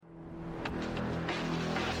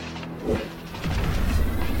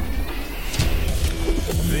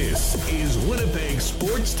This is Winnipeg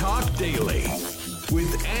Sports Talk Daily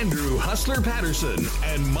with Andrew Hustler Patterson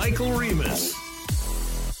and Michael Remus.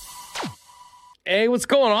 Hey, what's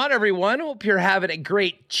going on, everyone? Hope you're having a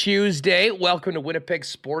great Tuesday. Welcome to Winnipeg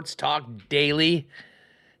Sports Talk Daily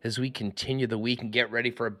as we continue the week and get ready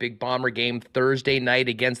for a big Bomber game Thursday night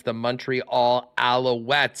against the Montreal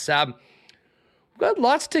Alouettes. We've got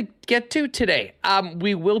lots to get to today.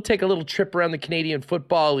 We will take a little trip around the Canadian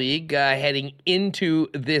Football League heading into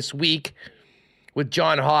this week with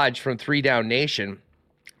John Hodge from 3 Down Nation.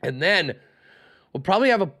 And then we'll probably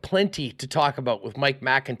have a plenty to talk about with Mike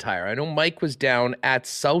McIntyre. I know Mike was down at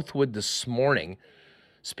Southwood this morning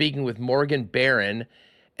speaking with Morgan Barron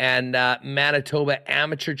and Manitoba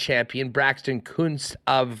amateur champion Braxton Kuntz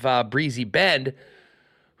of Breezy Bend,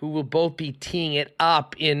 who will both be teeing it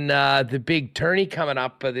up in the big tourney coming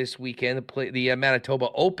up this weekend, the Manitoba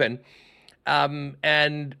Open.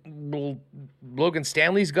 And Logan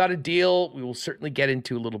Stanley's got a deal. We will certainly get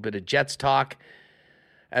into a little bit of Jets talk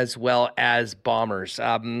as well as Bombers.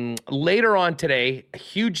 Later on today, a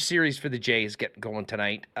huge series for the Jays get going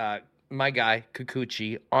tonight. My guy,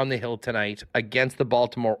 Kikuchi, on the hill tonight against the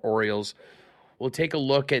Baltimore Orioles. We'll take a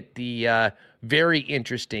look at the very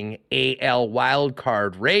interesting AL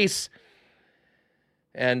wildcard race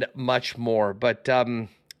and much more. But we're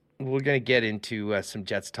going to get into some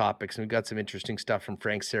Jets topics, and we've got some interesting stuff from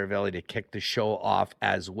Frank Saravelli to kick the show off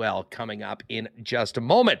as well, coming up in just a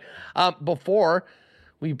moment. Before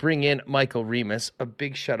we bring in Michael Remus, a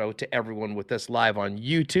big shout out to everyone with us live on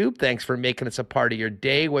YouTube. Thanks for making us a part of your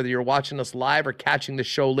day, whether you're watching us live or catching the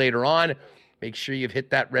show later on. Make sure you've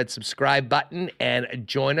hit that red subscribe button and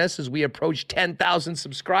join us as we approach 10,000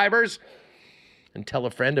 subscribers. And tell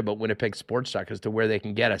a friend about Winnipeg Sports Talk as to where they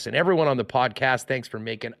can get us. And everyone on the podcast, thanks for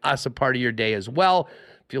making us a part of your day as well.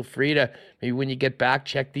 Feel free to, maybe when you get back,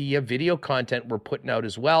 check the video content we're putting out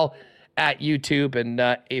as well at YouTube.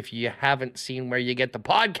 And if you haven't seen where you get the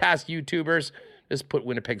podcast, YouTubers, just put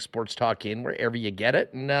Winnipeg Sports Talk in wherever you get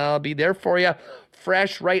it, and I'll be there for you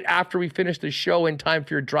fresh right after we finish the show in time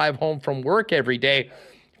for your drive home from work every day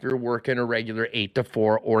if you're working a regular 8 to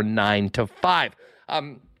 4 or 9 to 5.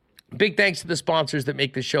 Big thanks to the sponsors that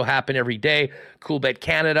make this show happen every day. Coolbet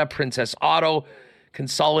Canada, Princess Auto,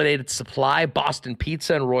 Consolidated Supply, Boston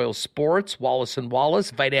Pizza and Royal Sports, Wallace &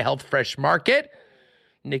 Wallace, Vita Health Fresh Market,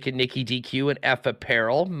 Nick and Nicky DQ and F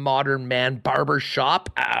Apparel, Modern Man Barber Shop,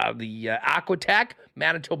 the Aquatech,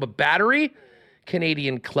 Manitoba Battery,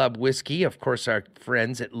 Canadian Club Whiskey, of course, our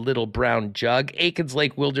friends at Little Brown Jug, Aikens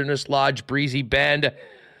Lake Wilderness Lodge, Breezy Bend,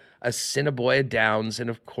 Assiniboia Downs, and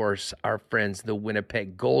of course, our friends, the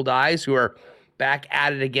Winnipeg Gold Eyes, who are back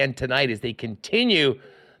at it again tonight as they continue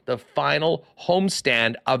the final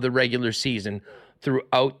homestand of the regular season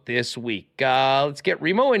throughout this week. Let's get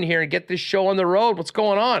Remo in here and get this show on the road. What's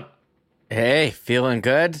going on? Hey, feeling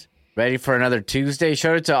good? Ready for another Tuesday?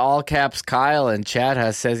 Shout out to All Caps Kyle in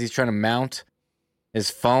chat. Says he's trying to mount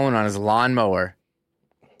his phone on his lawnmower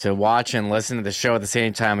to watch and listen to the show at the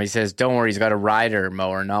same time. He says, don't worry, he's got a rider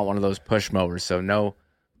mower, not one of those push mowers. So no,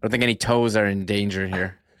 I don't think any toes are in danger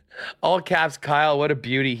here. All Caps Kyle, what a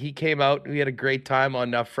beauty. He came out. We had a great time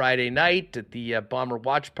on Friday night at the Bomber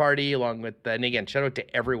Watch Party, along with, and again, shout out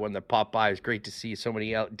to everyone that popped by. It was great to see so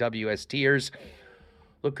many WSTers.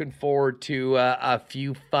 Looking forward to a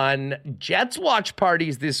few fun Jets watch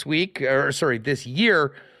parties this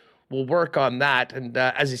year. We'll work on that. And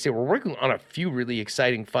as I say, we're working on a few really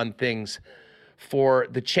exciting, fun things for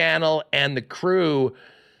the channel and the crew,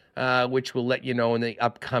 which we'll let you know in the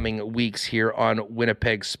upcoming weeks here on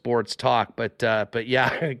Winnipeg Sports Talk. But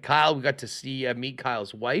yeah, Kyle, we got to meet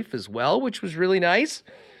Kyle's wife as well, which was really nice.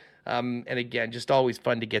 And again, just always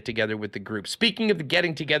fun to get together with the group. Speaking of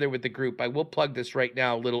getting together with the group, I will plug this right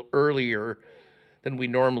now a little earlier than we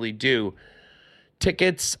normally do.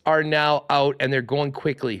 Tickets are now out, and they're going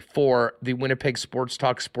quickly for the Winnipeg Sports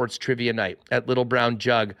Talk Sports Trivia Night at Little Brown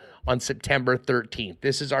Jug on September 13th.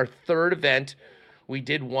 This is our third event. We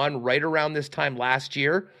did one right around this time last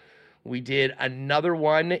year. We did another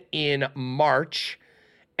one in March,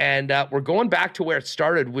 and we're going back to where it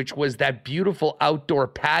started, which was that beautiful outdoor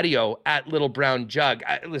patio at Little Brown Jug.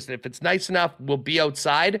 Listen, if it's nice enough, we'll be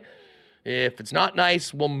outside. If it's not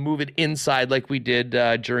nice, we'll move it inside like we did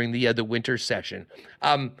during the winter session.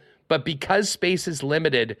 But because space is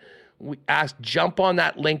limited, we asked, jump on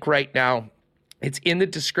that link right now. It's in the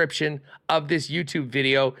description of this YouTube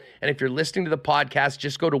video. And if you're listening to the podcast,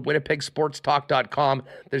 just go to winnipegsportstalk.com.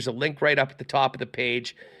 There's a link right up at the top of the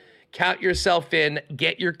page. Count yourself in,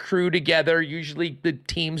 get your crew together. Usually the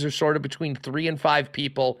teams are sort of between 3 and 5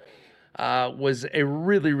 people. Was a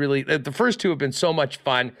really, the first two have been so much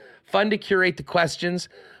fun. Fun to curate the questions,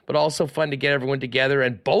 but also fun to get everyone together.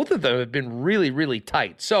 And both of them have been really, really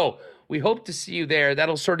tight. So we hope to see you there.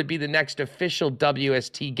 That'll sort of be the next official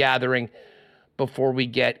WST gathering before we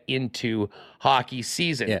get into hockey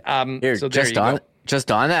season. Yeah. Here, so there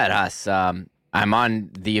just on that, Huss, I'm on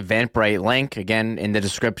the Eventbrite link, again, in the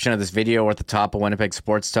description of this video or at the top of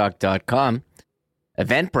winnipegsportstalk.com.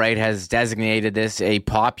 Eventbrite has designated this a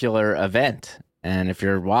popular event. And if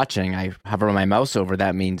you're watching, I hover my mouse over,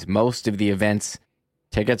 that means most of the event's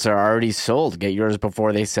tickets are already sold. Get yours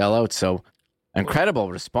before they sell out. So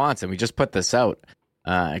incredible response. And we just put this out.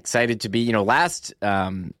 Excited to be, last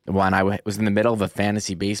one, I was in the middle of a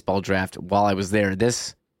fantasy baseball draft while I was there.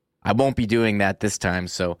 I won't be doing that this time.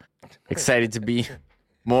 So excited to be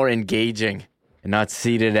more engaging and not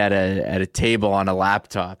seated at a table on a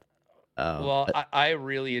laptop. I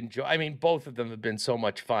really enjoy. I mean, both of them have been so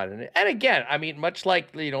much fun, and again, I mean, much like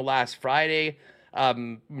last Friday,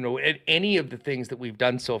 any of the things that we've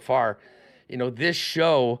done so far, this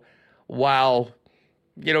show, while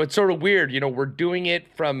it's sort of weird, we're doing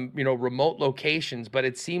it from remote locations, but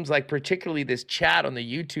it seems like particularly this chat on the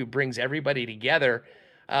YouTube brings everybody together,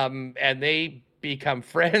 and they become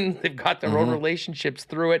friends. They've got their own relationships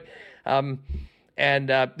through it. And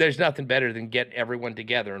there's nothing better than getting everyone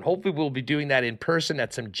together. And hopefully we'll be doing that in person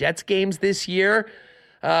at some Jets games this year.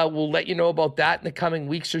 We'll let you know about that in the coming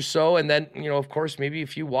weeks or so. And then, of course, maybe a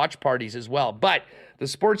few watch parties as well. But the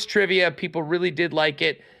sports trivia, people really did like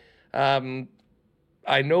it.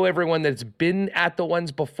 I know everyone that's been at the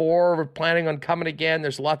ones before, we're planning on coming again.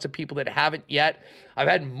 There's lots of people that haven't yet. I've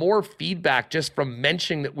had more feedback just from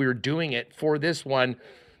mentioning that we were doing it for this one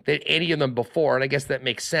than any of them before. And I guess that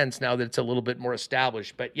makes sense now that it's a little bit more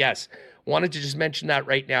established. But yes, wanted to just mention that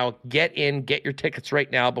right now. Get your tickets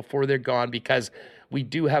right now before they're gone, because we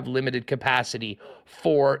do have limited capacity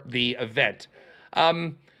for the event.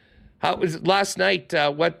 How was it last night?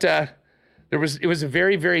 It was a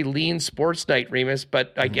very, very lean sports night, Remus,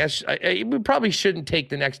 but I guess we probably shouldn't take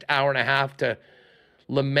the next hour and a half to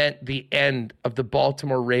lament the end of the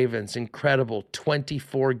Baltimore Ravens' incredible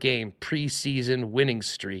 24-game preseason winning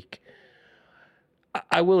streak.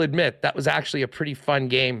 I will admit that was actually a pretty fun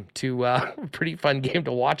game to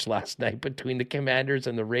watch last night between the Commanders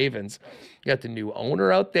and the Ravens. You got the new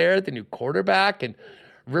owner out there, the new quarterback, and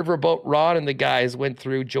Riverboat Ron and the guys went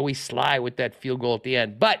through. Joey Sly with that field goal at the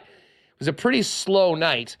end. But it was a pretty slow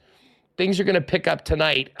night. Things are going to pick up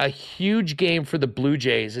tonight. A huge game for the Blue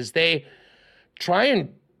Jays as they try and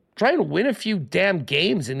win a few damn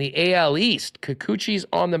games in the AL East. Kikuchi's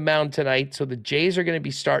on the mound tonight, so the Jays are going to be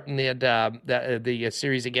starting the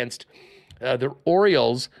series against the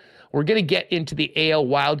Orioles. We're going to get into the AL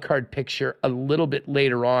wildcard picture a little bit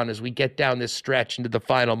later on as we get down this stretch into the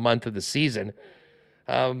final month of the season.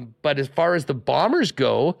 But as far as the Bombers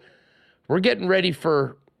go, we're getting ready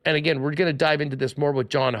for, and again, we're going to dive into this more with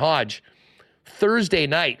John Hodge. Thursday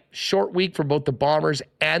night, short week for both the Bombers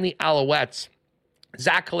and the Alouettes.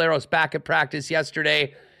 Zach Collaros back at practice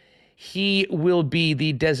yesterday. He will be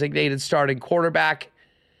the designated starting quarterback.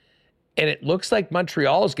 And it looks like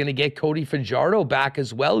Montreal is going to get Cody Fajardo back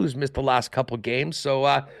as well, who's missed the last couple games.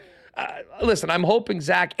 So, listen, I'm hoping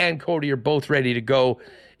Zach and Cody are both ready to go.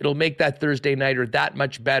 It'll make that Thursday nighter that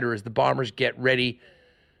much better as the Bombers get ready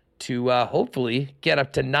to hopefully get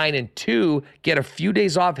up to 9-2, get a few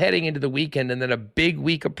days off heading into the weekend, and then a big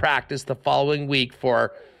week of practice the following week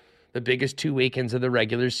for the biggest two weekends of the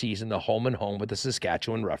regular season, the home and home with the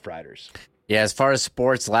Saskatchewan Roughriders. Yeah, as far as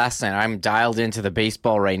sports last night, I'm dialed into the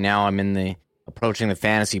baseball right now. I'm approaching the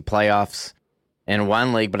fantasy playoffs in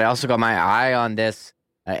one league, but I also got my eye on this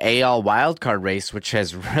AL wildcard race, which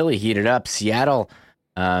has really heated up. Seattle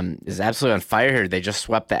is absolutely on fire here. They just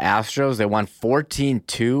swept the Astros. They won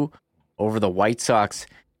 14-2 over the White Sox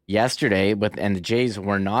yesterday, and the Jays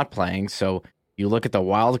were not playing. So you look at the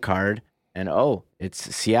wild card, and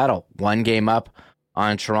it's Seattle, one game up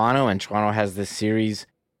on Toronto, and Toronto has this series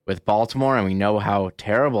with Baltimore, and we know how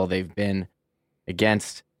terrible they've been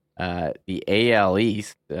against the AL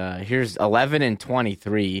East. Here's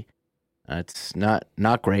 11-23. It's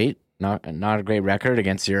not great, not a great record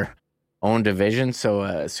against your own division,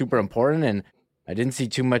 so super important. And I didn't see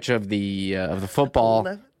too much of the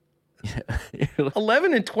football.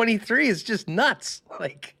 11-23 is just nuts.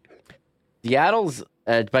 Like Seattle's.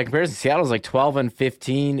 By comparison, Seattle's like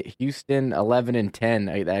 12-15, Houston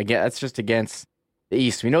 11-10. I guess that's just against the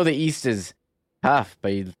East. We know the East is tough,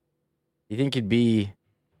 but you think it'd be,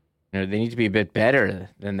 they need to be a bit better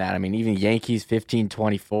than that. I mean, even Yankees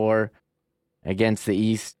 15-24 against the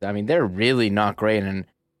East. I mean, they're really not great, and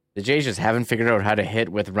the Jays just haven't figured out how to hit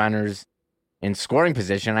with runners in scoring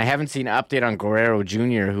position. I haven't seen an update on Guerrero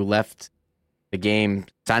Jr., who left the game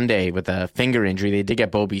Sunday with a finger injury. They did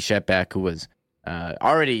get Bo Bichette back, who was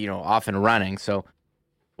already off and running. So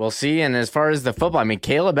we'll see. And as far as the football, I mean,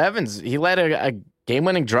 Caleb Evans, he led a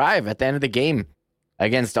game-winning drive at the end of the game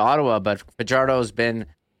against Ottawa, but Fajardo's been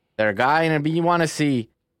their guy. And you want to see,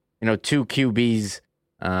 two QBs,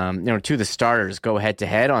 two of the starters go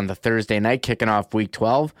head-to-head on the Thursday night, kicking off Week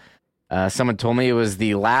 12. Someone told me it was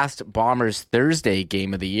the last Bombers Thursday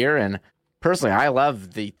game of the year, and personally, I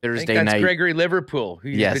love the Thursday night. That's Gregory Liverpool,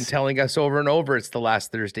 who's been telling us over and over it's the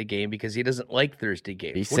last Thursday game because he doesn't like Thursday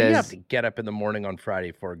games. He what says, do you have to get up in the morning on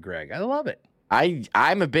Friday for, Greg? I love it.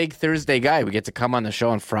 I'm a big Thursday guy. We get to come on the show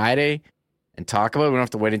on Friday and talk about it. We don't have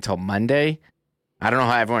to wait until Monday. I don't know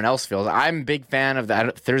how everyone else feels. I'm a big fan of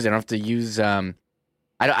that Thursday. I don't have to use I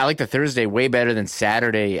like the Thursday way better than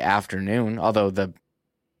Saturday afternoon, although the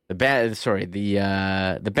Banjo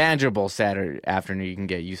Bowl Saturday afternoon you can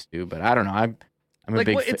get used to, but I don't know. I'm a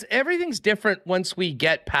big everything's different once we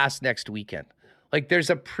get past next weekend. Like there's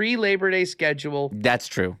a pre-Labor Day schedule. That's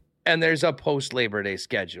true. And there's a post-Labor Day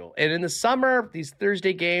schedule. And in the summer, these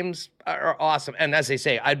Thursday games are awesome. And as I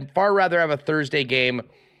say, I'd far rather have a Thursday game.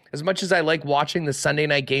 As much as I like watching the Sunday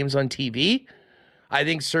night games on TV, I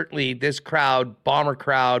think certainly this crowd, Bomber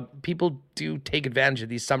crowd, people do take advantage of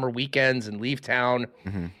these summer weekends and leave town.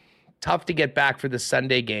 Mm-hmm. Tough to get back for the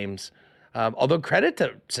Sunday games. Although credit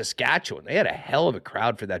to Saskatchewan, they had a hell of a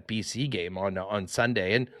crowd for that BC game on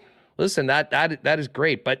Sunday. And listen, that is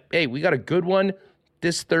great. But hey, we got a good one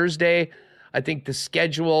this Thursday. I think the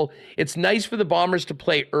schedule, it's nice for the Bombers to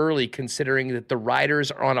play early considering that the Riders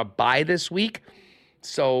are on a bye this week.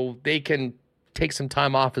 So they can take some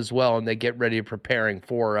time off as well and they get ready preparing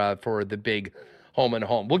for the big home and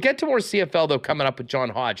home. We'll get to more CFL, though, coming up with John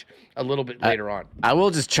Hodge a little bit later on. I will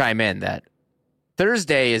just chime in that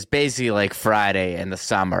Thursday is basically like Friday in the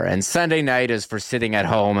summer, and Sunday night is for sitting at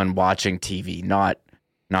home and watching TV, not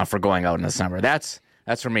for going out in the summer. That's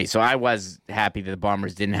for me. So I was happy that the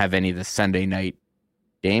Bombers didn't have any of the Sunday night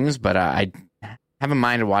games, but I haven't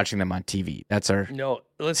minded watching them on TV. That's our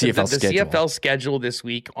CFL schedule. CFL schedule this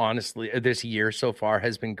week, honestly, this year so far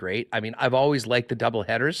has been great. I mean, I've always liked the double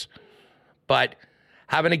headers. But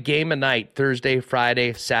having a game a night, Thursday,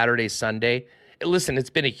 Friday, Saturday, Sunday, listen, it's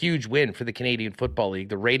been a huge win for the Canadian Football League.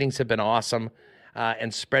 The ratings have been awesome,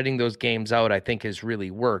 and spreading those games out, I think, has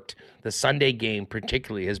really worked. The Sunday game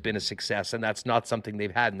particularly has been a success, and that's not something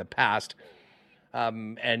they've had in the past.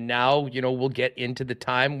 And now, we'll get into the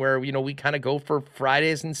time where, we kind of go for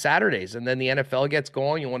Fridays and Saturdays, and then the NFL gets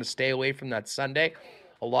going. You want to stay away from that Sunday.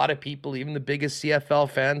 A lot of people, even the biggest CFL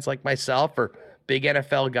fans like myself, are big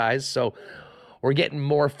NFL guys. So we're getting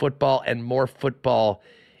more football, and more football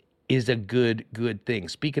is a good thing.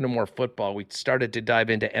 Speaking of more football, we started to dive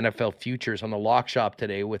into NFL futures on the Lock Shop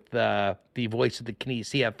today with the voice of the Canadian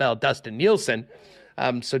CFL, Dustin Nielsen.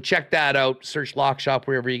 So check that out. Search Lock Shop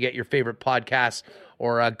wherever you get your favorite podcasts,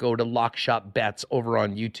 or go to Lock Shop Bets over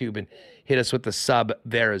on YouTube and hit us with the sub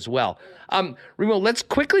there as well. Remo, let's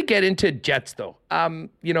quickly get into Jets, though.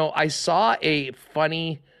 I saw a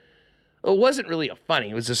funny... It wasn't really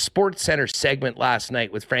it was a Sports Center segment last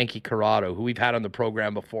night with Frankie Corrado, who we've had on the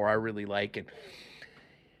program before. I really like it.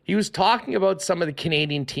 He was talking about some of the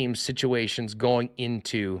Canadian team situations going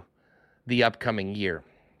into the upcoming year.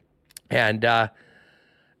 And,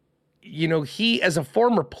 he, as a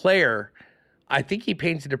former player, I think he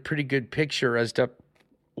painted a pretty good picture as to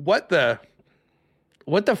what the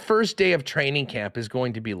first day of training camp is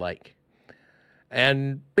going to be like.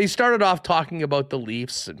 And they started off talking about the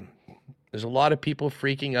Leafs, and there's a lot of people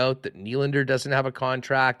freaking out that Nylander doesn't have a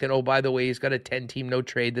contract. And, oh, by the way, he's got a 10-team no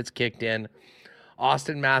trade that's kicked in.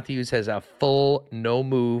 Austin Matthews has a full no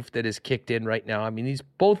move that is kicked in right now. I mean,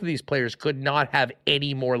 both of these players could not have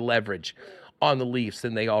any more leverage on the Leafs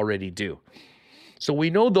than they already do. So we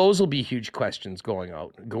know those will be huge questions going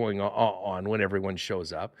on when everyone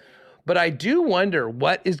shows up. But I do wonder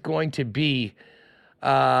what is going to be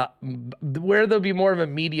where there'll be more of a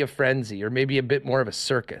media frenzy, or maybe a bit more of a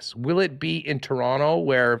circus. Will it be in Toronto,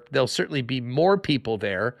 where there'll certainly be more people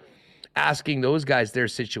there asking those guys their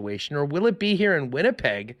situation, or will it be here in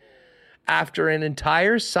Winnipeg after an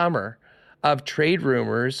entire summer of trade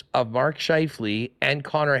rumors of Mark Scheifele and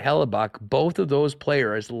Connor Hellebuck, both of those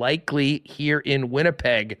players likely here in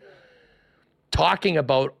Winnipeg, talking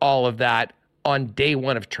about all of that on day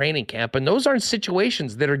one of training camp? And those aren't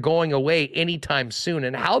situations that are going away anytime soon.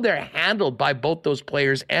 And how they're handled by both those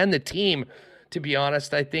players and the team, to be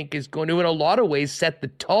honest, I think is going to, in a lot of ways, set the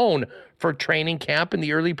tone for training camp in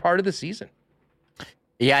the early part of the season.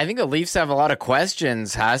 Yeah, I think the Leafs have a lot of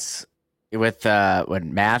questions, Huss, with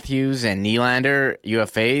Matthews and Nylander,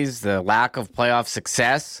 UFAs, the lack of playoff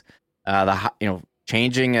success.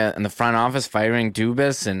 changing in the front office, firing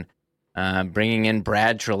Dubas and bringing in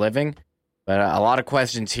Brad Treliving. But a lot of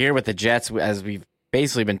questions here with the Jets, as we've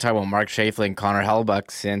basically been talking about Mark Scheifele and Connor Hellebuyck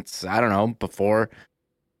since, I don't know, before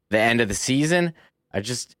the end of the season.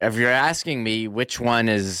 If you're asking me which one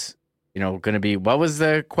is, going to be, what was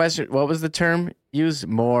the question? What was the term used?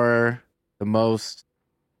 The most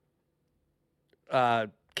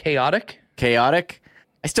chaotic? Chaotic?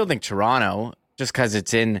 I still think Toronto, just because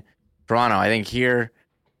it's in Toronto. I think here,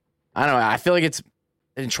 I don't know, I feel like it's,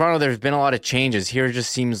 in Toronto, there's been a lot of changes. Here it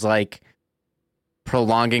just seems like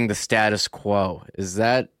prolonging the status quo. Is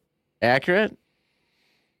that accurate?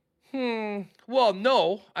 Well,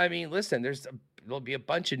 no. I mean, listen, there'll be a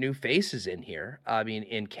bunch of new faces in here. I mean,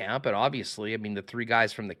 in camp, and obviously, the 3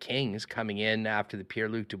 guys from the Kings coming in after the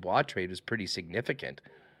Pierre-Luc Dubois trade was pretty significant.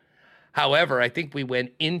 However, I think we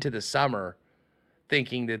went into the summer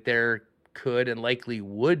thinking that there could and likely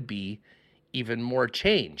would be even more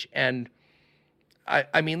change. And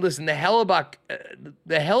I mean, listen, the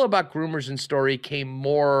Hellebuyck rumors and story came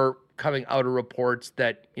more coming out of reports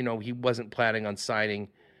that, he wasn't planning on signing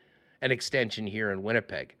an extension here in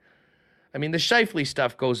Winnipeg. I mean, the Scheifele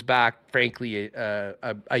stuff goes back, frankly,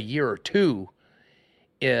 a year or two,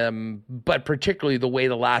 but particularly the way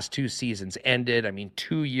the last 2 seasons ended. I mean,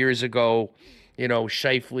 2 years ago,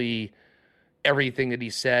 Scheifele, everything that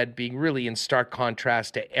he said being really in stark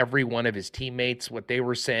contrast to every one of his teammates, what they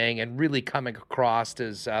were saying, and really coming across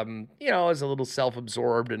as, as a little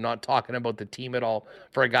self-absorbed and not talking about the team at all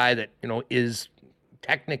for a guy that, is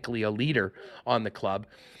technically a leader on the club.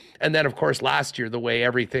 And then, of course, last year, the way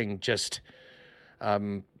everything just,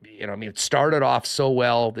 it started off so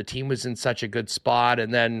well. The team was in such a good spot.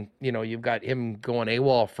 And then, you've got him going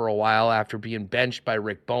AWOL for a while after being benched by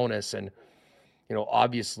Rick Bowness. And,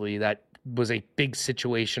 obviously that was a big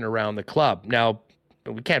situation around the club. Now,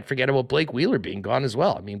 we can't forget about Blake Wheeler being gone as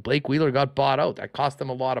well. I mean, Blake Wheeler got bought out. That cost them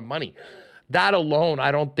a lot of money. That alone,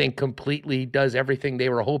 I don't think completely does everything they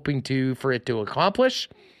were hoping for it to accomplish.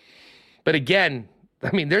 But again,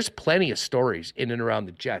 there's plenty of stories in and around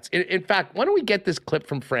the Jets. In fact, why don't we get this clip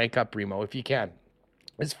from Frank up, Remo, if you can.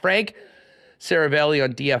 As Frank Saravelli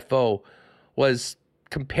on DFO was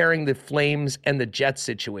comparing the Flames and the Jets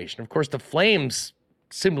situation. Of course, the Flames,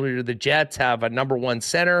 similar to the Jets, have a number 1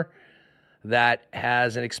 center that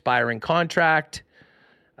has an expiring contract.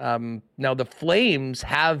 Now, the Flames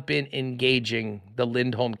have been engaging the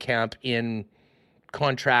Lindholm camp in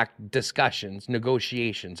contract discussions,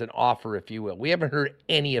 negotiations, an offer, if you will. We haven't heard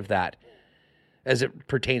any of that as it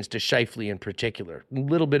pertains to Scheifele in particular. A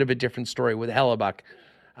little bit of a different story with Hellebuyck.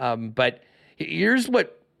 But here's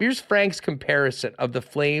Frank's comparison of the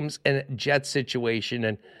Flames and Jets situation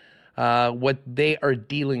and what they are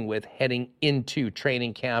dealing with heading into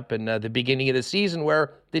training camp and the beginning of the season,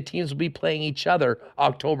 where the teams will be playing each other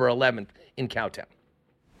October 11th in Cowtown.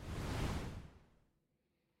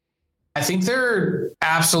 I think they're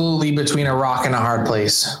absolutely between a rock and a hard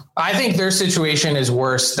place. I think their situation is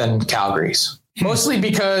worse than Calgary's, mostly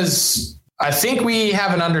because I think we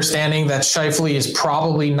have an understanding that Scheifele is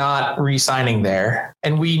probably not re-signing there.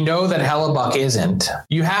 And we know that Hellebuyck isn't.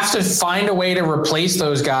 You have to find a way to replace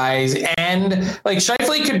those guys. And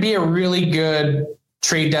Scheifele could be a really good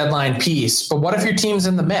trade deadline piece, but what if your team's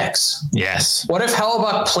in the mix? Yes. What if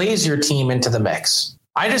Hellebuyck plays your team into the mix?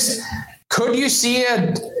 Could you see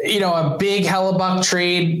a big Hellebuyck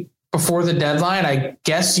trade before the deadline? I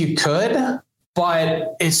guess you could,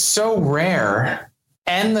 but it's so rare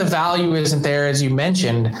and the value isn't there, as you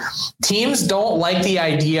mentioned. Teams don't like the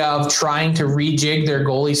idea of trying to rejig their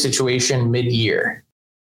goalie situation mid-year.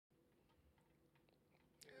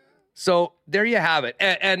 So there you have it.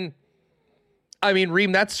 And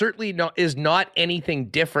Reem, that certainly is not anything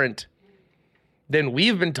different than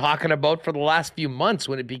we've been talking about for the last few months,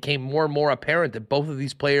 when it became more and more apparent that both of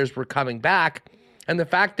these players were coming back, and the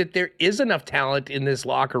fact that there is enough talent in this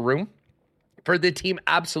locker room for the team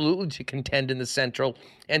absolutely to contend in the Central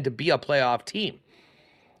and to be a playoff team.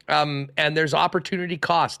 And there's opportunity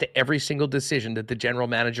cost to every single decision that the general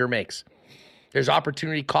manager makes. There's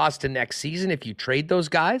opportunity cost to next season if you trade those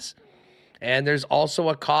guys, and there's also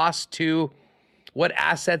a cost to what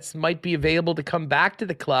assets might be available to come back to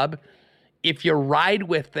the club if you ride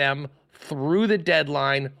with them through the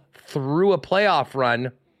deadline, through a playoff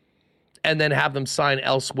run, and then have them sign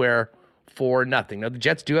elsewhere for nothing. Now, the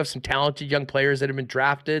Jets do have some talented young players that have been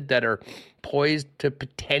drafted that are poised to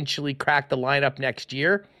potentially crack the lineup next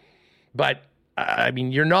year. But,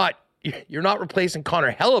 you're not replacing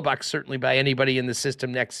Connor Hellebuyck, certainly, by anybody in the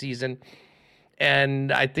system next season.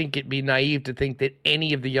 And I think it'd be naive to think that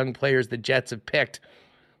any of the young players the Jets have picked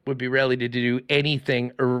would be ready to do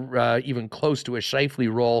anything or even close to a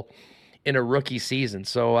Scheifele role in a rookie season.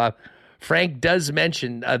 So Frank does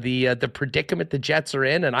mention the predicament the Jets are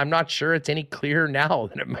in, and I'm not sure it's any clearer now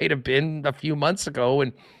than it might have been a few months ago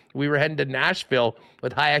when we were heading to Nashville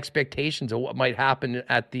with high expectations of what might happen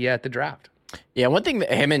at the draft. Yeah, one thing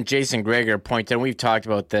that him and Jason Gregor pointed, and we've talked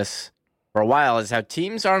about this for a while, is how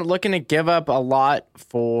teams aren't looking to give up a lot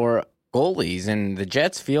for goalies, and the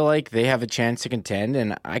Jets feel like they have a chance to contend,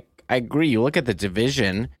 and I agree. You look at the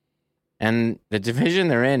division, and the division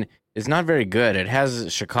they're in is not very good. It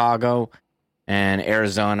has Chicago and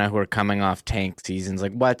Arizona who are coming off tank seasons.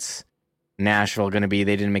 Like, what's Nashville going to be?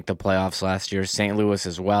 They didn't make the playoffs last year. St. Louis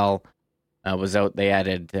as well was out. They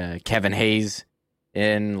added Kevin Hayes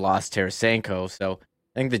in, lost Tarasenko. So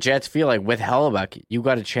I think the Jets feel like with Hellebuck, you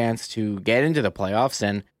got a chance to get into the playoffs,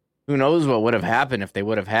 and who knows what would have happened if they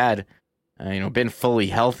would have had, been fully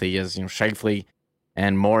healthy, as Scheifele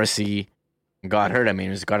and Morrissey got hurt. I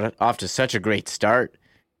mean, it got off to such a great start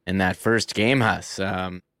in that first game, Huss.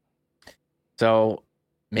 So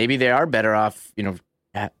maybe they are better off,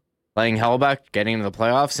 playing Hellebuck, getting into the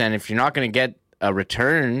playoffs, and if you're not going to get a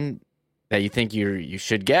return that you think you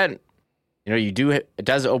should get, it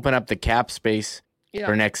does open up the cap space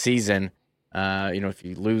for next season. If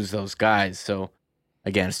you lose those guys. So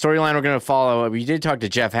again, storyline we're going to follow. We did talk to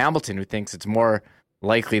Jeff Hamilton, who thinks it's more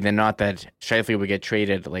likely than not that Scheifele would get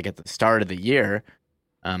traded like at the start of the year.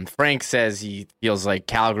 Frank says he feels like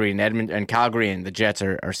Calgary and the Jets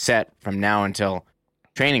are set from now until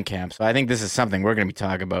training camp. So I think this is something we're going to be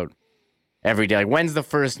talking about every day. Like, when's the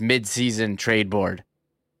first mid-season trade board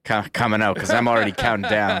coming out? Because I'm already counting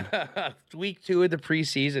down. Week 2 of the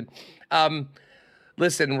preseason.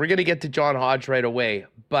 Listen, we're going to get to John Hodge right away,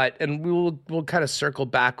 and we'll kind of circle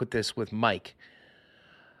back with this with Mike.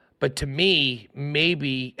 But to me,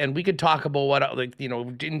 maybe, and we could talk about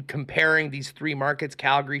in comparing these 3 markets,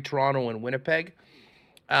 Calgary, Toronto, and Winnipeg.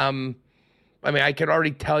 I can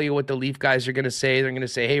already tell you what the Leaf guys are going to say. They're going to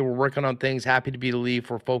say, hey, we're working on things. Happy to be the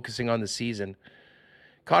Leaf. We're focusing on the season.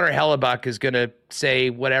 Connor Hellebuck is going to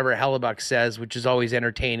say whatever Hellebuck says, which is always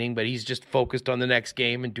entertaining, but he's just focused on the next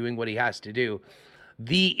game and doing what he has to do.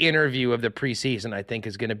 The interview of the preseason, I think,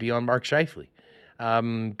 is going to be on Mark Scheifele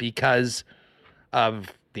because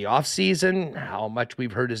of the offseason, how much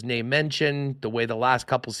we've heard his name mentioned, the way the last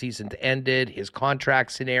couple seasons ended, his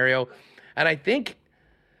contract scenario. And I think,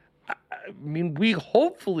 we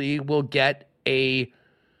hopefully will get a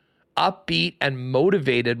upbeat and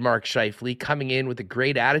motivated Mark Scheifele coming in with a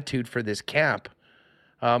great attitude for this camp.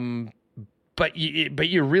 But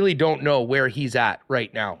you really don't know where he's at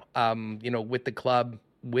right now, with the club,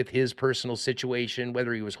 with his personal situation,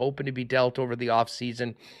 whether he was hoping to be dealt over the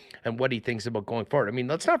offseason and what he thinks about going forward.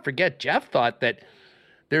 Let's not forget, Jeff thought that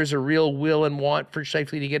there's a real will and want for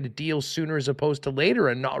Scheifele to get a deal sooner as opposed to later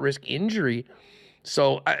and not risk injury.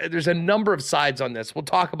 So there's a number of sides on this. We'll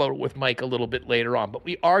talk about it with Mike a little bit later on, but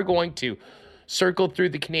we are going to circle through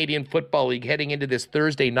the Canadian Football League heading into this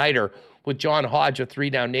Thursday nighter with John Hodge of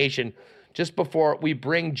 3 Down Nation. Just before we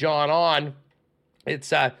bring John on,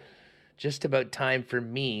 it's just about time for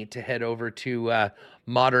me to head over to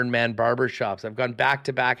Modern Man Barbershops. I've gone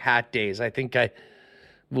back-to-back hat days. I think I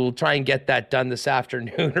will try and get that done this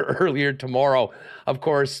afternoon or earlier tomorrow. Of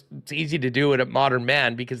course, it's easy to do it at Modern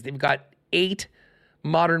Man because they've got 8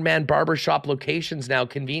 Modern Man Barbershop locations now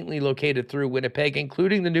conveniently located through Winnipeg,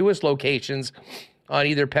 including the newest locations on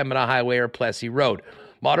either Pembina Highway or Plessis Road.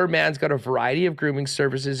 Modern Man's got a variety of grooming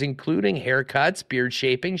services, including haircuts, beard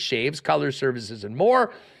shaping, shaves, color services, and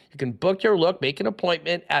more. You can book your look, make an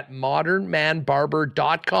appointment at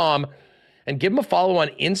modernmanbarber.com, and give them a follow on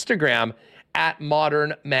Instagram at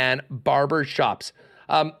Modern Man Barbershops.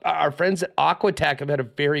 Our friends at Aquatech have had a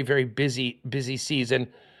very, very busy season,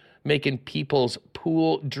 making people's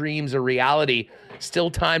pool dreams a reality.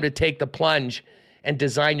 Still time to take the plunge and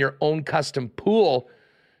design your own custom pool,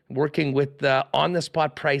 working with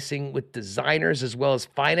on-the-spot pricing with designers as well as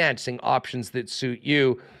financing options that suit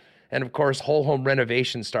you. And, of course, whole home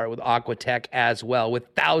renovations start with Aquatech as well. With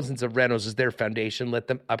thousands of renos as their foundation, let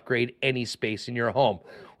them upgrade any space in your home.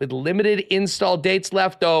 With limited install dates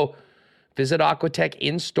left, though, visit Aquatech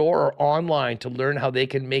in-store or online to learn how they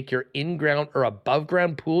can make your in-ground or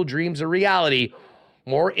above-ground pool dreams a reality.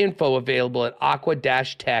 More info available at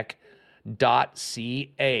aqua-tech.ca.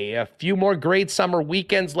 A few more great summer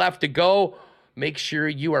weekends left to go. Make sure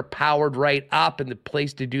you are powered right up, and the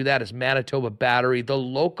place to do that is Manitoba Battery, the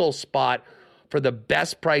local spot for the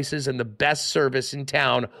best prices and the best service in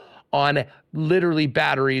town on literally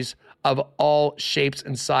batteries of all shapes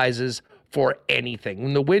and sizes for anything.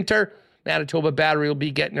 In the winter, Manitoba Battery will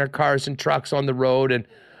be getting our cars and trucks on the road, and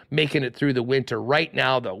making it through the winter. Right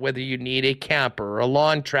now, though, whether you need a camper, a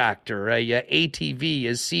lawn tractor, a ATV,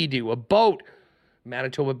 a Sea-Doo, a boat,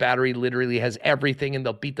 Manitoba Battery literally has everything, and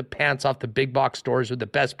they'll beat the pants off the big box stores with the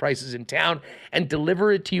best prices in town and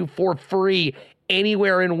deliver it to you for free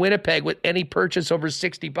anywhere in Winnipeg with any purchase over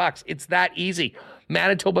 $60. It's that easy.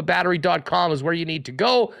 ManitobaBattery.com is where you need to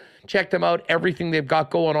go. Check them out, everything they've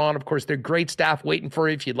got going on. Of course, they're great staff waiting for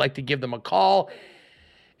you if you'd like to give them a call.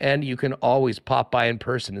 And you can always pop by in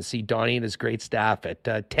person and see Donnie and his great staff at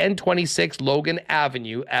 1026 Logan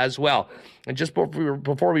Avenue as well. And just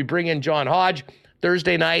before we bring in John Hodge,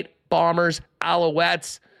 Thursday night, Bombers,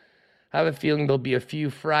 Alouettes. I have a feeling there'll be a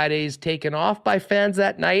few Fridays taken off by fans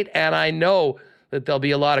that night, and I know that there'll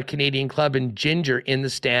be a lot of Canadian Club and ginger in the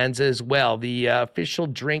stands as well. The official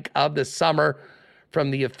drink of the summer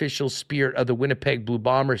from the official spirit of the Winnipeg Blue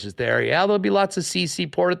Bombers is there. Yeah, there'll be lots of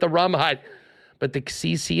CC poured at the Rum Hut, but the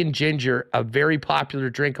CC and ginger, a very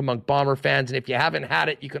popular drink among Bomber fans, and if you haven't had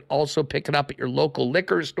it, you can also pick it up at your local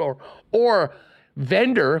liquor store or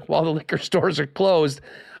vendor while the liquor stores are closed,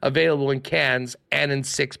 available in cans and in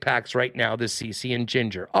 6-packs right now, the CC and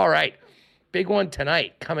ginger. All right, big one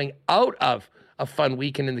tonight coming out of a fun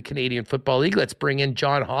weekend in the Canadian Football League. Let's bring in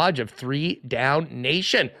John Hodge of 3 Down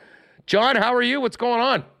Nation. John, how are you? What's going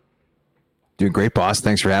on? Doing great, boss.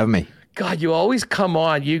 Thanks for having me. God, you always come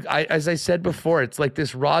on. As I said before, it's like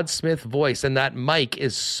this Rod Smith voice, and that mic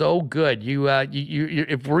is so good. You,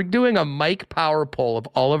 if we're doing a mic power poll of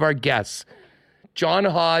all of our guests, John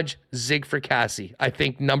Hodge, Zig Fracassi, I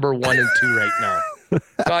think number 1 and 2 right now.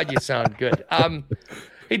 God, you sound good.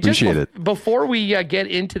 Hey, just Appreciate it. Before we get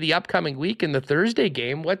into the upcoming week in the Thursday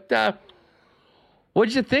game, what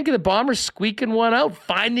did you think of the Bombers squeaking one out,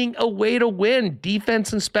 finding a way to win,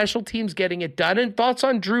 defense and special teams getting it done, and thoughts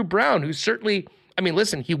on Drew Brown, who certainly, I mean,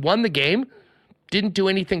 listen, he won the game, didn't do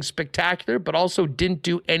anything spectacular, but also didn't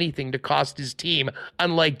do anything to cost his team,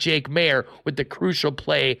 unlike Jake Mayer with the crucial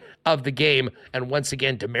play of the game, and once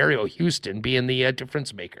again, Demario Houston being the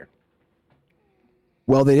difference maker.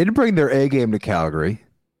 Well, they didn't bring their A game to Calgary.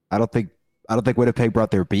 I don't think Winnipeg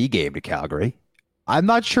brought their B game to Calgary. I'm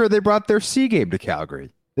not sure they brought their C game to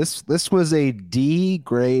Calgary. This was a D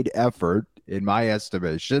grade effort, in my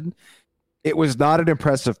estimation. It was not an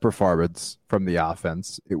impressive performance from the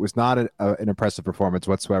offense. It was not an impressive performance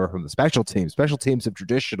whatsoever from the special teams. Special teams have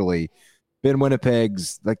traditionally been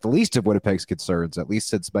Winnipeg's, like the least of Winnipeg's concerns, at least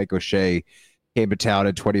since Mike O'Shea came to town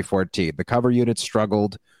in 2014. The cover unit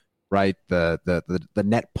struggled, right? The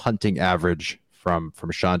net punting average from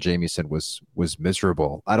Sean Jamieson was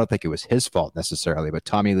miserable. I don't think it was his fault necessarily, but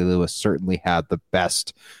Tommy Lee Lewis certainly had the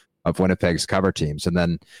best of Winnipeg's cover teams. And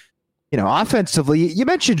then, offensively, you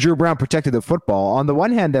mentioned Drew Brown protected the football. On the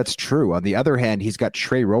one hand, that's true. On the other hand, he's got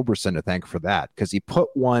Trey Roberson to thank for that, because he put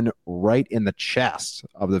one right in the chest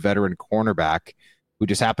of the veteran cornerback who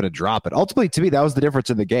just happened to drop it. Ultimately, to me, that was the difference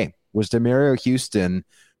in the game, was Demario Houston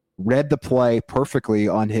read the play perfectly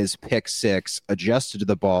on his pick six, adjusted to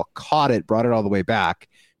the ball, caught it, brought it all the way back.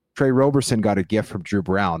 Trey Roberson got a gift from Drew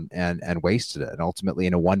Brown and wasted it. And ultimately,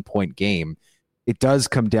 in a 1-point game, it does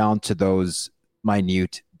come down to those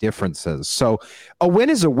minute differences. So a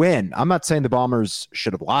win is a win. I'm not saying the Bombers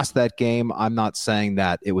should have lost that game. I'm not saying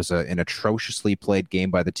that it was an atrociously played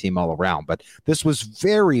game by the team all around, but this was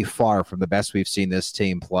very far from the best we've seen this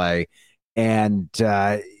team play. And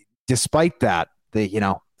despite that,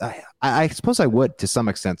 I suppose I would, to some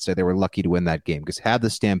extent, say they were lucky to win that game, because had the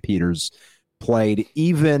Stampeders played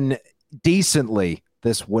even decently,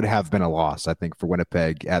 this would have been a loss, I think, for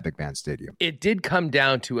Winnipeg at McMahon Stadium. It did come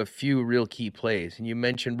down to a few real key plays, and you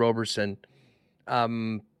mentioned Roberson. Haku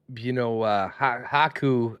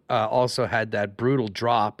also had that brutal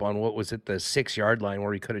drop on, what was it, the 6-yard line,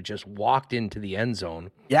 where he could have just walked into the end zone.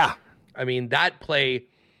 Yeah. I mean, that play,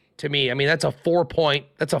 to me, that's a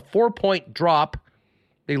 4-point drop.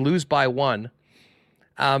 They lose by 1.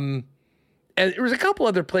 And there was a couple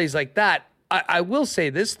other plays like that. I will say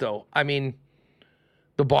this, though.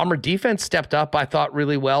 The Bomber defense stepped up, I thought,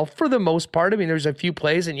 really well for the most part. There's a few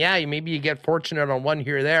plays, and maybe you get fortunate on one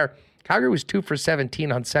here or there. Calgary was 2 for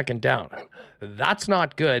 17 on second down. That's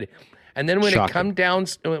not good. And then when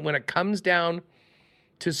it comes down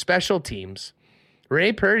to special teams,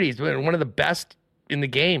 Rene Paredes been one of the best in the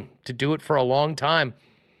game to do it for a long time.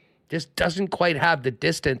 Just doesn't quite have the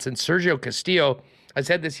distance. And Sergio Castillo, I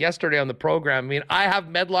said this yesterday on the program, I have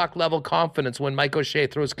Medlock-level confidence when Mike O'Shea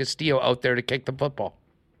throws Castillo out there to kick the football.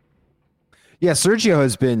 Yeah, Sergio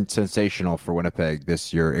has been sensational for Winnipeg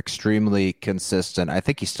this year, extremely consistent. I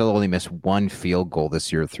think he still only missed 1 field goal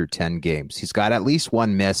this year through 10 games. He's got at least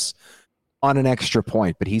 1 miss on an extra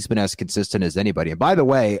point, but he's been as consistent as anybody. And by the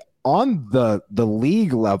way, on the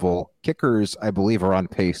league level, kickers, I believe, are on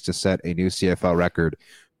pace to set a new CFL record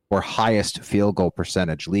for highest field goal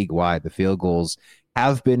percentage league-wide. The field goals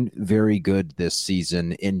have been very good this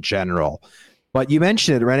season in general. But you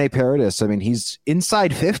mentioned it, Rene Paredes. I mean, he's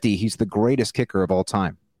inside 50. He's the greatest kicker of all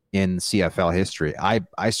time in CFL history.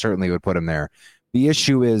 I certainly would put him there. The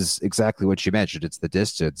issue is exactly what you mentioned. It's the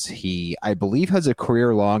distance. He, I believe, has a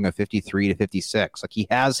career long of 53 to 56. Like, he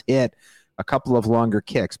has hit a couple of longer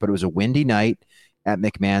kicks, but it was a windy night at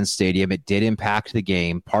McMahon Stadium. It did impact the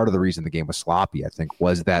game. Part of the reason the game was sloppy, I think,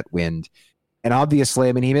 was that wind. And obviously,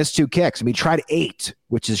 I mean, he missed 2 kicks. I mean, he tried 8,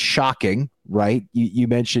 which is shocking, right? You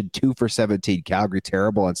mentioned 2 for 17. Calgary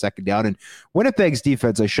terrible on second down. And Winnipeg's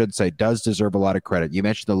defense, I should say, does deserve a lot of credit. You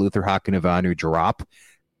mentioned the Luther Hakanavanu drop.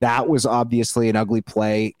 That was obviously an ugly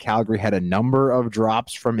play. Calgary had a number of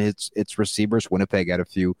drops from its receivers. Winnipeg had a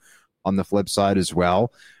few on the flip side as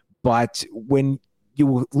well. But when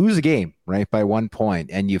you lose a game, right, by 1 point,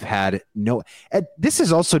 and you've had no... And this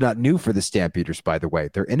is also not new for the Stampeders, by the way.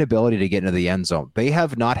 Their inability to get into the end zone. They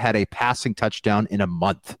have not had a passing touchdown in a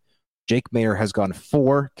month. Jake Mayer has gone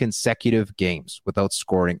 4 consecutive games without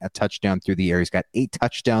scoring a touchdown through the air. He's got 8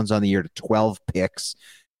 touchdowns on the year to 12 picks.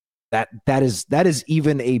 That is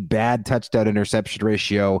even a bad touchdown interception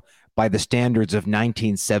ratio by the standards of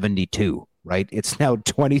 1972, right? It's now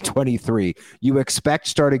 2023. You expect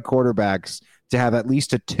starting quarterbacks to have at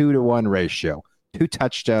least a 2-to-1 ratio, 2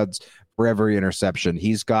 touchdowns for every interception.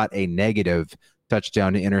 He's got a negative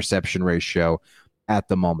touchdown to interception ratio at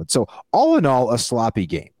the moment. So all in all, a sloppy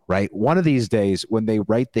game, right? One of these days when they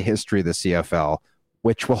write the history of the CFL,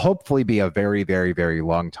 which will hopefully be a very, very, very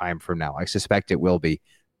long time from now, I suspect it will be,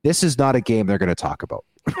 this is not a game they're going to talk about.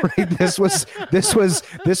 Right? This was,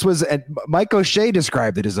 and Mike O'Shea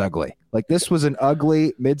described it as ugly. Like, this was an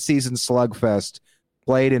ugly midseason slugfest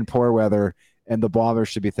played in poor weather, and the Bombers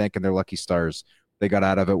should be thanking their lucky stars they got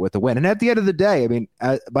out of it with a win. And at the end of the day, I mean,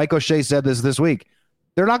 Mike O'Shea said this week,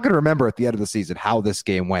 they're not going to remember at the end of the season how this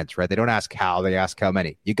game went, right? They don't ask how, they ask how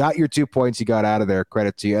many. You got your 2 points you got out of there,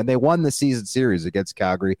 credit to you, and they won the season series against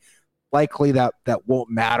Calgary. Likely that won't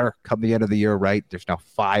matter come the end of the year, right? There's now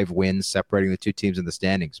 5 wins separating the 2 teams in the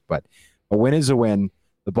standings, but a win is a win.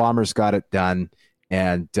 The Bombers got it done,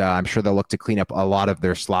 and I'm sure they'll look to clean up a lot of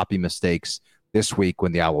their sloppy mistakes this week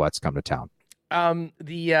when the Alouettes come to town.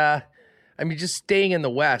 Just staying in the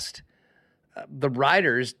West, the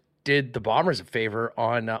Riders did the Bombers a favor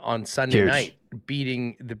on Sunday night,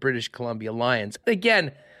 beating the British Columbia Lions.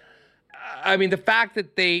 Again, I mean, the fact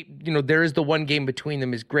that they, there is the 1 game between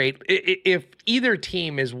them is great. If either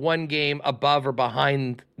team is 1 game above or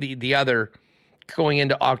behind the other going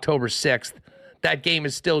into October 6th, that game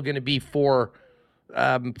is still going to be for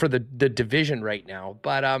the division right now.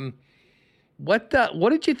 But what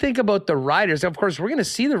did you think about the Riders? Of course, we're going to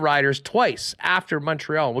see the Riders twice after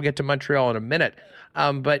Montreal. We'll get to Montreal in a minute.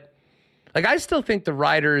 But like, I still think the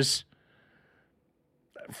Riders,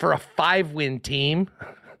 for a 5-win team,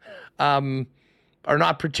 are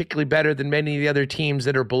not particularly better than many of the other teams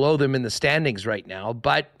that are below them in the standings right now.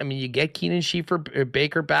 But I mean, you get Keenan Schiefer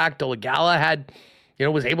Baker back. Dolagala had,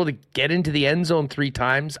 was able to get into the end zone 3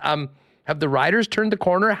 times. Have the Riders turned the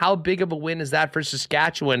corner? How big of a win is that for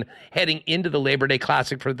Saskatchewan heading into the Labor Day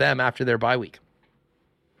Classic for them after their bye week?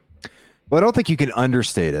 Well, I don't think you can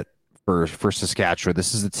understate it for Saskatchewan.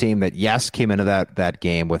 This is a team that, yes, came into that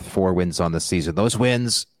game with 4 wins on the season. Those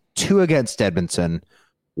wins, 2 against Edmonton,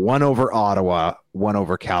 1 over Ottawa, 1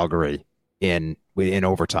 over Calgary in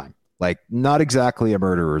overtime. Like, not exactly a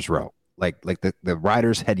murderer's row. Like the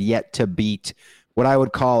Riders had yet to beat what I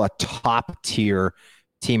would call a top tier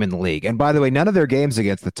team in the league. And by the way, none of their games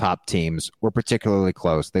against the top teams were particularly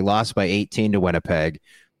close. They lost by 18 to Winnipeg.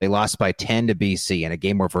 They lost by 10 to BC in a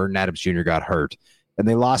game where Vernon Adams Jr. got hurt. And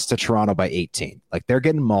they lost to Toronto by 18. Like, they're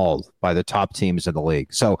getting mauled by the top teams in the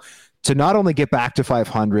league. So to not only get back to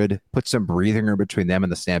 500, put some breathing room between them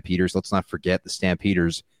and the Stampeders. Let's not forget the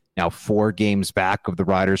Stampeders now 4 games back of the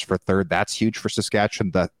Riders for 3rd. That's huge for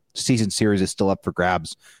Saskatchewan. The season series is still up for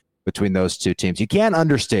grabs between those 2 teams. You can't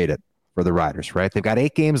understate it for the Riders, right? They've got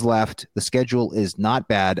 8 games left. The schedule is not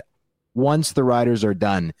bad. Once the Riders are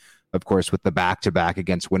done, of course, with the back-to-back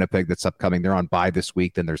against Winnipeg that's upcoming, they're on bye this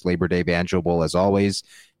week. Then there's Labor Day Banjo Bowl as always.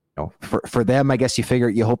 For them, I guess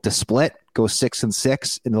you hope to split, go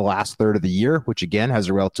 6-6 in the last third of the year, which again has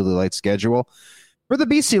a relatively light schedule. For the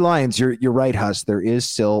BC Lions, you're right, Huss. There is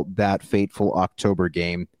still that fateful October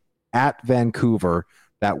game at Vancouver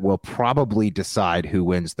that will probably decide who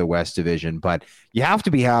wins the West Division. But you have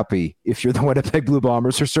to be happy if you're the Winnipeg Blue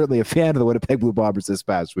Bombers, or certainly a fan of the Winnipeg Blue Bombers this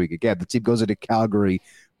past week. Again, the team goes into Calgary,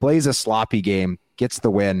 plays a sloppy game, gets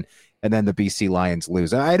the win, and then the BC Lions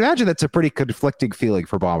lose. I imagine that's a pretty conflicting feeling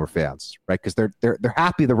for Bomber fans, right? Because they're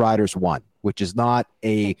happy the Riders won, which is not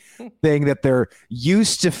a thing that they're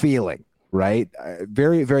used to feeling, right?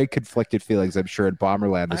 Very, very conflicted feelings, I'm sure, in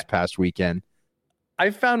Bomberland this past weekend. I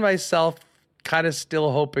found myself kind of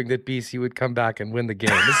still hoping that BC would come back and win the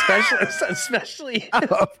game, especially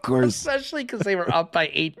of course, especially because they were up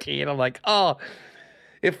by 18. I'm like, oh,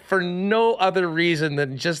 if for no other reason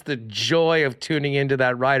than just the joy of tuning into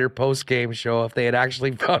that Rider post-game show, if they had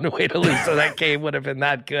actually found a way to lose, so that game would have been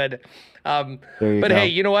that good. But hey,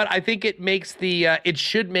 you know what? I think it makes it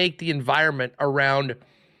should make the environment around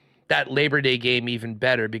that Labor Day game even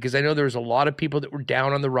better, because I know there was a lot of people that were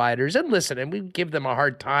down on the Riders. And listen, and we give them a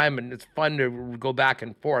hard time, and it's fun to go back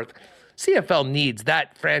and forth. CFL needs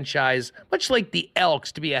that franchise, much like the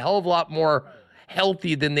Elks, to be a hell of a lot more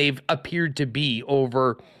healthy than they've appeared to be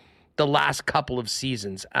over the last couple of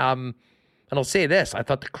seasons. And I'll say this, I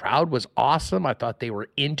thought the crowd was awesome. I thought they were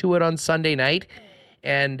into it on Sunday night.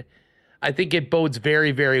 And I think it bodes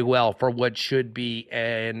very, very well for what should be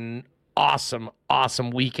an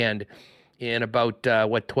awesome weekend in about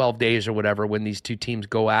 12 days or whatever, when these two teams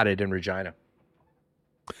go at it in Regina.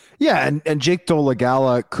 Yeah, and Jake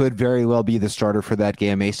Dolegala could very well be the starter for that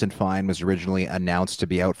game. Mason Fine was originally announced to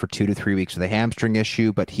be out for 2 to 3 weeks with a hamstring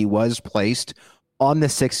issue, but he was placed on the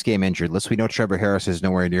 6-game injured list. We know Trevor Harris is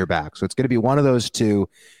nowhere near back, so it's going to be one of those two.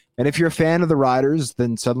 And if you're a fan of the Riders,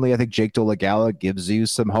 then suddenly I think Jake Dolegala gives you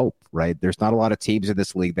some hope, right? There's not a lot of teams in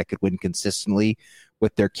this league that could win consistently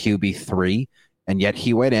with their QB3, and yet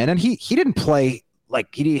he went in and he didn't play like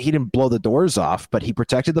he didn't blow the doors off, but he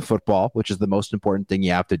protected the football, which is the most important thing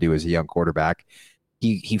you have to do as a young quarterback.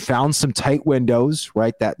 He found some tight windows,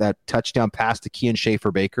 right? That touchdown pass to Kean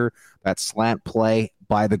Schaefer-Baker, that slant play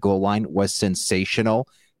by the goal line was sensational.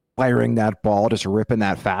 Firing that ball, just ripping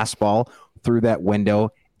that fastball through that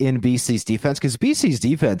window in BC's defense, because BC's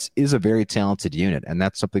defense is a very talented unit, and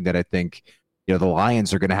that's something that I think the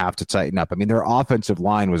Lions are going to have to tighten up. I mean, their offensive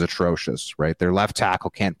line was atrocious, right? Their left tackle,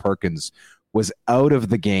 Kent Perkins, was out of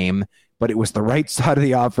the game, but it was the right side of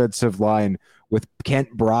the offensive line with Kent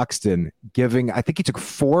Broxton giving, I think he took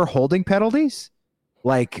 4 holding penalties,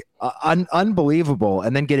 like unbelievable,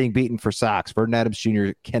 and then getting beaten for sacks. Vernon Adams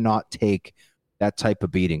Jr. cannot take that type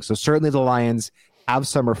of beating. So certainly the Lions have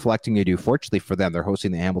some reflecting to do. Fortunately for them, they're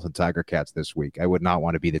hosting the Hamilton Tiger Cats this week. I would not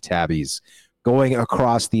want to be the Tabbies going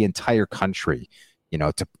across the entire country,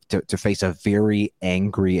 to face a very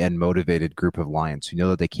angry and motivated group of Lions who know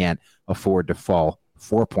that they can't afford to fall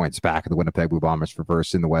 4 points back at the Winnipeg Blue Bombers for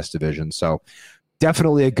first in the West Division. So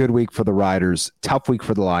definitely a good week for the Riders, tough week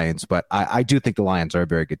for the Lions, but I do think the Lions are a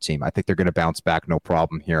very good team. I think they're going to bounce back, no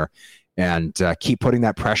problem here, and keep putting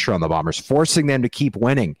that pressure on the Bombers, forcing them to keep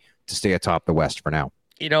winning to stay atop the West for now.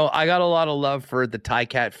 I got a lot of love for the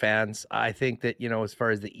Ticat fans. I think that, as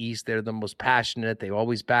far as the East, they're the most passionate. They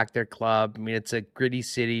always back their club. I mean, it's a gritty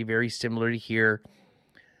city, very similar to here.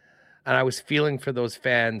 And I was feeling for those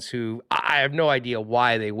fans who, I have no idea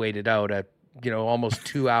why they waited out a, almost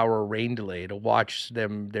 2-hour rain delay to watch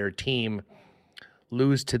their team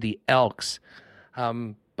lose to the Elks.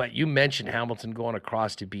 But you mentioned Hamilton going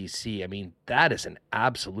across to BC. I mean, that is an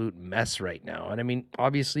absolute mess right now. And I mean,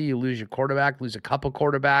 obviously you lose your quarterback, lose a couple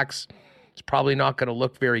quarterbacks. It's probably not going to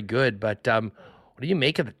look very good. But what do you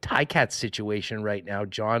make of the Ticats situation right now,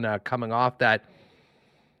 John, coming off that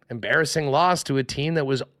embarrassing loss to a team that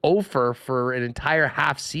was over for an entire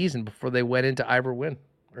half season before they went into Ivor Wynn,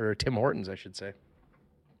 or Tim Hortons, I should say.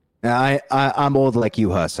 I'm old like you,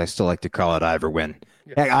 Huss. I still like to call it Ivor Wynn.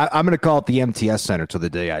 Heck, I'm going to call it the MTS Center till the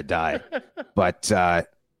day I die. But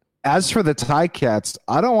as for the Ticats,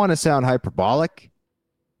 I don't want to sound hyperbolic,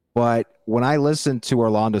 but when I listen to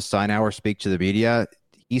Orlando Steinauer speak to the media,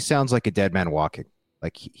 he sounds like a dead man walking.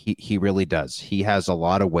 Like he really does. He has a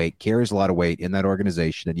lot of weight, carries a lot of weight in that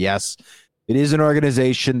organization. And yes, it is an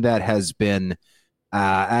organization that has been,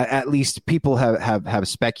 at least people have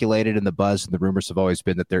speculated, and the buzz and the rumors have always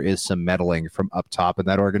been that there is some meddling from up top in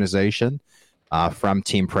that organization. From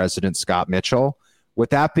team president Scott Mitchell.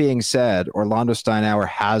 With that being said, Orlando Steinauer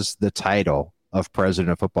has the title of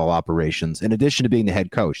president of football operations, in addition to being the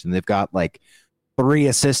head coach. And they've got like 3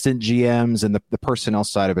 assistant GMs, and the personnel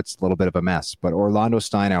side of it's a little bit of a mess. But Orlando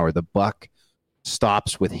Steinauer, the buck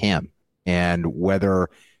stops with him. And whether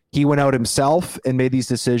he went out himself and made these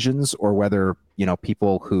decisions, or whether,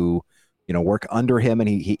 people who, work under him and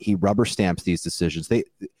he rubber stamps these decisions,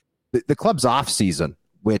 the club's off season,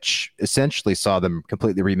 which essentially saw them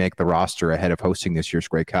completely remake the roster ahead of hosting this year's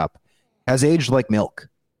Grey Cup, has aged like milk.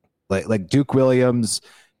 Like Duke Williams,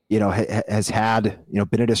 has had,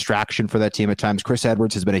 been a distraction for that team at times. Chris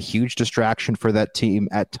Edwards has been a huge distraction for that team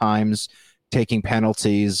at times, taking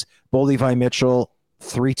penalties. Bo Levi Mitchell,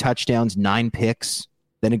 3 touchdowns, 9 picks.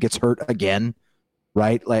 Then it gets hurt again,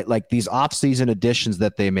 right? Like these offseason additions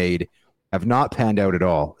that they made have not panned out at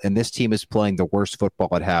all. And this team is playing the worst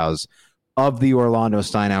football it has of the Orlando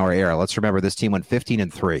Steinauer era. Let's remember this team went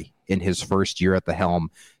 15-3 in his first year at the helm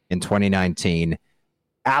in 2019.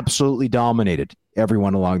 Absolutely dominated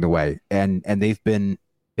everyone along the way. And they've been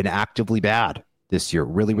actively bad this year.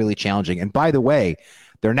 Really, really challenging. And by the way,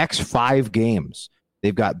 their next 5 games,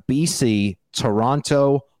 they've got BC,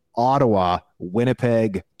 Toronto, Ottawa,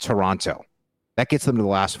 Winnipeg, Toronto. That gets them to the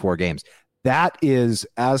last 4 games. That is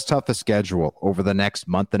as tough a schedule over the next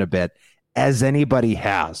month and a bit as anybody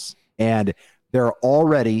has. And they're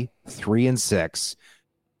already 3-6.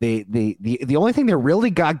 The only thing they really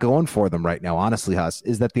got going for them right now, honestly, Huss,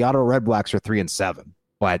 is that the Ottawa Red Blacks are 3-7.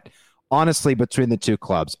 But honestly, between the two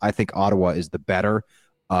clubs, I think Ottawa is the better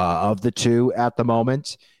of the two at the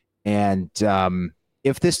moment. And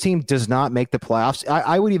if this team does not make the playoffs,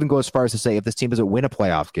 I would even go as far as to say if this team doesn't win a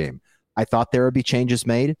playoff game, I thought there would be changes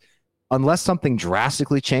made. Unless something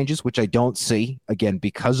drastically changes, which I don't see, again,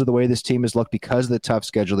 because of the way this team has looked, because of the tough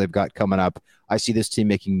schedule they've got coming up, I see this team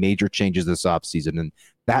making major changes this offseason. And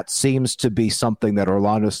that seems to be something that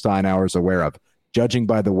Orlando Steinauer is aware of, judging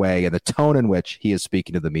by the way and the tone in which he is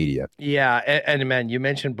speaking to the media. Yeah, and man, you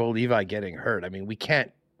mentioned Bo Levi getting hurt. I mean, we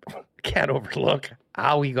can't overlook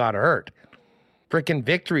how he got hurt. Freaking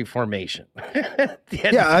victory formation.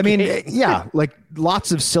 Like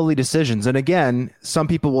lots of silly decisions. And again, some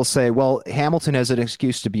people will say, well, Hamilton has an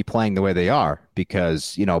excuse to be playing the way they are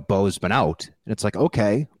because, Bo's been out. And it's like,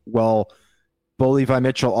 okay, well, Bo Levi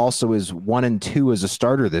Mitchell also is 1-2 as a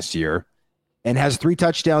starter this year and has 3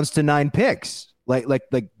 touchdowns to 9 picks. Like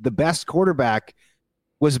the best quarterback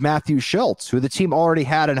was Matthew Schultz, who the team already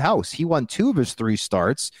had in house. He won 2 of his 3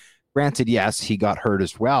 starts. Granted, yes, he got hurt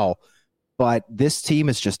as well. But this team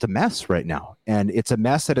is just a mess right now. And it's a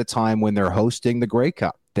mess at a time when they're hosting the Grey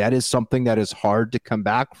Cup. That is something that is hard to come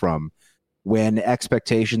back from when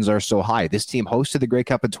expectations are so high. This team hosted the Grey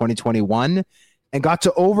Cup in 2021 and got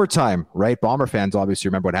to overtime, right? Bomber fans obviously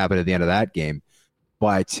remember what happened at the end of that game.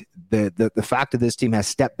 But the fact that this team has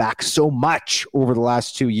stepped back so much over the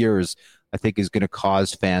last 2 years, I think is going to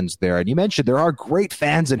cause fans there. And you mentioned there are great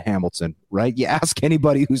fans in Hamilton, right? You ask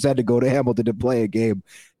anybody who's had to go to Hamilton to play a game,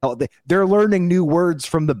 they're learning new words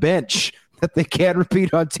from the bench that they can't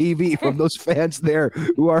repeat on TV from those fans there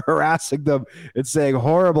who are harassing them and saying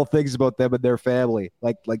horrible things about them and their family.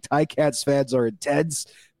 Like Ticats fans are intense.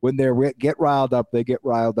 When they get riled up, they get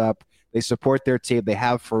riled up. They support their team. They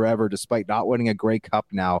have forever, despite not winning a Grey Cup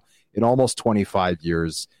now in almost 25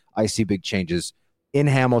 years. I see big changes in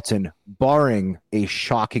Hamilton, barring a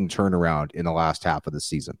shocking turnaround in the last half of the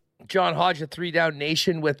season. John Hodge, a 3 Down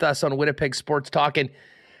Nation with us on Winnipeg Sports Talk. And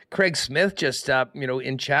Craig Smith just,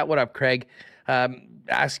 in chat. What up, Craig?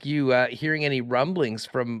 Ask you, hearing any rumblings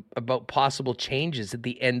about possible changes at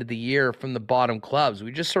the end of the year from the bottom clubs.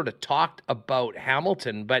 We just sort of talked about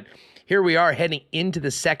Hamilton, but here we are heading into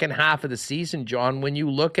the second half of the season, John. When you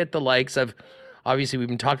look at the likes of, obviously we've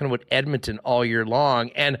been talking about Edmonton all year long,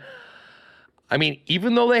 and I mean,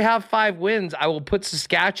 even though they have 5 wins, I will put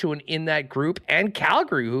Saskatchewan in that group and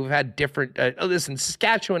Calgary, who've had different. Listen,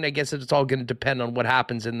 Saskatchewan, I guess it's all going to depend on what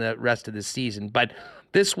happens in the rest of the season. But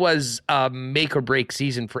this was a make or break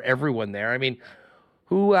season for everyone there. I mean,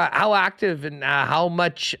 how active and how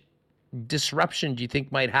much disruption do you think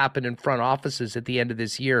might happen in front offices at the end of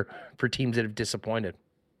this year for teams that have disappointed?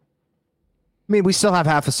 I mean, we still have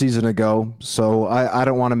half a season to go, so I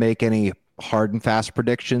don't want to make any hard and fast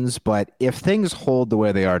predictions, but if things hold the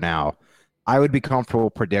way they are now, I would be comfortable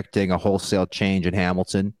predicting a wholesale change in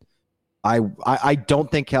Hamilton. I don't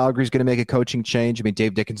think Calgary's going to make a coaching change. I mean,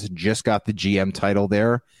 Dave Dickinson just got the GM title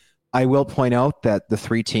there. I will point out that the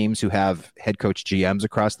 3 teams who have head coach GMs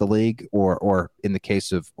across the league, or in the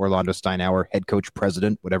case of Orlando Steinauer, head coach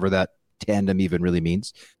president, whatever that tandem even really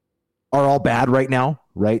means, are all bad right now,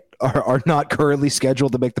 right? Are not currently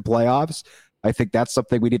scheduled to make the playoffs. I think that's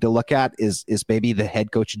something we need to look at is maybe the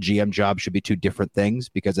head coach and GM job should be 2 different things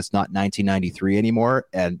because it's not 1993 anymore.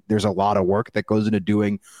 And there's a lot of work that goes into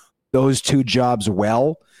doing those 2 jobs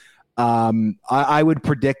well. I would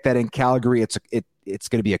predict that in Calgary, it's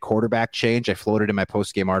going to be a quarterback change. I floated in my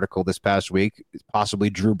post-game article this past week.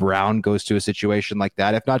 Possibly Drew Brown goes to a situation like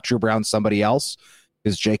that. If not Drew Brown, somebody else,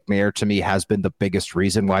 because Jake Mayer to me has been the biggest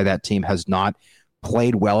reason why that team has not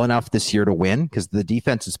played well enough this year to win, because the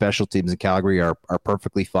defense and special teams in Calgary are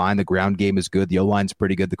perfectly fine. The ground game is good. The O-line's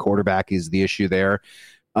pretty good. The quarterback is the issue there.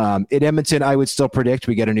 In Edmonton, I would still predict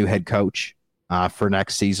we get a new head coach for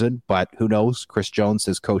next season, but who knows? Chris Jones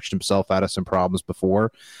has coached himself out of some problems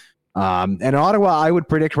before. And in Ottawa, I would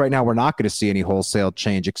predict right now we're not going to see any wholesale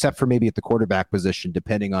change, except for maybe at the quarterback position,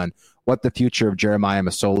 depending on what the future of Jeremiah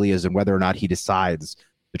Masoli is and whether or not he decides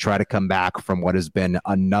to try to come back from what has been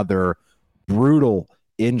another brutal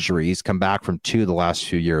injury. He's come back from 2 the last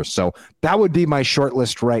few years. So that would be my short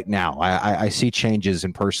list right now. I see changes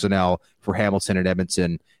in personnel for Hamilton and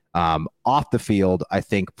Edmonton. Off the field, I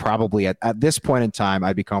think probably at this point in time,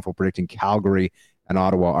 I'd be comfortable predicting Calgary and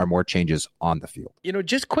Ottawa are more changes on the field. You know,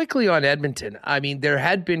 just quickly on Edmonton, I mean, there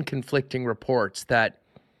had been conflicting reports that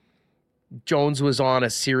Jones was on a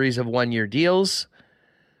series of one-year deals.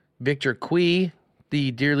 Victor Cui,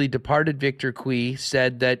 the dearly departed Victor Cui,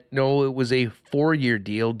 said that no, it was a 4-year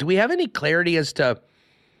deal. Do we have any clarity as to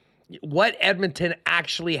what Edmonton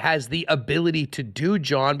actually has the ability to do,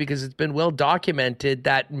 John? Because it's been well documented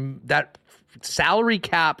that that salary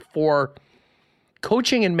cap for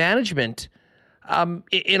coaching and management,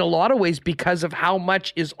 in a lot of ways, because of how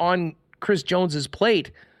much is on Chris Jones's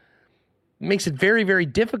plate, makes it very, very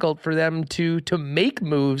difficult for them to make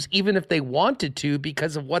moves, even if they wanted to,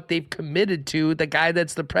 because of what they've committed to the guy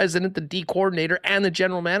that's the president, the D coordinator, and the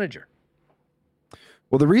general manager.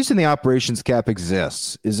 Well, the reason the operations cap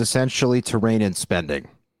exists is essentially to rein in spending,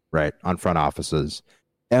 right, on front offices.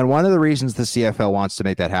 And one of the reasons the CFL wants to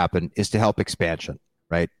make that happen is to help expansion,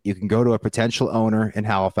 right? You can go to a potential owner in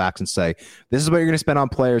Halifax and say, this is what you're going to spend on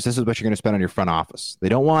players. This is what you're going to spend on your front office. They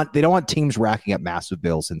don't want teams racking up massive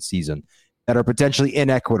bills in season that are potentially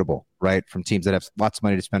inequitable, right, from teams that have lots of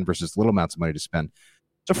money to spend versus little amounts of money to spend.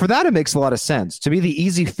 So for that, it makes a lot of sense. To me, the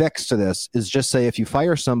easy fix to this is just say if you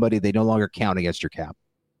fire somebody, they no longer count against your cap,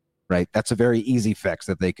 right? That's a very easy fix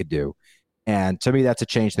that they could do. And to me, that's a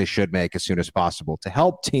change they should make as soon as possible to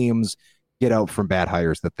help teams get out from bad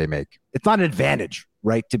hires that they make. It's not an advantage,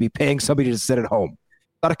 right, to be paying somebody to sit at home.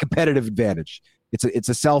 It's not a competitive advantage. It's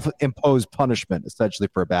a self-imposed punishment, essentially,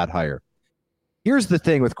 for a bad hire. Here's the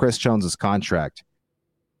thing with Chris Jones's contract.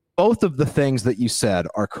 Both of the things that you said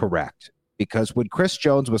are correct, because when Chris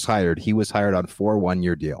Jones was hired, he was hired on 4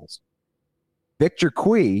 one-year deals. Victor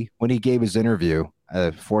Cui, when he gave his interview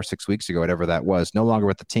 4-6 weeks ago, whatever that was, no longer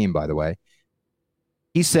with the team, by the way,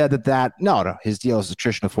 he said that no, his deal is a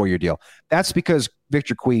traditional 4-year deal. That's because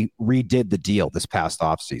Victor Cui redid the deal this past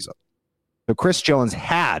offseason. So Chris Jones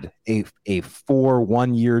had a 4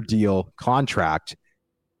 one-year deal contract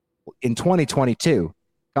in 2022.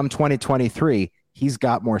 Come 2023, he's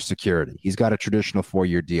got more security. He's got a traditional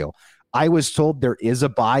 4-year deal. I was told there is a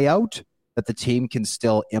buyout that the team can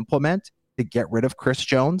still implement to get rid of Chris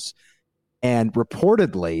Jones. And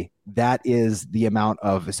reportedly, that is the amount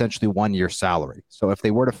of essentially 1-year salary. So if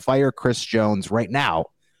they were to fire Chris Jones right now,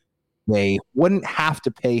 they wouldn't have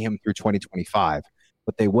to pay him through 2025,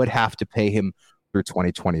 but they would have to pay him through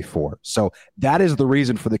 2024. So that is the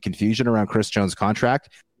reason for the confusion around Chris Jones' contract,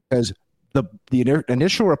 because the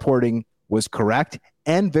initial reporting was correct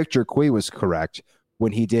and Victor Cui was correct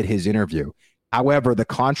when he did his interview. However, the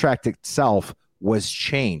contract itself was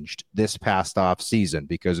changed this past off season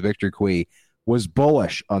because Victor Cui was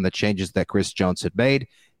bullish on the changes that Chris Jones had made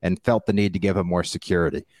and felt the need to give him more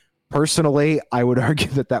security. Personally, I would argue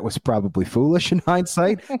that was probably foolish in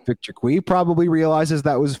hindsight. Victor Cui probably realizes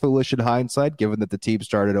that was foolish in hindsight, given that the team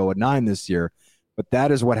started 0-9 this year. But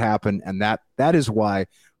that is what happened, and that is why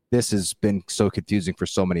this has been so confusing for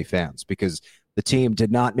so many fans, because the team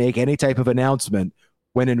did not make any type of announcement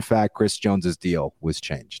when, in fact, Chris Jones's deal was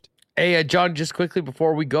changed. Hey, John, just quickly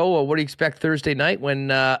before we go, what do you expect Thursday night when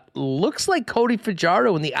looks like Cody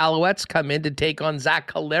Fajardo and the Alouettes come in to take on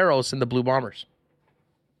Zach Collaros and the Blue Bombers?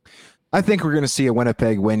 I think we're going to see a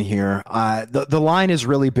Winnipeg win here. The line is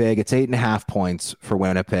really big. It's 8.5 points for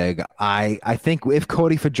Winnipeg. I think if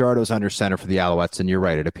Cody Fajardo's under center for the Alouettes, and you're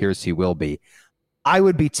right, it appears he will be, I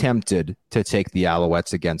would be tempted to take the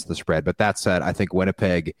Alouettes against the spread. But that said, I think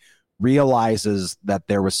Winnipeg realizes that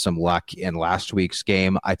there was some luck in last week's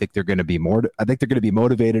game. I think they're going to be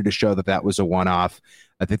motivated to show that was a one-off.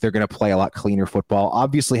 I think they're going to play a lot cleaner football.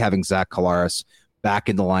 Obviously, having Zach Collaros back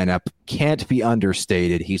in the lineup can't be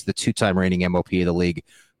understated. He's the 2-time reigning MOP of the league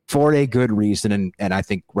for a good reason, and I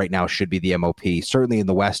think right now should be the MOP, certainly in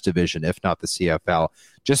the West Division, if not the CFL,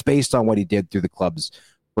 just based on what he did through the club's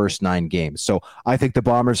first 9 games. So I think the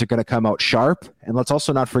Bombers are going to come out sharp, and let's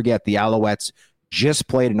also not forget the Alouettes just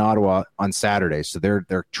played in Ottawa on Saturday, so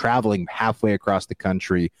they're traveling halfway across the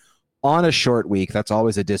country on a short week. That's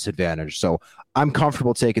always a disadvantage. So I'm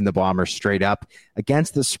comfortable taking the Bombers straight up.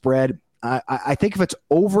 Against the spread, I think if it's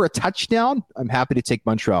over a touchdown, I'm happy to take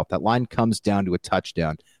Montreal. If that line comes down to a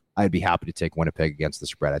touchdown, I'd be happy to take Winnipeg against the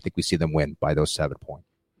spread. I think we see them win by those 7 points.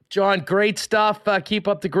 John, great stuff. Keep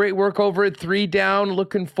up the great work over at 3 Down.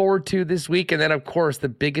 Looking forward to this week. And then, of course, the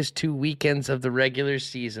biggest 2 weekends of the regular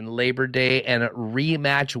season, Labor Day and a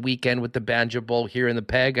rematch weekend with the Banjo Bowl here in the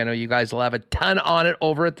Peg. I know you guys will have a ton on it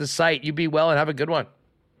over at the site. You be well and have a good one.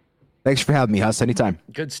 Thanks for having me, Huss. Anytime.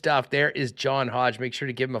 Good stuff. There is John Hodge. Make sure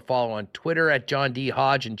to give him a follow on Twitter at John D.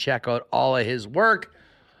 Hodge and check out all of his work,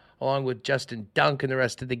 along with Justin Dunk and the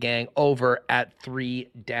rest of the gang over at 3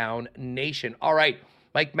 Down Nation. All right.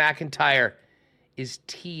 Mike McIntyre is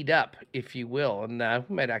teed up, if you will, and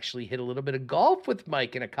we might actually hit a little bit of golf with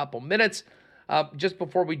Mike in a couple minutes. Just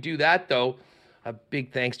before we do that, though, a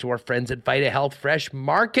big thanks to our friends at Vita Health Fresh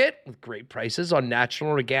Market with great prices on natural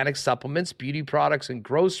and organic supplements, beauty products, and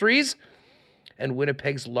groceries, and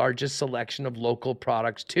Winnipeg's largest selection of local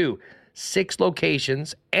products, too. 6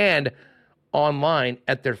 locations and online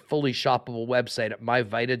at their fully shoppable website at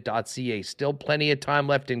myvita.ca. Still plenty of time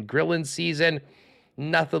left in grilling season.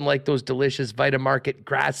 Nothing like those delicious Vita Market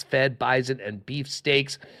grass-fed bison and beef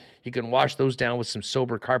steaks. You can wash those down with some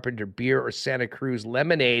Sober Carpenter beer or Santa Cruz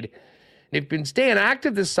lemonade. And if you've been staying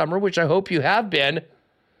active this summer, which I hope you have been,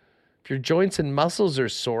 if your joints and muscles are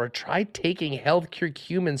sore, try taking Health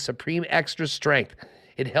Curcumin Supreme Extra Strength.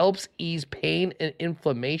 It helps ease pain and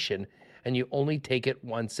inflammation, and you only take it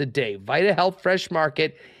once a day. Vita Health Fresh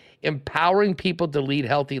Market, empowering people to lead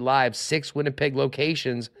healthy lives. 6 Winnipeg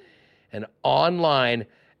locations, and online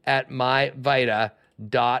at myvita.ca.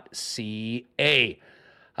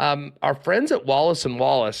 Our friends at Wallace &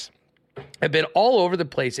 Wallace have been all over the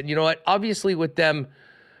place. And you know what? Obviously, with them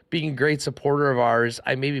being a great supporter of ours,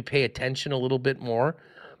 I maybe pay attention a little bit more.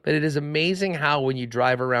 But it is amazing how when you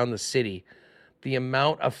drive around the city, the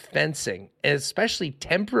amount of fencing, and especially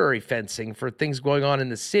temporary fencing for things going on in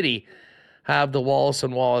the city, have the Wallace &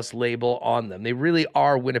 Wallace label on them. They really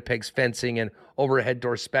are Winnipeg's fencing and overhead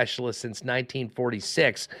door specialists since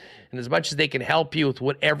 1946. And as much as they can help you with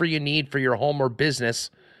whatever you need for your home or business,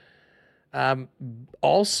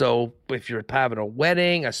 also, if you're having a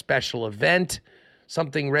wedding, a special event,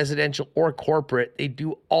 something residential or corporate, they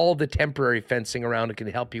do all the temporary fencing around and can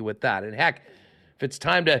help you with that. And heck, if it's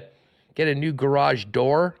time to get a new garage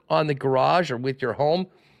door on the garage or with your home,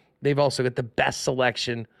 they've also got the best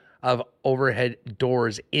selection of overhead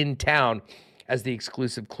doors in town as the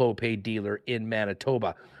exclusive Clopay dealer in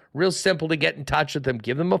Manitoba. Real simple to get in touch with them.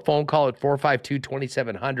 Give them a phone call at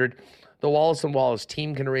 452-2700. The Wallace & Wallace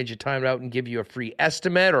team can arrange a time out and give you a free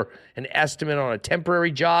estimate or an estimate on a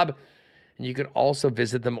temporary job. And you can also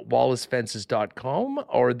visit them at wallacefences.com,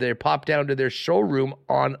 or they pop down to their showroom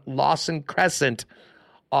on Lawson Crescent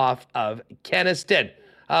off of Kenniston.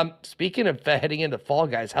 Speaking of heading into fall,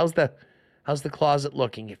 guys, how's the closet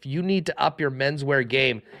looking? If you need to up your menswear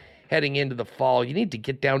game heading into the fall, you need to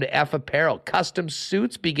get down to F Apparel. Custom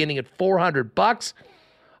suits beginning at $400,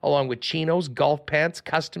 along with chinos, golf pants,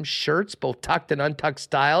 custom shirts, both tucked and untucked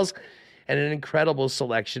styles, and an incredible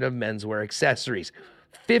selection of menswear accessories.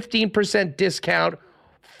 15% discount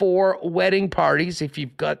for wedding parties. If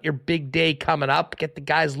you've got your big day coming up, get the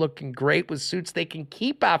guys looking great with suits they can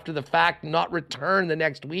keep after the fact, not return the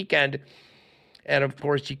next weekend. And, of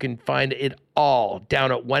course, you can find it all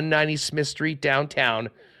down at 190 Smith Street downtown.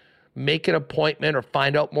 Make an appointment or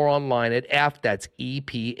find out more online at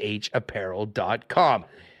epapparel.com.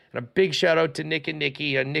 And a big shout out to Nick and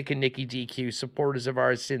Nikki DQ, supporters of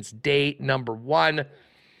ours since day number 1.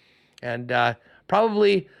 And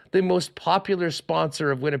probably the most popular sponsor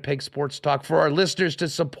of Winnipeg Sports Talk for our listeners to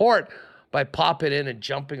support by popping in and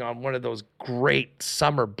jumping on one of those great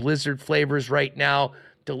summer blizzard flavors right now.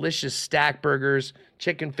 Delicious stack burgers,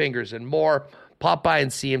 chicken fingers, and more. Pop by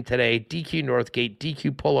and see him today. DQ Northgate,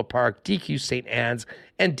 DQ Polo Park, DQ St. Anne's,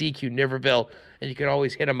 and DQ Niverville. And you can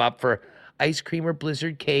always hit him up for ice cream or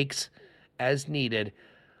blizzard cakes as needed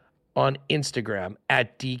on Instagram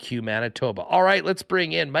at DQ Manitoba. All right, let's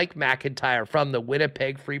bring in Mike McIntyre from the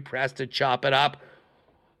Winnipeg Free Press to chop it up.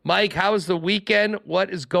 Mike, how was the weekend?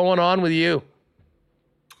 What is going on with you?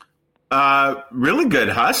 Really good,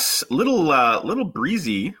 Huss. Little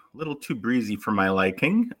breezy, a little too breezy for my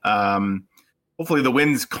liking. Hopefully the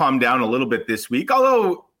winds calm down a little bit this week,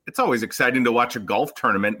 although it's always exciting to watch a golf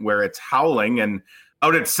tournament where it's howling. And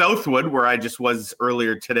out at Southwood, where I just was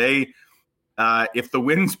earlier today, if the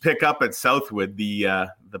winds pick up at Southwood, the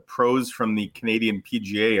pros from the Canadian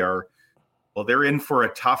PGA they're in for a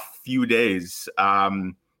tough few days.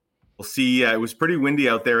 We'll see. It was pretty windy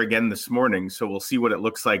out there again this morning, so we'll see what it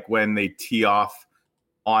looks like when they tee off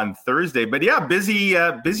on Thursday. But yeah,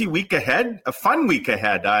 busy week ahead, a fun week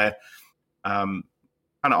ahead.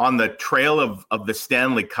 kind of on the trail of the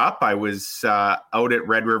Stanley Cup. I was out at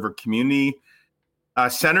Red River Community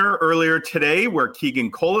Center earlier today, where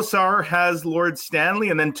Keegan Collaros has Lord Stanley,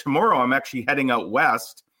 and then tomorrow I'm actually heading out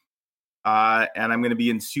west, and I'm going to be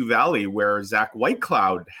in Sioux Valley, where Zach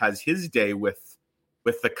Whitecloud has his day with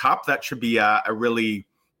the Cup. That should be a really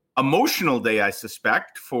emotional day, I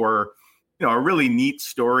suspect, for a really neat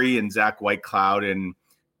story in Zach Whitecloud, and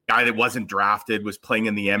guy that wasn't drafted, was playing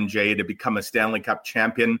in the MJ to become a Stanley Cup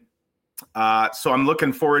champion. So I'm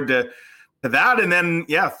looking forward to that. And then,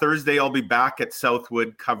 Thursday I'll be back at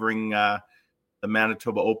Southwood covering the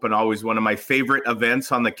Manitoba Open, always one of my favorite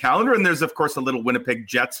events on the calendar. And there's, of course, a little Winnipeg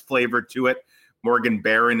Jets flavor to it. Morgan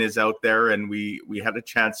Barron is out there, and we had a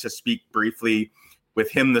chance to speak briefly with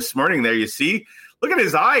him this morning. There you see. Look at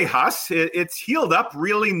his eye, Huss. It's healed up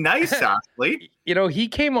really nice, actually. He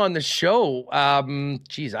came on the show, I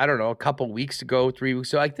don't know, a couple weeks ago, 3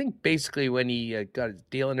 weeks ago. I think basically when he got his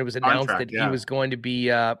deal, and it was announced that he was going to be,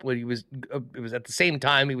 it was at the same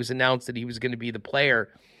time he was announced that he was going to be the player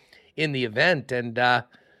in the event. And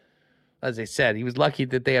as I said, he was lucky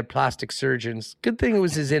that they had plastic surgeons. Good thing it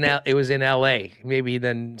was in LA, maybe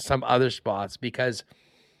than some other spots, because,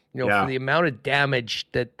 for the amount of damage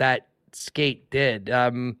that skate did,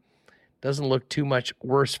 doesn't look too much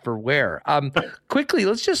worse for wear. Quickly,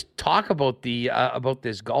 let's just talk about about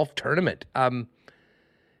this golf tournament. The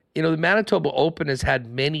Manitoba Open has had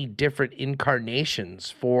many different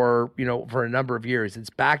incarnations for a number of years. It's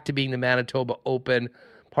back to being the Manitoba Open,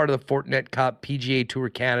 part of the Fortinet Cup, PGA Tour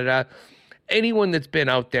Canada. Anyone that's been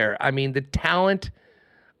out there, the talent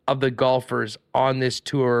of the golfers on this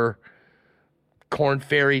tour, Corn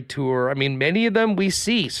Ferry Tour. Many of them we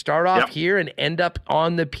see start off here and end up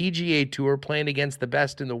on the PGA Tour playing against the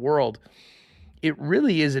best in the world. It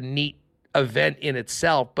really is a neat event in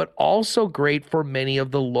itself, but also great for many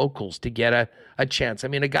of the locals to get a chance. A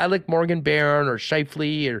guy like Morgan Barron or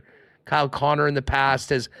Scheifele or Kyle Connor in the past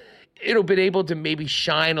has been able to maybe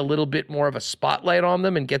shine a little bit more of a spotlight on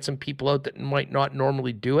them and get some people out that might not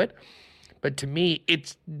normally do it. But to me,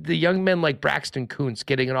 it's the young men like Braxton Kuntz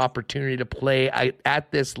getting an opportunity to play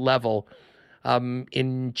at this level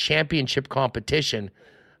in championship competition.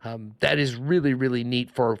 That is really, really neat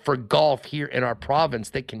for golf here in our province,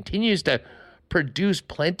 that continues to produce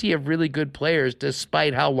plenty of really good players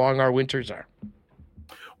despite how long our winters are.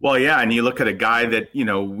 Well, yeah, and you look at a guy that,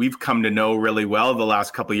 we've come to know really well the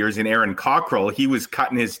last couple of years in Aaron Cockrell. He was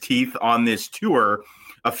cutting his teeth on this tour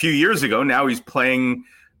a few years ago. Now he's playing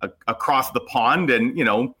across the pond, and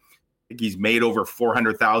I think he's made over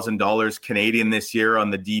 $400,000 Canadian this year on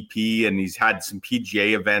the DP, and he's had some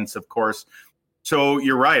PGA events, of course. So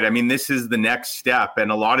you're right. This is the next step,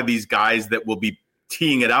 and a lot of these guys that will be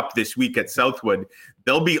teeing it up this week at Southwood,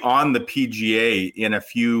 they'll be on the PGA in a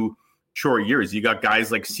few short years. You got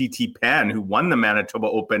guys like CT Pan, who won the Manitoba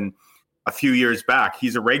Open a few years back.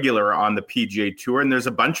 He's a regular on the PGA Tour, and there's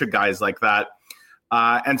a bunch of guys like that.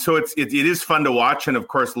 And so it is fun to watch. And, of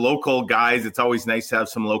course, local guys, it's always nice to have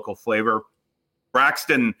some local flavor.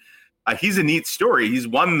 Braxton, he's a neat story. He's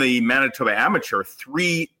won the Manitoba Amateur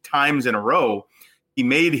 3 times in a row. He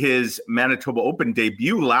made his Manitoba Open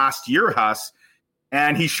debut last year, Huss,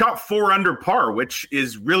 and he shot 4 under par, which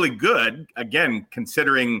is really good, again,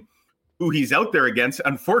 considering who he's out there against.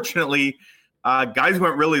 Unfortunately, guys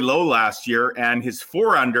went really low last year, and his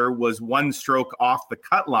 4 under was 1 stroke off the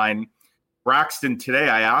cut line. Braxton today,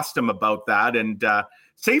 I asked him about that, and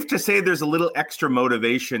safe to say there's a little extra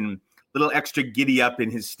motivation, a little extra giddy up in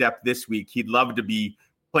his step this week. He'd love to be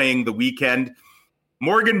playing the weekend.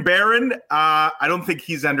 Morgan Barron, I don't think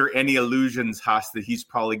he's under any illusions, Huss, that he's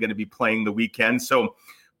probably going to be playing the weekend. So,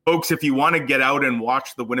 folks, if you want to get out and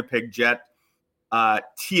watch the Winnipeg Jet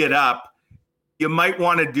tee it up, you might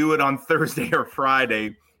want to do it on Thursday or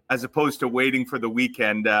Friday as opposed to waiting for the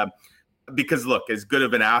weekend. Because, look, as good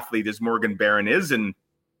of an athlete as Morgan Barron is, and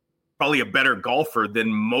probably a better golfer than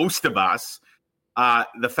most of us,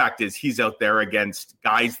 the fact is he's out there against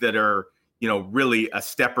guys that are, really a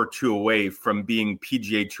step or two away from being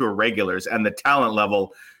PGA Tour regulars. And the talent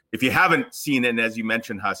level, if you haven't seen it, and as you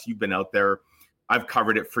mentioned, Huss, you've been out there, I've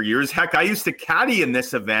covered it for years. Heck, I used to caddy in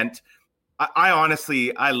this event. I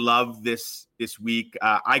honestly love this week.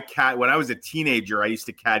 When I was a teenager, I used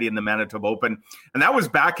to caddy in the Manitoba Open. And that was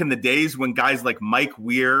back in the days when guys like Mike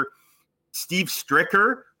Weir, Steve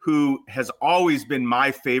Stricker, who has always been my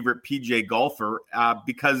favorite PGA golfer,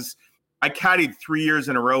 because I caddied 3 years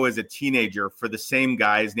in a row as a teenager for the same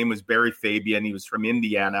guy. His name was Barry Fabian. He was from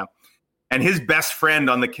Indiana. And his best friend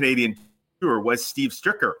on the Canadian Tour was Steve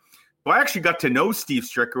Stricker. So I actually got to know Steve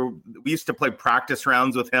Stricker. We used to play practice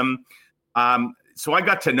rounds with him. so I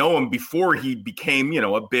got to know him before he became,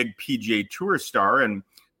 a big PGA Tour star, and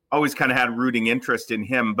always kind of had rooting interest in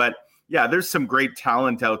him. But yeah, there's some great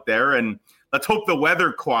talent out there, and let's hope the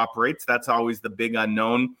weather cooperates. That's always the big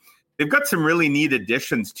unknown. They've got some really neat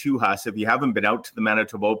additions to Huss. If you haven't been out to the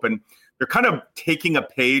Manitoba Open, they're kind of taking a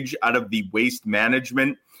page out of the waste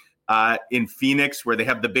management in Phoenix, where they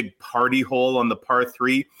have the big party hole on the par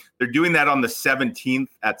 3. They're doing that on the 17th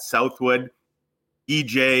at Southwood.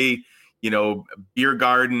 DJ, beer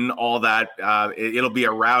garden, all that. It'll be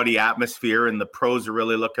a rowdy atmosphere, and the pros are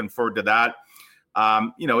really looking forward to that.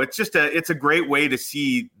 It's a great way to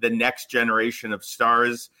see the next generation of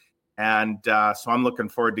stars. And so I'm looking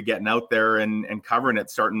forward to getting out there and covering it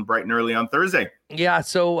starting bright and early on Thursday. Yeah.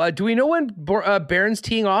 So do we know when Barron's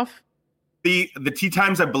teeing off? The tee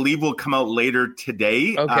times, I believe, will come out later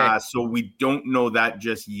today. Okay. So we don't know that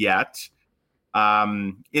just yet.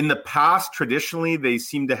 In the past, traditionally, they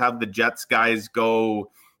seem to have the Jets guys go,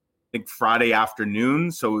 I think, Friday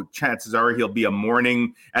afternoon. So chances are he'll be a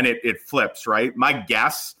morning, and it flips, right? My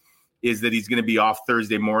guess is that he's going to be off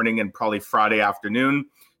Thursday morning and probably Friday afternoon.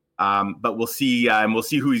 But we'll see, and we'll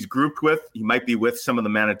see who he's grouped with. He might be with some of the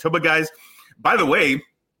Manitoba guys. By the way,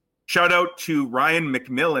 shout out to Ryan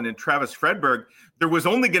McMillan and Travis Fredberg. There was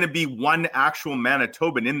only going to be one actual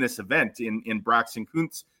Manitoban in this event in Braxton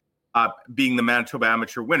Kuntz, being the Manitoba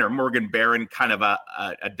Amateur winner. Morgan Barron, kind of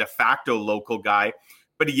a de facto local guy.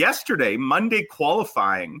 But yesterday, Monday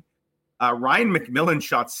qualifying, Ryan McMillan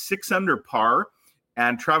shot 6 under par,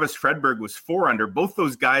 and Travis Fredberg was 4 under. Both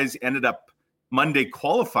those guys ended up Monday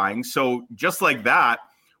qualifying. So just like that,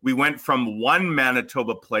 we went from 1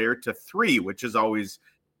 Manitoba player to 3, which is always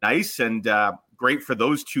nice and great for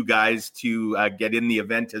those 2 guys to get in the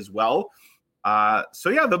event as well. So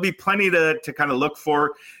yeah, there'll be plenty to kind of look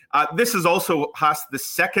for. This is also, Huss, the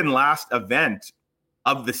second last event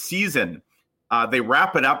of the season. They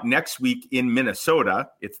wrap it up next week in Minnesota.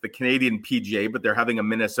 It's the Canadian PGA, but they're having a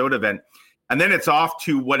Minnesota event. And then it's off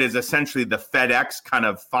to what is essentially the FedEx kind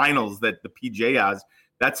of finals that the PGA has.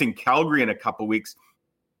 That's in Calgary in a couple weeks.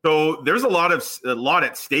 So there's a lot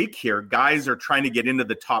at stake here. Guys are trying to get into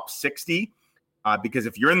the top 60 because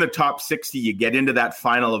if you're in the top 60, you get into that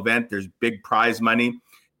final event. There's big prize money.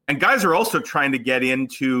 And guys are also trying to get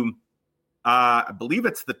into, I believe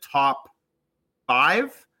it's the top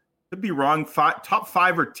 5. Could be wrong. Top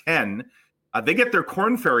 5 or 10. They get their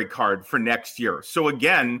Corn Ferry card for next year. So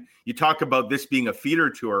again, you talk about this being a feeder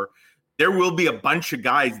tour. There will be a bunch of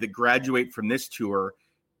guys that graduate from this tour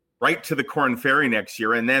right to the Corn Ferry next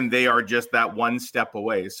year, and then they are just that one step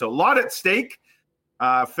away. So a lot at stake.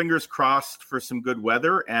 Fingers crossed for some good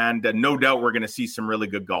weather, and no doubt we're going to see some really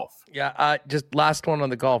good golf. Yeah, just last one on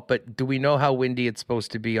the golf, but do we know how windy it's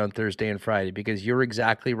supposed to be on Thursday and Friday? Because you're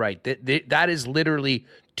exactly right. That is literally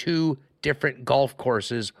 2 different golf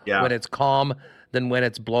courses when it's calm than when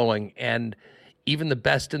it's blowing. And even the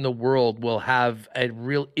best in the world will have a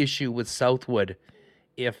real issue with Southwood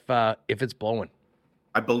if it's blowing.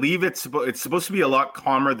 I believe it's supposed to be a lot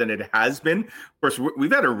calmer than it has been. Of course,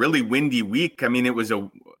 we've had a really windy week. I mean, I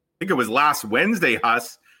think it was last Wednesday,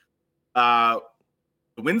 Huss. The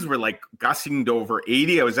winds were like gusting to over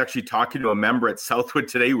 80. I was actually talking to a member at Southwood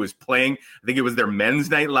today who was playing. I think it was their men's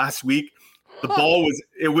night last week. The ball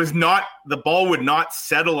would not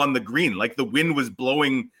settle on the green. Like the wind was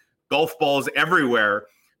blowing golf balls everywhere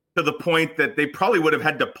to the point that they probably would have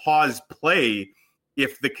had to pause play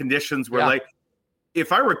if the conditions were like.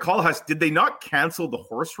 If I recall, Huss, did they not cancel the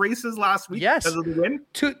horse races last week because of the wind?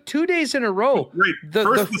 Two days in a row. Right.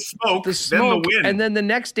 First the smoke, then the wind. And then the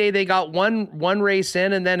next day they got one race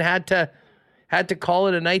in and then had to call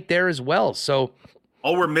it a night there as well. So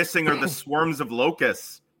all we're missing are the swarms of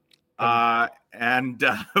locusts.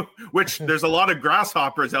 Which there's a lot of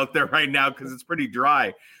grasshoppers out there right now because it's pretty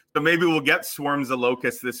dry. So maybe we'll get swarms of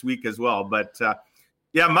locusts this week as well. But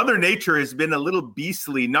yeah, Mother Nature has been a little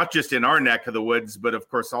beastly, not just in our neck of the woods, but of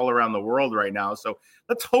course all around the world right now. So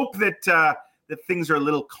let's hope that things are a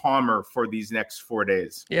little calmer for these next 4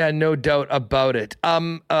 days. Yeah, no doubt about it.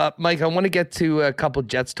 Mike, I want to get to a couple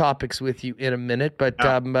Jets topics with you in a minute, but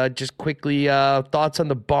just quickly, thoughts on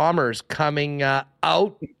the Bombers coming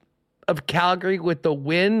out of Calgary with the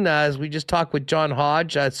win. As we just talked with John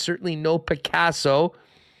Hodge, certainly no Picasso,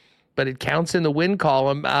 but it counts in the win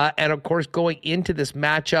column. And of course, going into this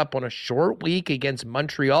matchup on a short week against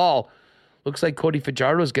Montreal, looks like Cody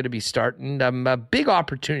Fajardo is going to be starting. A big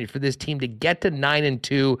opportunity for this team to get to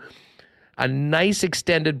 9-2, a nice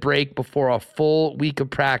extended break before a full week of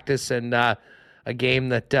practice and a game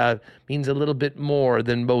that means a little bit more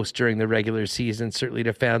than most during the regular season, certainly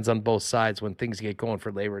to fans on both sides when things get going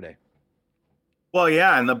for Labor Day. Well,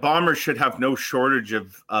 yeah, and the Bombers should have no shortage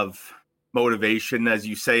of motivation. As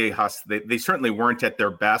you say, Huss, they certainly weren't at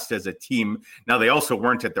their best as a team. Now, they also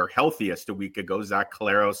weren't at their healthiest a week ago. Zach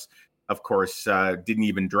Collaros, of course, didn't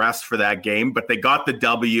even dress for that game, but they got the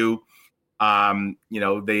W.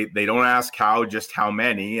 They don't ask how, just how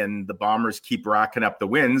many, and the Bombers keep racking up the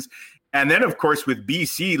wins. And then, of course, with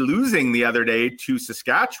BC losing the other day to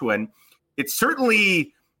Saskatchewan, it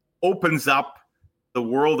certainly opens up the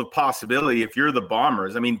world of possibility if you're the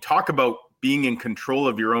Bombers. I mean, talk about being in control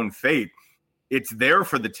of your own fate. It's there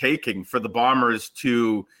for the taking for the Bombers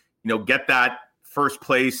to, get that first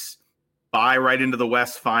place bye right into the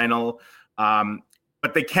West Final.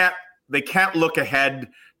 But they can't look ahead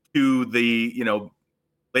to the,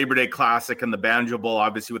 Labor Day Classic and the Banjo Bowl,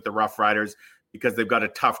 obviously with the Rough Riders, because they've got a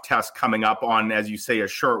tough test coming up on, as you say, a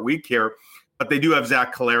short week here. But they do have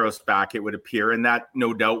Zach Collaros back, it would appear, and that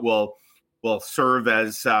no doubt will serve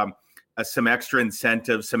as some extra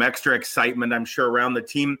incentive, some extra excitement, I'm sure, around the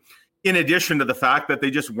team, in addition to the fact that they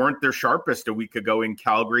just weren't their sharpest a week ago in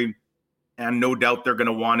Calgary. And no doubt they're going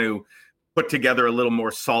to want to put together a little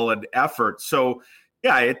more solid effort. So,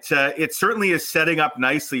 yeah, it certainly is setting up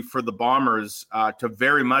nicely for the Bombers to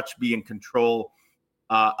very much be in control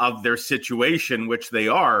of their situation, which they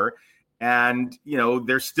are. And,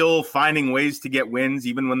 they're still finding ways to get wins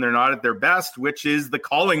even when they're not at their best, which is the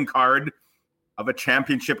calling card of a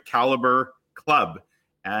championship caliber club.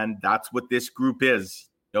 And that's what this group is.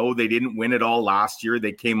 No, they didn't win it all last year.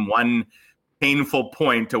 They came one painful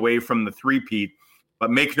point away from the three-peat. But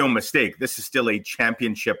make no mistake, this is still a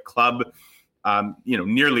championship club,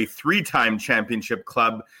 nearly three-time championship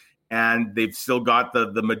club. And they've still got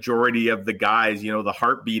the majority of the guys, the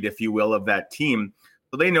heartbeat, if you will, of that team.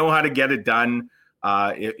 So they know how to get it done.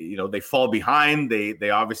 They fall behind. They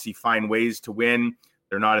obviously find ways to win.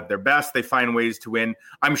 They're not at their best. They find ways to win.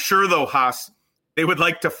 I'm sure, though, Huss, they would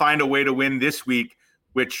like to find a way to win this week,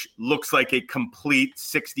 which looks like a complete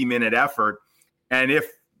 60-minute effort. And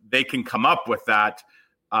if they can come up with that,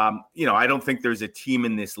 I don't think there's a team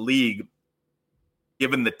in this league,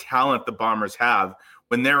 given the talent the Bombers have,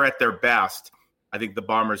 when they're at their best. I think the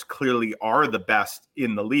Bombers clearly are the best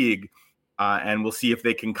in the league. And we'll see if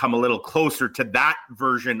they can come a little closer to that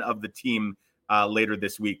version of the team later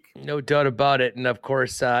this week. No doubt about it. And of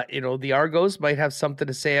course, the Argos might have something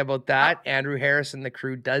to say about that. Andrew Harris and the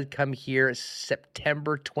crew does come here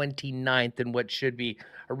September 29th in what should be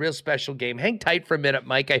a real special game. Hang tight for a minute,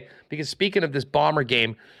 Mike, because speaking of this Bomber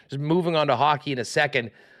game, just moving on to hockey in a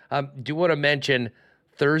second, do want to mention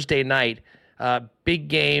Thursday night, big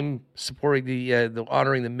game supporting the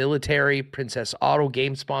honoring the military, Princess Auto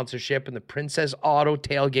game sponsorship, and the Princess Auto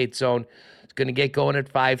tailgate zone. Going to get going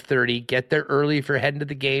at 5:30. Get there early if you're heading to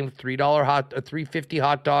the game. $3.50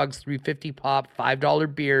 hot dogs, $3.50 pop,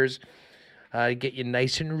 $5 beers. Get you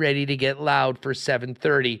nice and ready to get loud for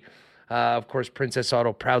 7:30. Of course, Princess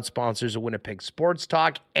Auto, proud sponsors of Winnipeg Sports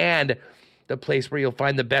Talk, and the place where you'll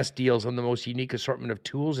find the best deals on the most unique assortment of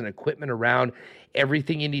tools and equipment around.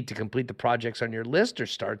 Everything you need to complete the projects on your list or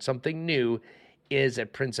start something new is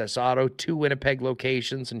at Princess Auto. 2 Winnipeg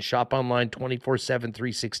locations, and shop online 24/7,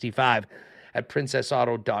 365. at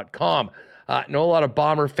princessauto.com. Know a lot of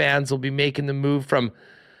Bomber fans will be making the move from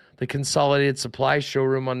the Consolidated Supply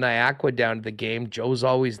showroom on Niagara down to the game. Joe's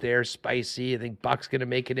always there, spicy. I think Buck's going to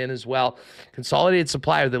make it in as well. Consolidated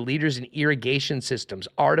Supply are the leaders in irrigation systems,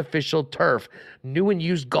 artificial turf, new and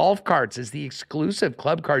used golf carts, is the exclusive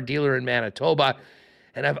club car dealer in Manitoba,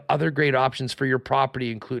 and have other great options for your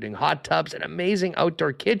property, including hot tubs and amazing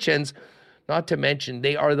outdoor kitchens. Not to mention,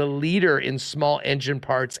 they are the leader in small engine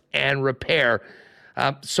parts and repair.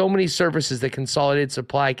 So many services that Consolidated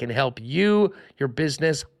Supply can help you, your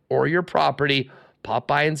business, or your property. Pop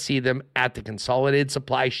by and see them at the Consolidated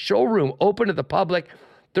Supply showroom, open to the public,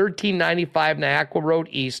 1395 Niagara Road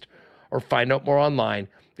East, or find out more online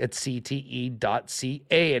at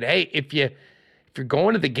cte.ca. And hey, if you're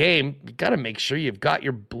going to the game, you got to make sure you've got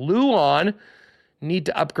your blue on. Need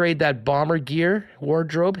to upgrade that Bomber gear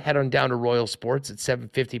wardrobe? Head on down to Royal Sports at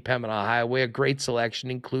 750 Pembina Highway. A great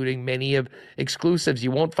selection, including many of exclusives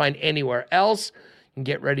you won't find anywhere else. And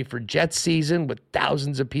get ready for Jets season with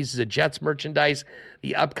thousands of pieces of Jets merchandise.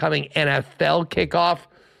 The upcoming NFL kickoff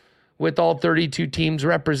with all 32 teams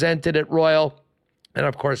represented at Royal. And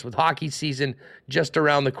of course, with hockey season just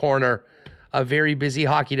around the corner, a very busy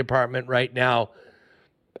hockey department right now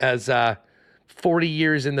as 40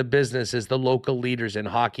 years in the business as the local leaders in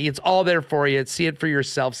hockey. It's all there for you. See it for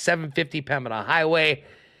yourself. 750 Pembina Highway.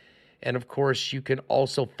 And of course, you can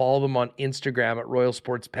also follow them on Instagram at Royal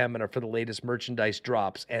Sports Pembina for the latest merchandise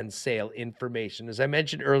drops and sale information. As I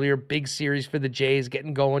mentioned earlier, big series for the Jays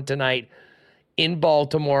getting going tonight in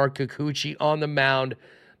Baltimore. Kikuchi on the mound.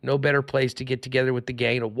 No better place to get together with the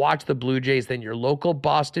gang to watch the Blue Jays than your local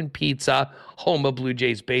Boston Pizza, home of Blue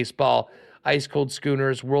Jays baseball. Ice cold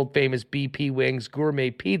schooners, world famous BP wings, gourmet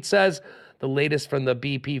pizzas, the latest from the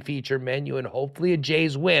BP feature menu, and hopefully a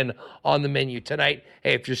Jays win on the menu tonight.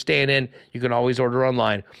 Hey, if you're staying in, you can always order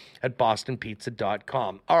online at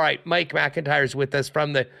bostonpizza.com. All right, Mike McIntyre's with us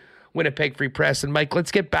from the Winnipeg Free Press. And Mike,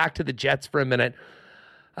 let's get back to the Jets for a minute.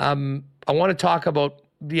 I want to talk about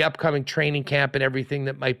the upcoming training camp and everything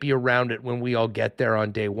that might be around it when we all get there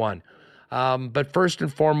on day one. But first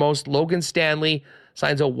and foremost, Logan Stanley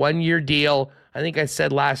signs a 1-year deal. I think I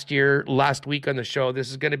said last week on the show, this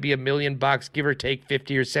is going to be $1 million, give or take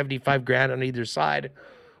 50 or 75 grand on either side.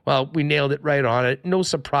 Well, we nailed it right on it. No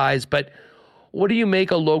surprise. But what do you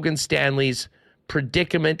make of Logan Stanley's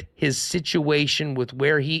predicament, his situation with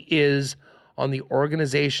where he is on the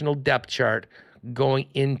organizational depth chart going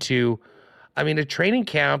into, a training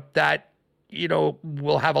camp that,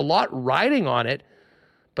 will have a lot riding on it,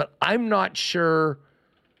 but I'm not sure,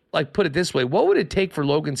 put it this way, what would it take for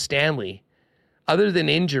Logan Stanley, other than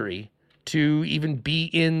injury, to even be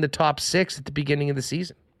in the top 6 at the beginning of the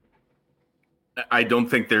season? I don't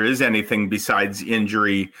think there is anything besides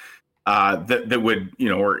injury that would,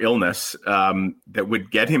 or illness that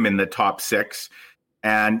would get him in the top 6.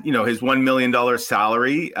 And, his $1 million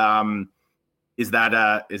salary, is that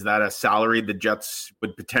a salary the Jets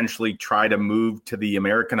would potentially try to move to the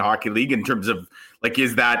American Hockey League in terms of,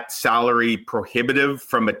 is that salary prohibitive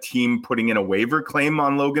from a team putting in a waiver claim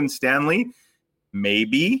on Logan Stanley?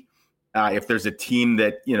 Maybe. If there's a team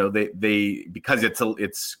that, they because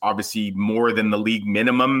it's obviously more than the league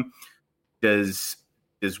minimum, does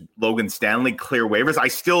Logan Stanley clear waivers? I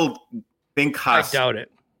still think Huss. I doubt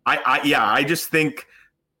it. I just think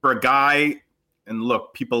for a guy, and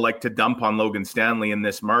look, people like to dump on Logan Stanley in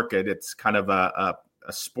this market. It's kind of a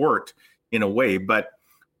sport in a way, but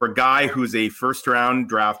for a guy who's a first-round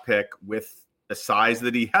draft pick with the size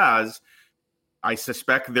that he has, I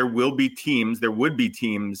suspect there would be teams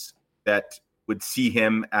that would see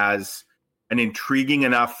him as an intriguing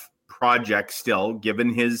enough project still,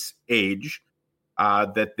 given his age,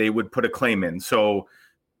 that they would put a claim in. So,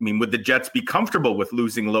 would the Jets be comfortable with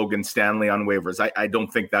losing Logan Stanley on waivers? I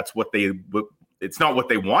don't think that's what it's not what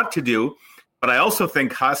they want to do. But I also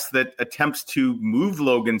think, Huss, that attempts to move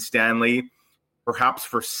Logan Stanley, perhaps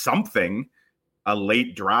for something, a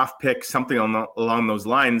late draft pick, something along those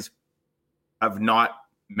lines, have not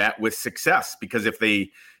met with success. Because if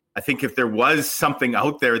there was something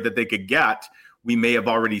out there that they could get, we may have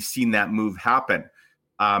already seen that move happen.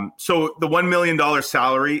 So the $1 million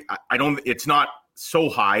salary, it's not so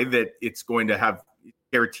high that it's going to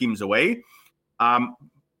scare teams away.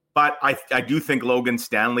 But I do think Logan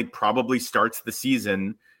Stanley probably starts the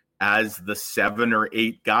season as the 7 or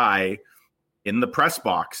 8 guy in the press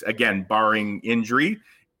box, again, barring injury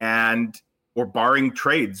or barring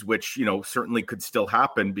trades, which, certainly could still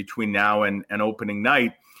happen between now and opening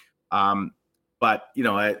night. But,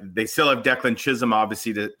 they still have Declan Chisholm,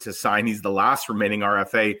 obviously, to sign. He's the last remaining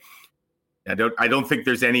RFA. I don't think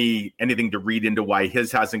there's anything to read into why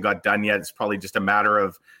his hasn't got done yet. It's probably just a matter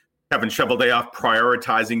of Kevin Cheveldayoff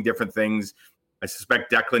prioritizing different things. I suspect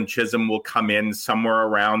Declan Chisholm will come in somewhere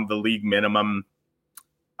around the league minimum.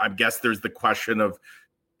 I guess there's the question of,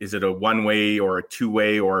 is it a one-way or a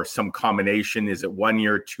two-way or some combination? Is it 1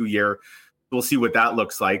 year, 2 year? We'll see what that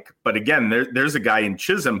looks like. But again, there's a guy in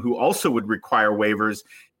Chisholm who also would require waivers,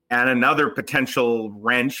 and another potential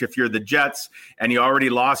wrench if you're the Jets and you already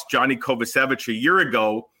lost Johnny Kovacevic a year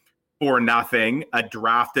ago for nothing, a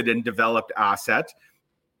drafted and developed asset.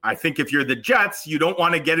 I think if you're the Jets, you don't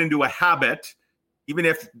want to get into a habit, even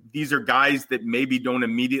if these are guys that maybe don't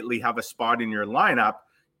immediately have a spot in your lineup.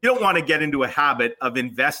 You don't want to get into a habit of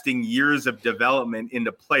investing years of development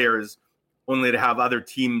into players only to have other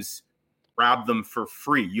teams grab them for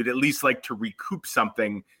free. You'd at least like to recoup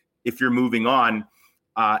something if you're moving on.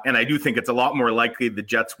 And I do think it's a lot more likely the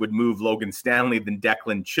Jets would move Logan Stanley than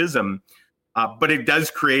Declan Chisholm. But it does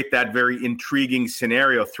create that very intriguing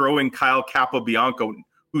scenario. Throwing Kyle Capobianco,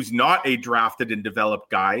 who's not a drafted and developed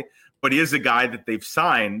guy, but is a guy that they've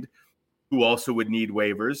signed who also would need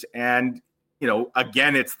waivers. And,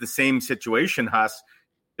 again, it's the same situation, Huss.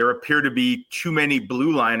 There appear to be too many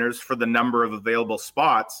blue liners for the number of available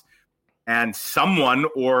spots. And someone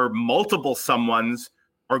or multiple someones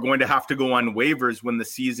are going to have to go on waivers when the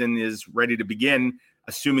season is ready to begin,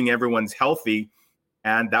 assuming everyone's healthy.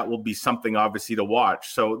 And that will be something, obviously, to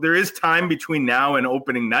watch. So there is time between now and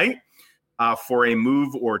opening night for a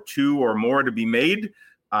move or two or more to be made.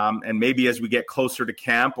 And maybe as we get closer to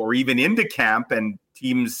camp or even into camp and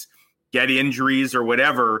teams get injuries or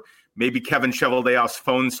whatever, maybe Kevin Cheveldayoff's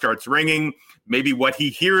phone starts ringing. Maybe what he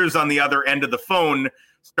hears on the other end of the phone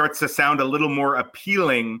starts to sound a little more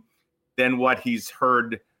appealing than what he's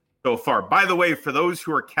heard so far. By the way, for those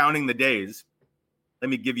who are counting the days, let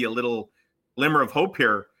me give you a little glimmer of hope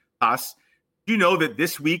here, Huss. You know that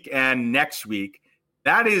this week and next week,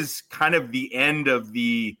 that is kind of the end of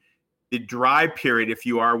the dry period, if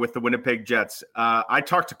you are, with the Winnipeg Jets. I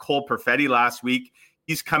talked to Cole Perfetti last week.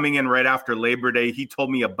 He's coming in right after Labor Day. He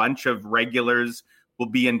told me a bunch of regulars will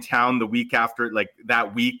be in town the week after, like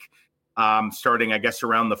that week, starting, I guess,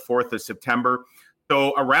 around the 4th of September.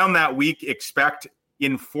 So around that week, expect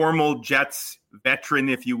informal Jets veteran,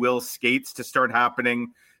 if you will, skates to start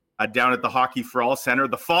happening down at the Hockey for All Center.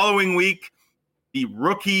 The following week, the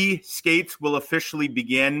rookie skates will officially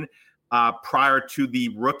begin prior to the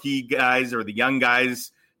rookie guys or the young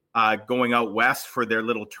guys going out west for their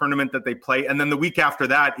little tournament that they play. And then the week after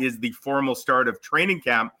that is the formal start of training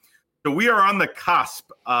camp. So we are on the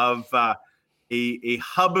cusp of a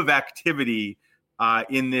hub of activity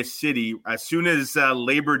in this city. As soon as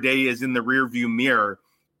Labor Day is in the rearview mirror,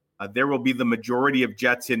 there will be the majority of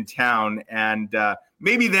Jets in town. And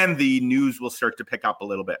maybe then the news will start to pick up a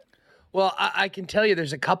little bit. Well, I can tell you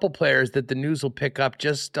there's a couple players that the news will pick up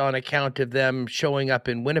just on account of them showing up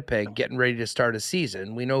in Winnipeg, getting ready to start a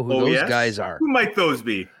season. We know who those guys are. Who might those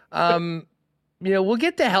be? We'll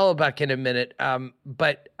get to Hellebuck in a minute.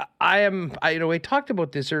 But we talked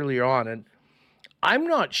about this earlier on, and I'm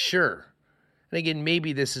not sure. And again,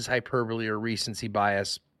 maybe this is hyperbole or recency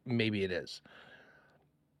bias. Maybe it is.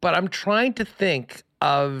 But I'm trying to think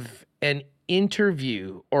of an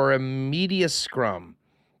interview or a media scrum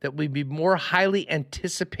that would be more highly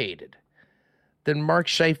anticipated than Mark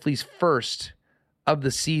Scheifele's first of the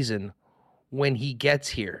season when he gets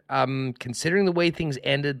here. Considering the way things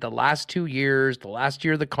ended the last 2 years, the last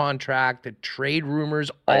year of the contract, the trade rumors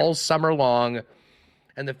all summer long,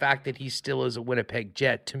 and the fact that he still is a Winnipeg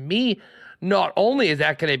Jet, to me, not only is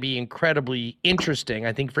that going to be incredibly interesting,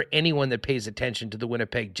 I think for anyone that pays attention to the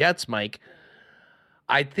Winnipeg Jets, Mike,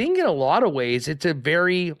 I think in a lot of ways it's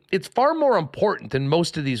far more important than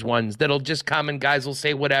most of these ones that'll just come and guys will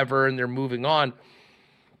say whatever and they're moving on.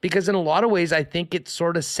 Because in a lot of ways, I think it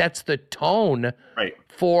sort of sets the tone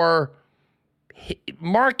for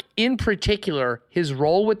Mark in particular, his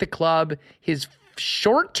role with the club, his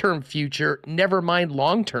short-term future, never mind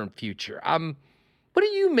long-term future. What do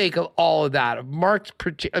you make of all of that? Of Mark's,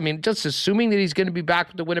 just assuming that he's going to be back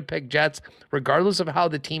with the Winnipeg Jets, regardless of how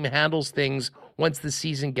the team handles things once the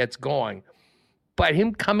season gets going. But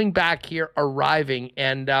him coming back here, arriving,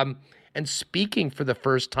 and speaking for the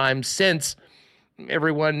first time since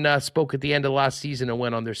everyone spoke at the end of last season and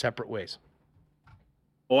went on their separate ways.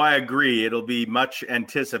 Oh, I agree. It'll be much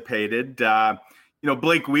anticipated.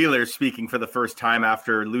 Blake Wheeler speaking for the first time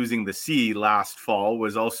after losing the C last fall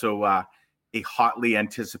was also a hotly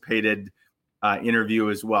anticipated interview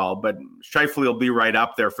as well. But Scheifele will be right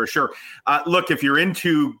up there for sure. Look, if you're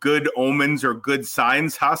into good omens or good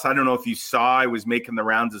signs, Huss, I don't know if you saw, I was making the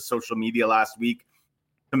rounds of social media last week,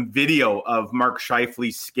 some video of Mark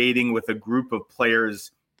Scheifele skating with a group of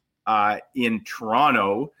players in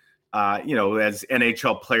Toronto, as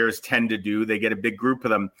NHL players tend to do. They get a big group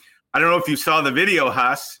of them. I don't know if you saw the video,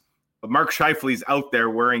 Huss, but Mark Scheifele's out there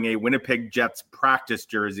wearing a Winnipeg Jets practice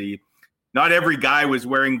jersey. Not every guy was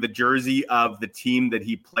wearing the jersey of the team that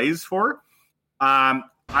he plays for. I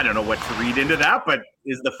don't know what to read into that, but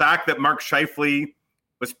is the fact that Mark Scheifele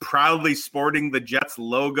was proudly sporting the Jets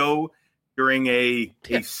logo during a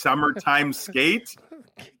summertime skate?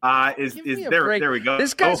 There we go.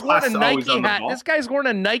 This guy's wearing a Nike hat. This guy's wearing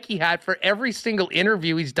a Nike hat for every single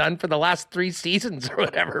interview he's done for the last 3 seasons or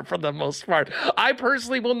whatever, for the most part. I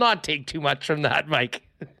personally will not take too much from that, Mike.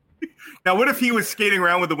 Now, what if he was skating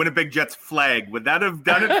around with the Winnipeg Jets flag? Would that have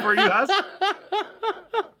done it for you, Huss?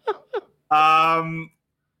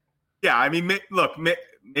 Look,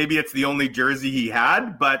 maybe it's the only jersey he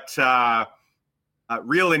had, but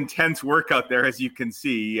real intense work out there, as you can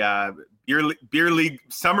see. Beer league,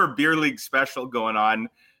 summer beer league special going on.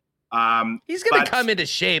 He's going to come into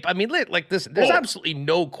shape. I mean, like this, there's absolutely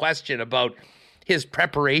no question about his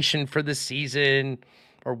preparation for the season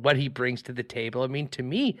or what he brings to the table. I mean, to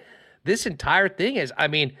me, this entire thing is,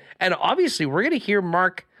 and obviously we're going to hear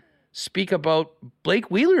Mark speak about Blake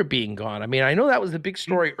Wheeler being gone. I mean, I know that was the big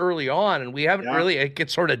story early on, and we haven't really, it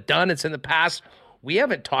gets sort of done. It's in the past. We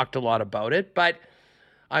haven't talked a lot about it, but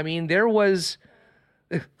I mean, they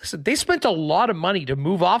spent a lot of money to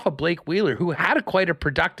move off of Blake Wheeler, who had quite a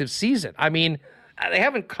productive season. I mean, they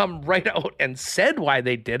haven't come right out and said why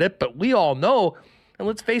they did it, but we all know. And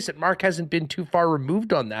let's face it, Mark hasn't been too far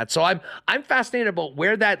removed on that. So I'm fascinated about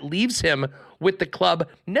where that leaves him with the club.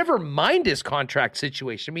 Never mind his contract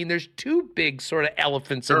situation. I mean, there's two big sort of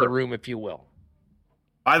elephants in the room, if you will.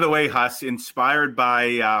 By the way, Huss, inspired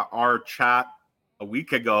by our chat a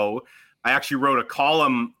week ago, I actually wrote a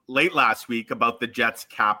column late last week about the Jets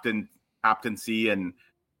captaincy and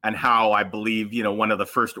how I believe, one of the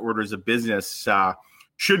first orders of business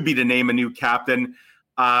should be to name a new captain.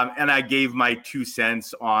 And I gave my 2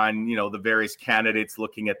 cents on, the various candidates,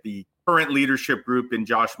 looking at the current leadership group in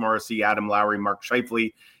Josh Morrissey, Adam Lowry, Mark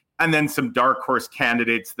Scheifele, and then some dark horse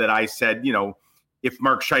candidates that I said, if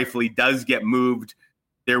Mark Scheifele does get moved,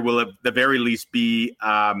 there will at the very least be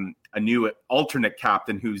a new alternate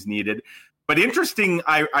captain who's needed. But interesting,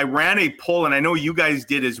 I ran a poll, and I know you guys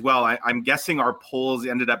did as well. I'm guessing our polls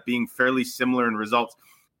ended up being fairly similar in results.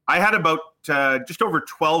 I had about just over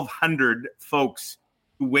 1,200 folks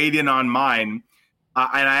who weighed in on mine.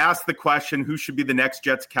 And I asked the question, who should be the next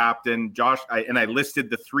Jets captain? And I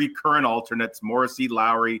listed the 3 current alternates, Morrissey,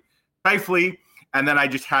 Lowry, Scheifele, and then I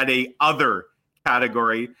just had a other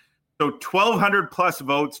category. So 1,200 plus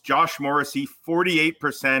votes, Josh Morrissey,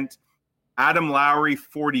 48%, Adam Lowry,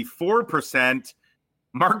 44%,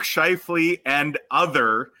 Mark Scheifele and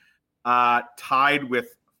other tied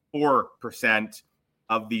with 4%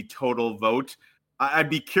 of the total vote. I'd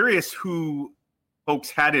be curious who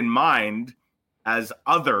folks had in mind as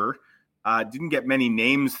other. Didn't get many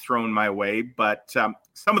names thrown my way, but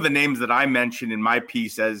some of the names that I mentioned in my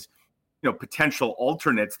piece as potential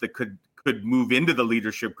alternates that could move into the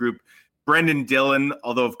leadership group. Brendan Dillon,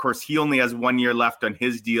 although of course he only has 1 year left on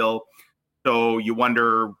his deal. So you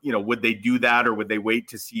wonder, would they do that or would they wait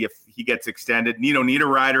to see if he gets extended? Nino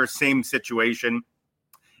Niederreiter, same situation.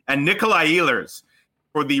 And Nikolai Ehlers,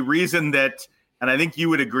 for the reason that, and I think you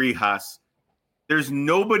would agree, Huss, there's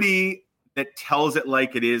nobody that tells it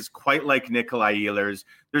like it is quite like Nikolai Ehlers.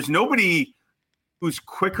 There's nobody who's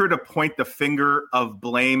quicker to point the finger of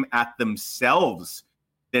blame at themselves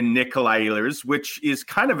than Nikolai Ehlers, which is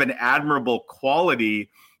kind of an admirable quality.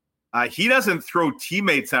 He doesn't throw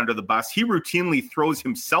teammates under the bus. He routinely throws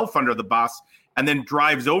himself under the bus and then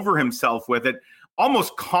drives over himself with it,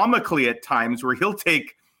 almost comically at times, where he'll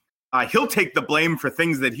take the blame for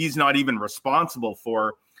things that he's not even responsible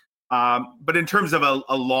for. But in terms of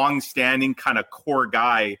a long-standing kind of core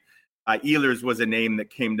guy, Ehlers was a name that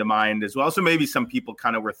came to mind as well. So maybe some people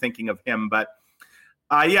kind of were thinking of him. But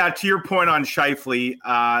to your point on Scheifele,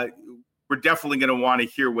 we're definitely going to want to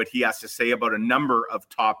hear what he has to say about a number of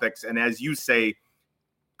topics. And as you say,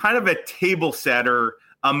 kind of a table setter,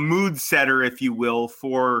 a mood setter, if you will,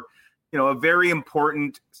 for a very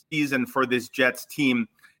important season for this Jets team.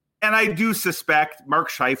 And I do suspect Mark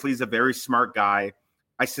Scheifele is a very smart guy.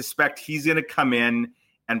 I suspect he's going to come in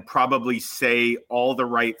and probably say all the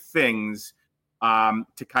right things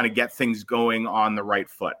to kind of get things going on the right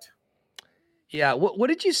foot. Yeah. What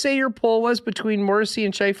did you say your poll was between Morrissey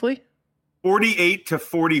and Scheifele? 48 to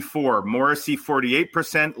 44. Morrissey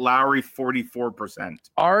 48%, Lowry 44%.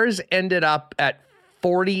 Ours ended up at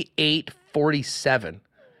 48-47.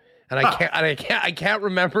 And I can't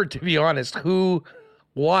remember, to be honest, who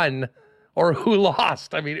won or who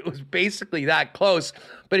lost. I mean, it was basically that close.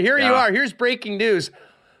 But here you are. Here's breaking news.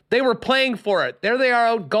 They were playing for it. There they are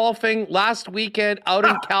out golfing last weekend out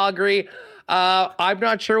in Calgary. I'm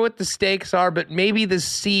not sure what the stakes are, but maybe the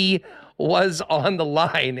sea was on the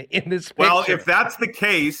line in this picture. Well, if that's the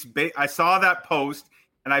case, I saw that post,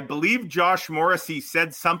 and I believe Josh Morrissey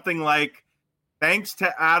said something like, "Thanks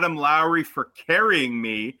to Adam Lowry for carrying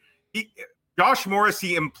me." Josh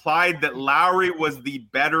Morrissey implied that Lowry was the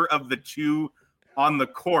better of the two on the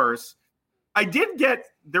course.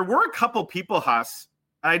 There were a couple people, Huss,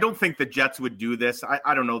 and I don't think the Jets would do this.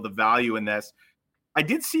 I don't know the value in this. I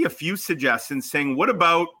did see a few suggestions saying, what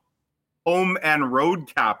about home and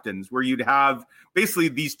road captains, where you'd have basically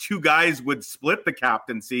these two guys would split the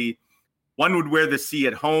captaincy. One would wear the C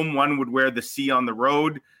at home, one would wear the C on the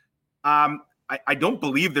road. I don't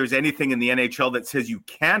believe there's anything in the NHL that says you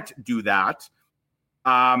can't do that.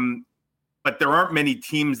 But there aren't many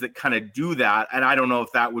teams that kind of do that. And I don't know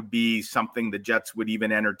if that would be something the Jets would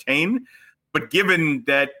even entertain. But given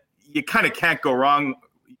that you kind of can't go wrong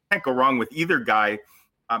with either guy,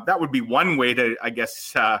 that would be one way to, I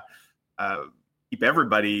guess, keep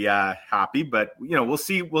everybody happy. But we'll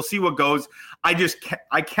see what goes.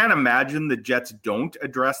 I can't imagine the Jets don't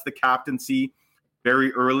address the captaincy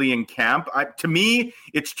very early in camp. To me,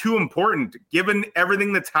 it's too important given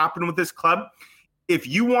everything that's happened with this club. If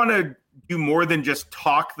you want to do more than just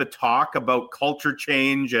talk the talk about culture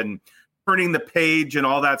change and turning the page and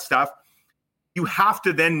all that stuff, you have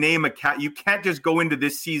to then name a cat. You can't just go into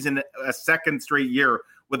this season a second straight year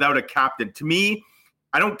without a captain. To me,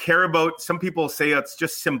 I don't care about, some people say it's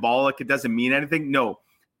just symbolic. It doesn't mean anything. No,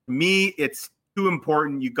 to me, it's too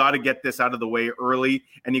important. You got to get this out of the way early,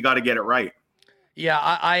 and you got to get it right. Yeah,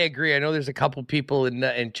 I agree. I know there's a couple people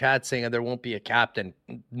in chat saying there won't be a captain.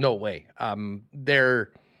 No way. The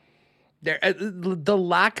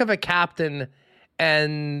lack of a captain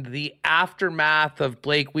and the aftermath of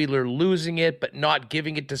Blake Wheeler losing it but not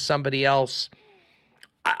giving it to somebody else,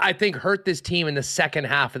 I think hurt this team in the second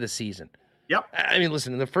half of the season. Yep. I mean,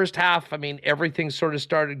 listen, in the first half, I mean, everything sort of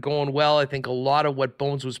started going well. I think a lot of what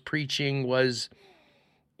Bones was preaching was,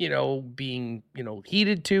 being,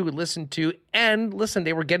 heeded to, listened to, and listen,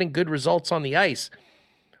 they were getting good results on the ice.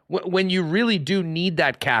 When you really do need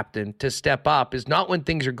that captain to step up is not when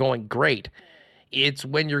things are going great. It's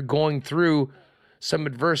when you're going through some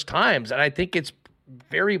adverse times. And I think it's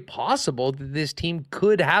very possible that this team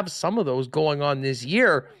could have some of those going on this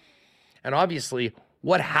year. And obviously,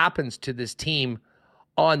 what happens to this team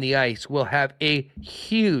on the ice will have a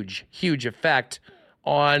huge, huge effect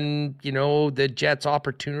on, the Jets'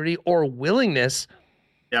 opportunity or willingness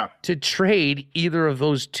to trade either of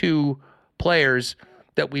those two players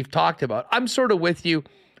that we've talked about. I'm sort of with you.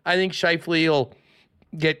 I think Scheifele will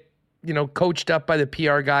get, coached up by the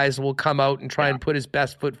PR guys, will come out and try and put his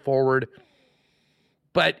best foot forward.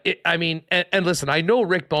 But, and listen, I know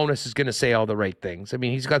Rick Bowness is going to say all the right things. I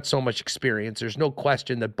mean, he's got so much experience. There's no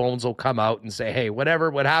question that Bones will come out and say, hey, what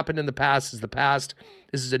happened in the past is the past.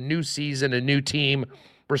 This is a new season, a new team.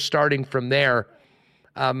 We're starting from there.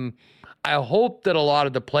 I hope that a lot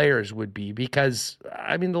of the players would be, because,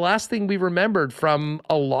 the last thing we remembered from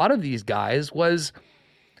a lot of these guys was,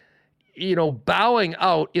 bowing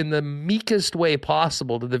out in the meekest way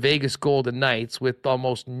possible to the Vegas Golden Knights with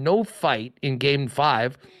almost no fight in Game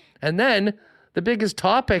 5. And then the biggest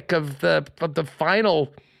topic of the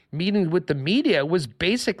final meeting with the media was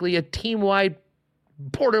basically a team-wide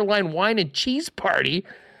borderline wine and cheese party.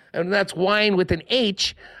 And that's wine with an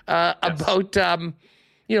H, about the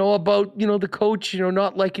coach,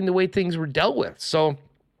 not liking the way things were dealt with. So,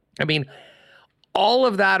 all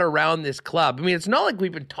of that around this club. It's not like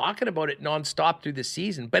we've been talking about it nonstop through the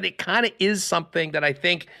season, but it kind of is something that I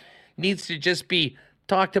think needs to just be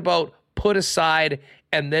talked about, put aside,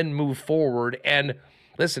 and then move forward. And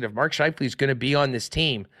listen, if Mark Scheifele is going to be on this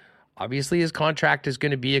team, obviously his contract is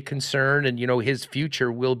going to be a concern, and, his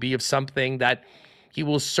future will be of something that he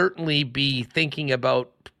will certainly be thinking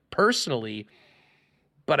about personally.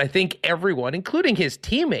 But I think everyone, including his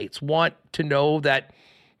teammates, want to know that,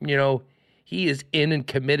 he is in and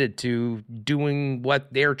committed to doing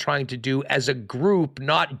what they're trying to do as a group,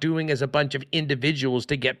 not doing as a bunch of individuals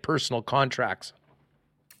to get personal contracts.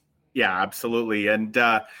 Yeah, absolutely. And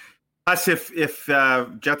if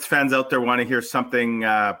Jets fans out there want to hear something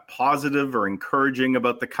positive or encouraging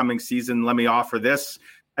about the coming season, let me offer this.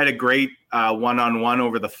 I had a great one-on-one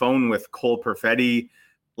over the phone with Cole Perfetti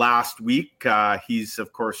last week. He's,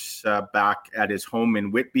 of course, back at his home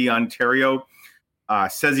in Whitby, Ontario.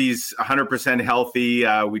 Says he's 100% healthy.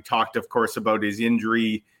 We talked, of course, about his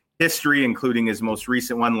injury history, including his most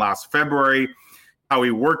recent one last February, how he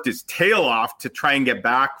worked his tail off to try and get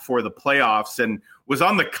back for the playoffs and was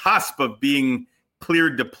on the cusp of being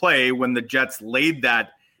cleared to play when the Jets laid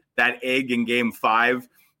that egg in Game 5.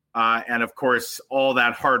 And, of course, all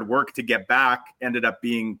that hard work to get back ended up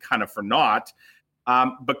being kind of for naught.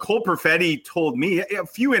 But Cole Perfetti told me a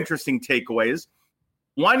few interesting takeaways.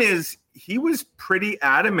 One is he was pretty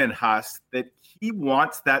adamant, Huss, that he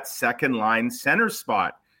wants that second line center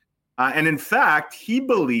spot. And in fact, he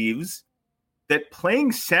believes that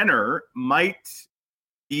playing center might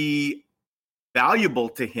be valuable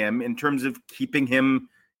to him in terms of keeping him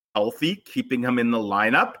healthy, keeping him in the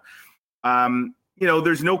lineup.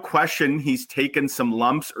 There's no question he's taken some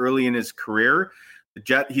lumps early in his career.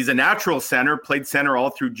 He's a natural center, played center all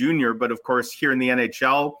through junior, but of course here in the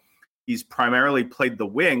NHL, he's primarily played the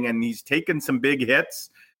wing, and he's taken some big hits,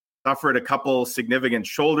 suffered a couple significant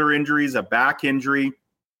shoulder injuries, a back injury.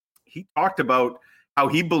 He talked about how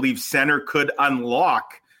he believes center could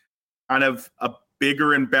unlock kind of a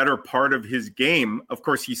bigger and better part of his game. Of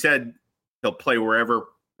course, he said he'll play wherever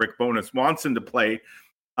Rick Bowness wants him to play.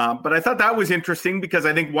 But I thought that was interesting because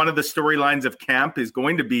I think one of the storylines of camp is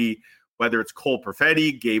going to be whether it's Cole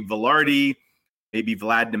Perfetti, Gabe Vilardi, maybe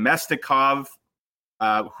Vlad Nemesnikov,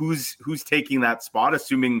 who's taking that spot,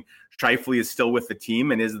 assuming Scheifele is still with the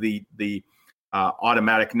team and is the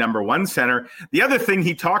automatic number one center. The other thing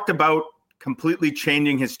he talked about completely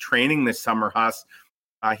changing his training this summer, Huss,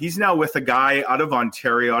 He's now with a guy out of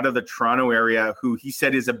Ontario, out of the Toronto area, who he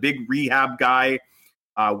said is a big rehab guy,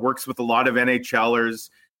 works with a lot of NHLers.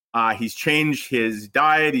 He's changed his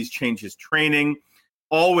diet. He's changed his training,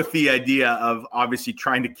 all with the idea of obviously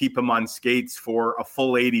trying to keep him on skates for a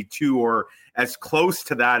full 82 or as close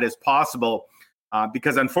to that as possible.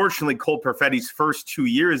 Because unfortunately, Cole Perfetti's first 2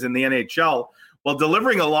 years in the NHL, while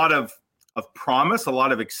delivering a lot of promise, a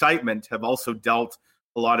lot of excitement, have also dealt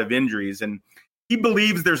a lot of injuries. And he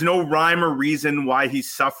believes there's no rhyme or reason why he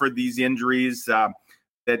suffered these injuries, that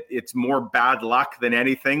it's more bad luck than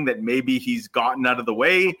anything, that maybe he's gotten out of the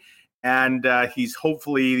way and he's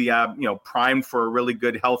hopefully primed for a really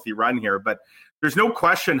good, healthy run here. But there's no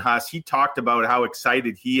question, Huss, he talked about how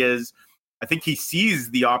excited he is. I think he sees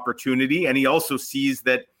the opportunity, and he also sees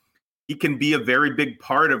that he can be a very big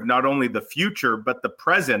part of not only the future, but the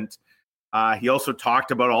present. He also talked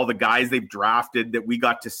about all the guys they've drafted that we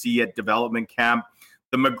got to see at development camp,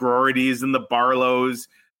 the McGroartys and the Barlows.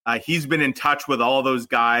 He's been in touch with all those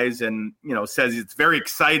guys and, says it's very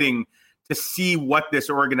exciting to see what this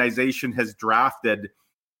organization has drafted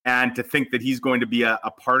and to think that he's going to be a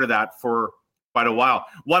part of that for quite a while.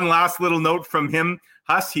 One last little note from him,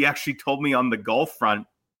 Huss, he actually told me on the golf front,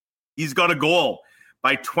 he's got a goal.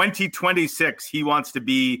 By 2026, he wants to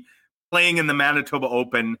be playing in the Manitoba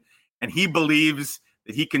Open, and he believes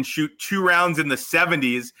that he can shoot 2 rounds in the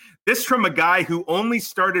 70s. This from a guy who only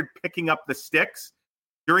started picking up the sticks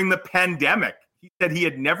during the pandemic. He said he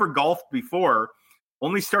had never golfed before,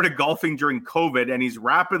 only started golfing during COVID, and he's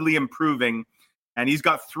rapidly improving. And he's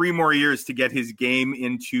got 3 more years to get his game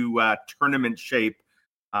into tournament shape.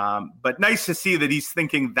 But nice to see that he's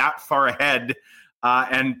thinking that far ahead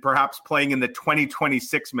and perhaps playing in the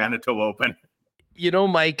 2026 Manitoba Open.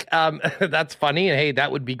 Mike, that's funny. And hey,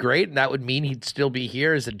 that would be great. And that would mean he'd still be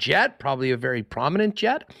here as a Jet, probably a very prominent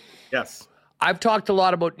Jet. Yes. I've talked a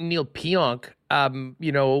lot about Neil Pionk,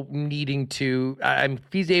 needing to, if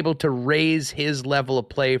he's able to raise his level of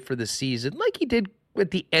play for the season, like he did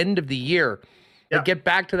at the end of the year. Like, get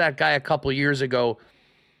back to that guy a couple of years ago.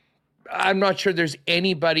 I'm not sure there's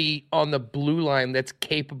anybody on the blue line that's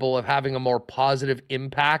capable of having a more positive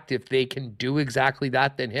impact if they can do exactly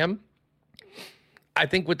that than him. I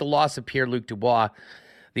think with the loss of Pierre-Luc Dubois,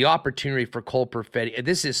 the opportunity for Cole Perfetti,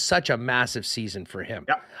 this is such a massive season for him.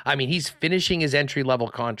 Yep. I mean, he's finishing his entry-level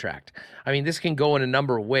contract. I mean, this can go in a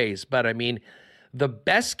number of ways, but I mean, the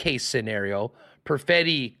best case scenario,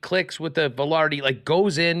 Perfetti clicks with the Velarde,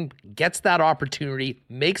 goes in, gets that opportunity,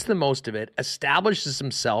 makes the most of it, establishes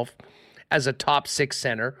himself as a top 6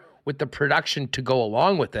 center with the production to go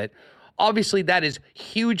along with it. Obviously, that is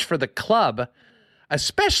huge for the club,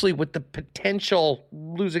 especially with the potential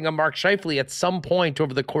losing a Mark Scheifele at some point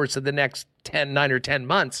over the course of the next 9 or 10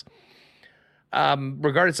 months,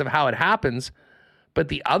 regardless of how it happens. But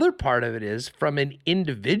the other part of it is from an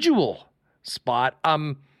individual spot,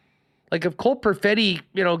 if Cole Perfetti,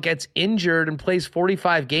 gets injured and plays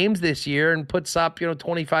 45 games this year and puts up,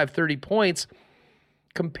 25, 30 points,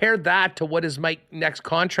 compare that to what his next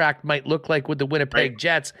contract might look like with the Winnipeg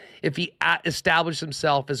Jets if he established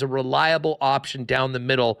himself as a reliable option down the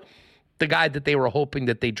middle, the guy that they were hoping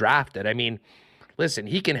that they drafted. I mean, listen,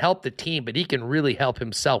 he can help the team, but he can really help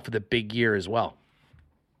himself with a big year as well.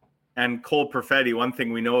 And Cole Perfetti, one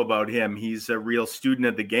thing we know about him, he's a real student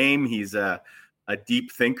of the game. He's a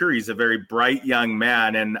deep thinker. He's a very bright young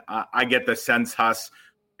man. And I get the sense, Huss,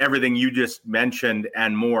 everything you just mentioned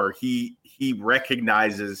and more, he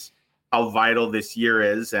recognizes how vital this year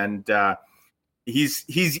is. And he's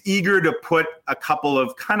eager to put a couple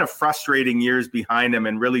of kind of frustrating years behind him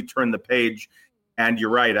and really turn the page. And you're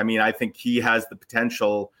right. I mean, I think he has the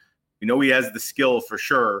potential. He has the skill for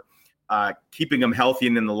sure. Keeping him healthy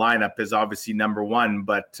and in the lineup is obviously number one,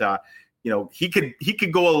 but he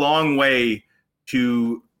could go a long way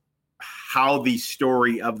to how the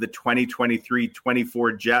story of the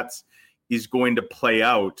 2023-24 Jets is going to play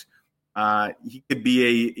out. He could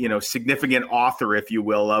be a significant author, if you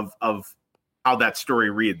will, of how that story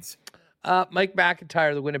reads. Mike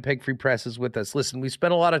McIntyre, the Winnipeg Free Press, is with us. Listen, we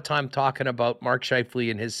spent a lot of time talking about Mark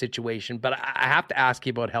Scheifele and his situation, but I have to ask you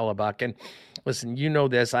about Hellebuck. And listen, you know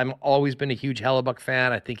this. I've always been a huge Hellebuck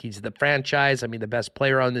fan. I think he's the franchise. I mean, the best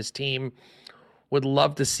player on this team. Would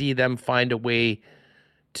love to see them find a way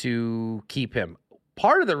to keep him.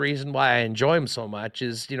 Part of the reason why I enjoy him so much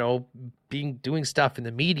is, doing stuff in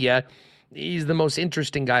the media. He's the most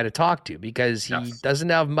interesting guy to talk to because he doesn't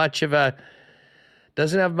have much of a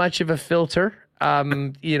filter,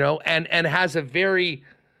 and has a very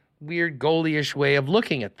weird goalie-ish way of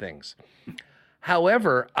looking at things.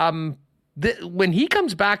 However, when he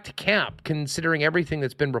comes back to camp, considering everything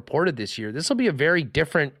that's been reported this year, this will be a very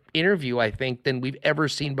different interview, I think, than we've ever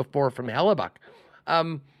seen before from Hellebuck.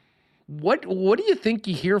 What do you think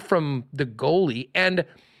you hear from the goalie? And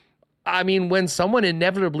I mean, when someone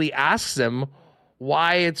inevitably asks him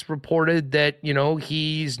why it's reported that,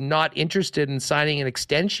 he's not interested in signing an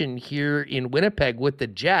extension here in Winnipeg with the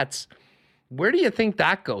Jets, where do you think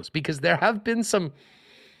that goes? Because there have been some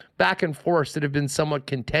back and forth that have been somewhat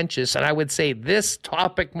contentious, and I would say this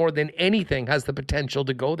topic more than anything has the potential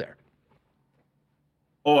to go there.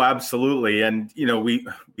 Oh, absolutely. And, we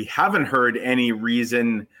haven't heard any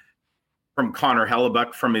reason from Connor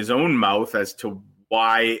Hellebuck from his own mouth as to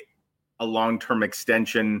why a long-term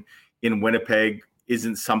extension in Winnipeg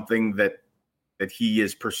isn't something that he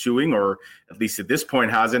is pursuing, or at least at this point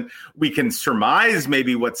hasn't. We can surmise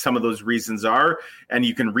maybe what some of those reasons are, and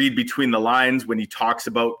you can read between the lines when he talks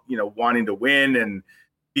about, wanting to win and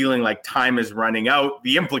feeling like time is running out.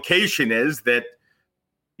 The implication is that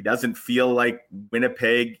he doesn't feel like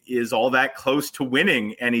Winnipeg is all that close to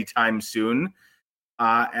winning anytime soon,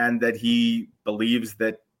 and that he believes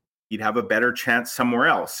that he'd have a better chance somewhere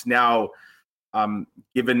else. Now,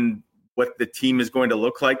 given what the team is going to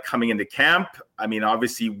look like coming into camp, I mean,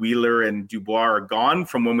 obviously Wheeler and Dubois are gone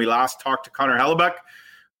from when we last talked to Connor Hellebuck.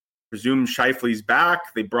 Presume Scheifele's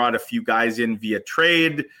back. They brought a few guys in via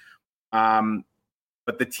trade.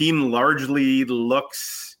 But the team largely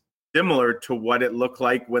looks similar to what it looked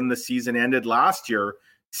like when the season ended last year,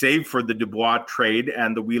 save for the Dubois trade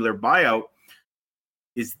and the Wheeler buyout.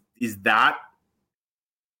 Is that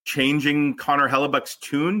changing Connor Hellebuck's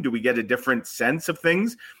tune? Do we get a different sense of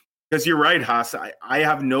things? Because you're right, Haas. I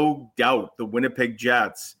have no doubt the Winnipeg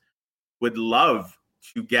Jets would love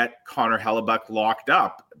to get Connor Hellebuck locked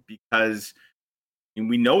up, because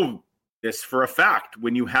we know this for a fact.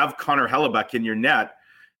 When you have Connor Hellebuck in your net,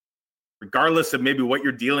 regardless of maybe what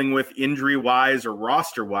you're dealing with injury-wise or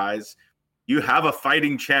roster-wise, you have a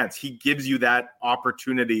fighting chance. He gives you that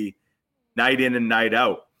opportunity night in and night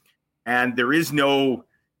out. And there is no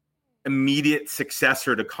immediate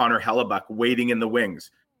successor to Connor Hellebuck waiting in the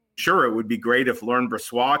wings. Sure, it would be great if Laurent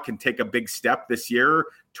Brossoit can take a big step this year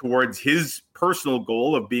towards his personal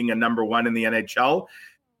goal of being a number one in the NHL.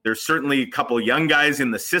 There's certainly a couple of young guys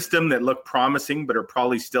in the system that look promising, but are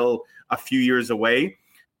probably still a few years away.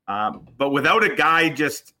 But without a guy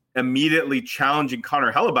just immediately challenging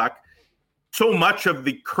Connor Hellebuck, so much of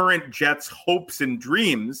the current Jets' hopes and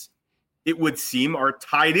dreams, it would seem, are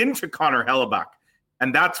tied into Connor Hellebuck.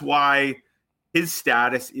 And that's why his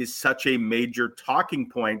status is such a major talking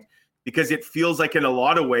point, because it feels like in a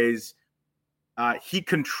lot of ways he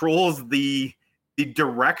controls the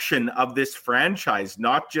direction of this franchise,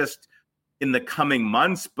 not just in the coming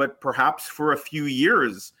months, but perhaps for a few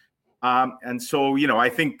years. And so, I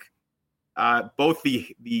think both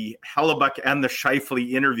the Hellebuck and the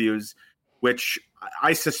Scheifele interviews, which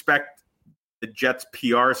I suspect the Jets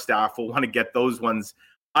PR staff will want to get those ones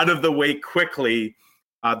out of the way quickly.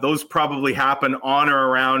 Those probably happen on or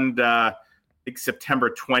around, I think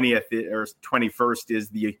September 20th or 21st is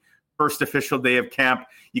the first official day of camp.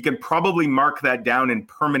 You can probably mark that down in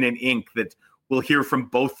permanent ink that we'll hear from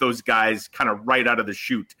both those guys kind of right out of the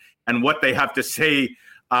chute. And what they have to say,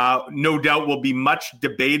 no doubt, will be much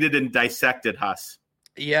debated and dissected, Huss.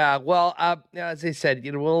 Yeah, well, as I said,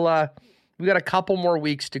 we got a couple more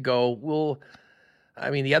weeks to go.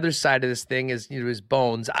 The other side of this thing is, his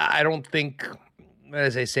bones. I don't think...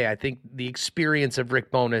 As I say, I think the experience of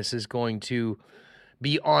Rick Bowness is going to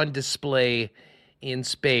be on display in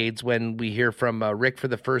spades when we hear from Rick for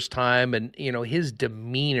the first time. And, his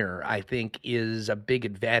demeanor, I think, is a big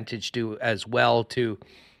advantage as well to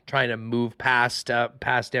trying to move past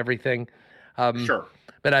everything. Sure.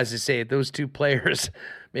 But as I say, those two players,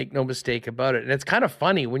 make no mistake about it. And it's kind of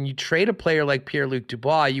funny, when you trade a player like Pierre-Luc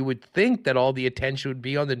Dubois, you would think that all the attention would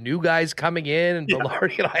be on the new guys coming in and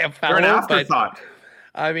Velarde and Iafallo. They're an afterthought.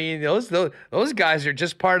 Those guys are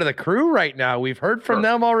just part of the crew right now. We've heard from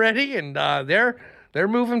them already, and they're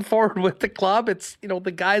moving forward with the club. It's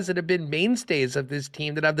the guys that have been mainstays of this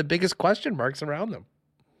team that have the biggest question marks around them.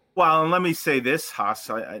 Well, and let me say this, Haas.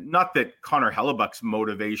 Not that Connor Hellebuck's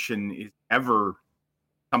motivation is ever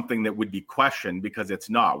something that would be questioned, because it's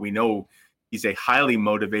not. We know he's a highly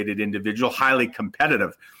motivated individual, highly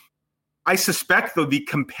competitive. I suspect, though, the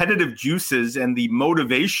competitive juices and the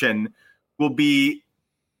motivation will be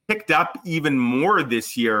picked up even more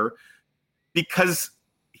this year because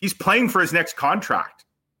he's playing for his next contract.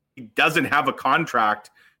 He doesn't have a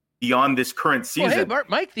contract beyond this current season. Well, hey,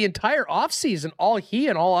 Mike, the entire offseason, all he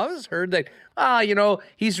and all of us heard that,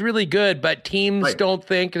 he's really good, but teams don't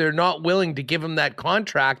think, they're not willing to give him that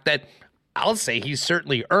contract that I'll say he's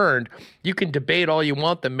certainly earned. You can debate all you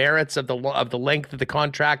want the merits of the length of the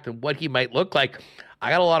contract and what he might look like.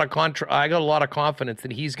 I got a lot of confidence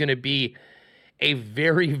that he's going to be a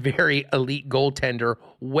very, very elite goaltender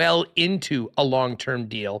well into a long-term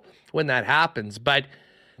deal when that happens. But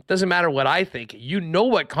it doesn't matter what I think. You know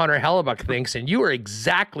what Connor Hellebuck thinks, and you are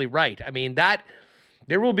exactly right. I mean,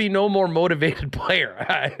 there will be no more motivated player,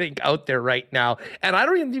 I think, out there right now. And I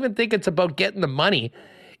don't even think it's about getting the money.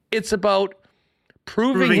 It's about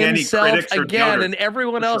proving himself again, and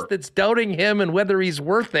everyone else that's doubting him and whether he's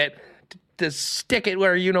worth it to stick it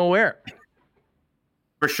where you know where.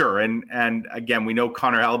 For sure. And again, we know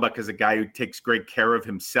Connor Hellebuck is a guy who takes great care of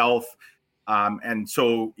himself. And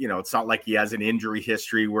so, it's not like he has an injury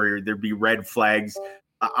history where there'd be red flags.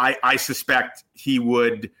 I suspect he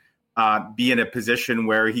would be in a position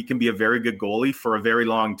where he can be a very good goalie for a very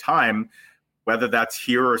long time, whether that's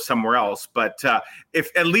here or somewhere else. But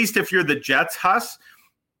if you're the Jets, Huss,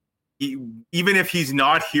 even if he's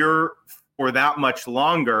not here for that much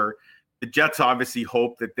longer, the Jets obviously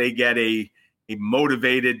hope that they get a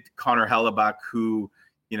motivated Connor Hellebuck who,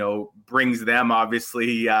 brings them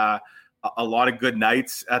obviously a lot of good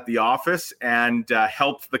nights at the office and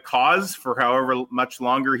helps the cause for however much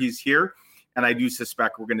longer he's here. And I do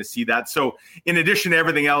suspect we're going to see that. So in addition to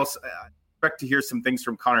everything else, I expect to hear some things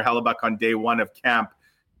from Connor Hellebuck on day one of camp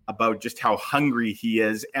about just how hungry he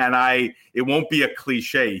is. And it won't be a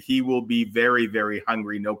cliche. He will be very, very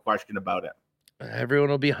hungry. No question about it. Everyone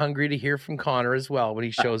will be hungry to hear from Connor as well when he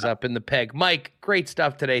shows up in the peg. Mike, great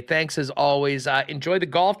stuff today. Thanks as always. Enjoy the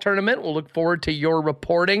golf tournament. We'll look forward to your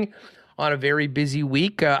reporting on a very busy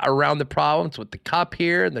week around the province with the Cup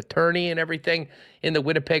here and the tourney and everything in the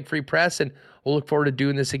Winnipeg Free Press. And we'll look forward to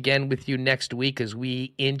doing this again with you next week as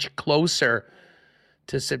we inch closer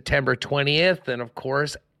to September 20th and, of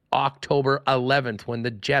course, October 11th when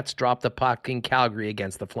the Jets drop the puck in Calgary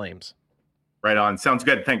against the Flames. Right on. Sounds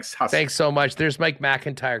good. Thanks, Huss. Thanks so much. There's Mike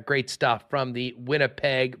McIntyre. Great stuff from the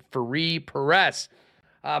Winnipeg Free Press.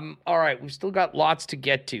 All right, we've still got lots to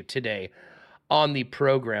get to today on the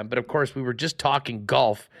program. But, of course, we were just talking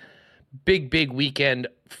golf. Big weekend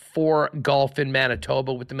for golf in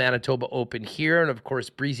Manitoba with the Manitoba Open here. And, of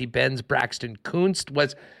course, Breezy Ben's Braxton Kunst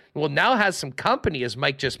now has some company, as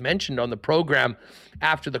Mike just mentioned on the program,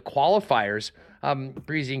 after the qualifiers.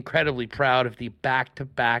 Breezy incredibly proud of the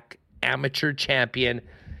back-to-back amateur champion.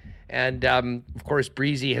 And, of course,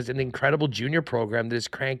 Breezy has an incredible junior program that has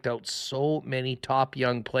cranked out so many top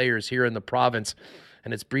young players here in the province.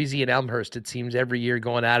 And it's Breezy and Elmhurst, it seems, every year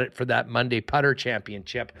going at it for that Monday Putter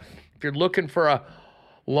Championship. If you're looking for a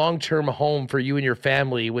long-term home for you and your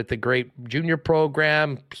family with a great junior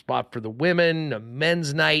program, spot for the women, a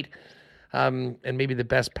men's night, and maybe the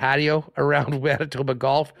best patio around Manitoba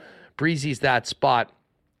Golf, Breezy's that spot.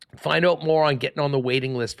 Find out more on getting on the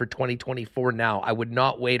waiting list for 2024 now. I would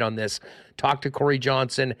not wait on this. Talk to Corey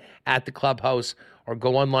Johnson at the clubhouse or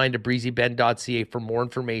go online to breezyben.ca for more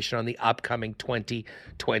information on the upcoming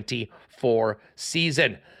 2024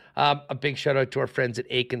 season. A big shout out to our friends at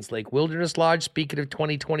Aikens Lake Wilderness Lodge. Speaking of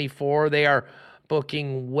 2024, they are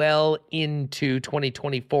booking well into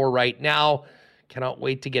 2024 right now. Cannot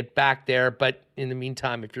wait to get back there. But in the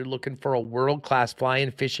meantime, if you're looking for a world-class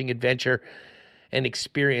fly-in fishing adventure and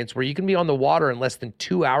experience where you can be on the water in less than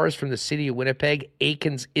 2 hours from the city of Winnipeg,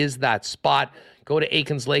 Aikens is that spot. Go to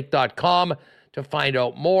aikenslake.com to find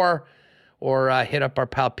out more, or hit up our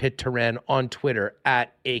pal Pitt Turan on Twitter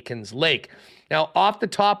at Aikens Lake. Now, off the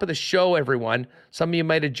top of the show, everyone, some of you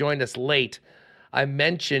might have joined us late. I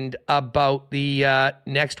mentioned about the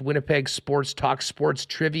next Winnipeg Sports Talk Sports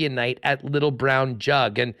Trivia Night at Little Brown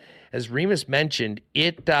Jug. And as Remus mentioned,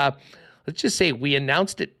 let's just say we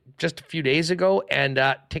announced it just a few days ago, and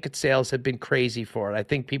ticket sales have been crazy for it. I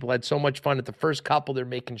think people had so much fun at the first couple. They're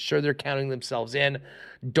making sure they're counting themselves in.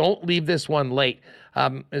 Don't leave this one late.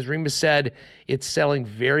 As Remus said, it's selling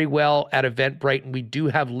very well at Eventbrite, and we do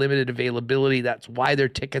have limited availability. That's why they're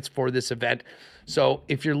tickets for this event. So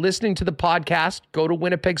if you're listening to the podcast, go to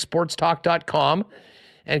winnipegsportstalk.com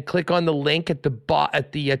and click on the link at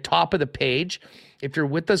the top of the page. If you're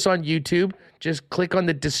with us on YouTube, just click on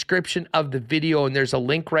the description of the video, and there's a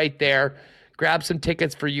link right there. Grab some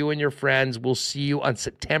tickets for you and your friends. We'll see you on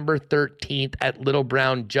September 13th at Little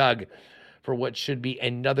Brown Jug for what should be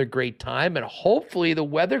another great time. And hopefully the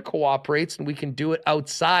weather cooperates and we can do it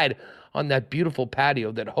outside on that beautiful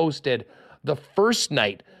patio that hosted the first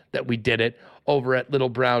night that we did it over at Little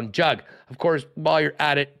Brown Jug. Of course, while you're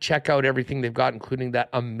at it, check out everything they've got, including that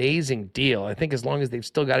amazing deal. I think as long as they've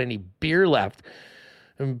still got any beer left,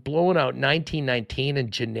 and blowing out 1919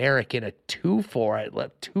 and generic in a 2-4. I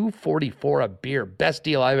left $2.44 a beer. Best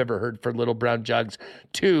deal I've ever heard for Little Brown Jugs.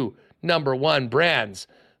 2 number 1 brands.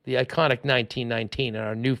 The iconic 1919 and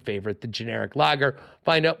our new favorite, the generic lager.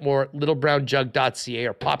 Find out more at littlebrownjug.ca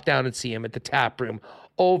or pop down and see him at the tap room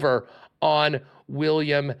over on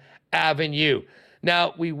William Avenue.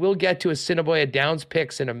 Now, we will get to Assiniboia Downs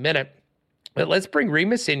picks in a minute, but let's bring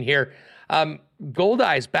Remus in here.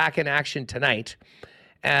 Goldeyes back in action tonight.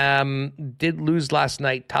 Did lose last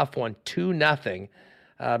night. Tough one, 2-0.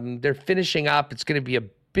 They're finishing up. It's going to be a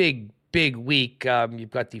big week.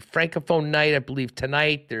 You've got the Francophone night, I believe,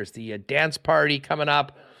 tonight. There's the dance party coming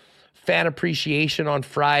up. Fan appreciation on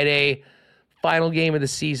Friday. Final game of the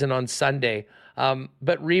season on Sunday.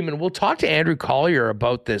 But Riemann, we'll talk to Andrew Collier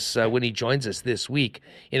about this when he joins us this week.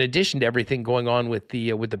 In addition to everything going on with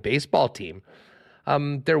the baseball team,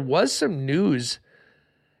 there was some news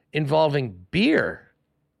involving beer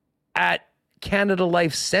at Canada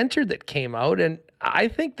Life Center that came out, and I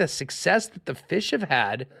think the success that the Fish have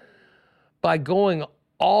had by going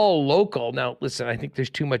all local. Now, listen, I think there's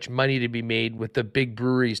too much money to be made with the big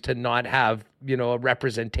breweries to not have, a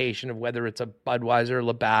representation of whether it's a Budweiser,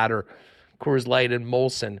 Labatt, or Coors Light and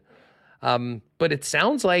Molson. But it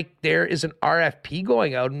sounds like there is an RFP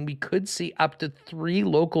going out, and we could see up to 3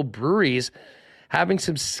 local breweries having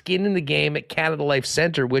some skin in the game at Canada Life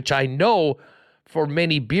Center, which I know for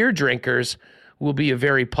many beer drinkers will be a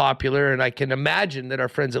very popular. And I can imagine that our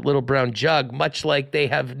friends at Little Brown Jug, much like they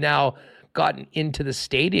have now gotten into the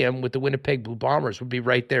stadium with the Winnipeg Blue Bombers, would be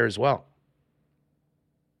right there as well.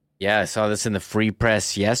 Yeah, I saw this in the Free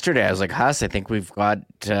Press yesterday. I was like, Huss, I think we've got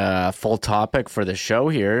a full topic for the show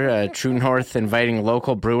here. True North inviting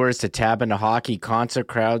local brewers to tap into hockey concert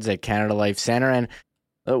crowds at Canada Life Center. And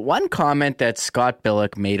one comment that Scott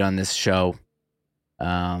Billick made on this show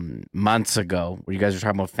months ago, where you guys were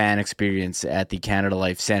talking about fan experience at the Canada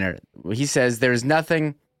Life Center, he says there's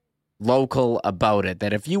nothing local about it,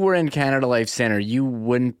 that if you were in Canada Life Center, you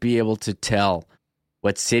wouldn't be able to tell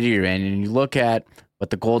what city you're in. And you look at what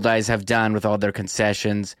the Goldeyes have done with all their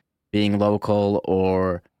concessions being local,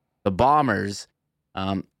 or the Bombers,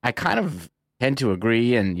 I kind of tend to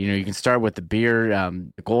agree. And, you can start with the beer.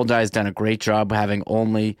 The Goldeyes done a great job having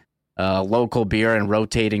only local beer and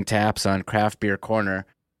rotating taps on Craft Beer Corner.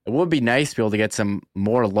 It would be nice to be able to get some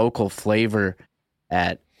more local flavor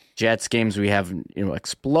at Jets games. We have,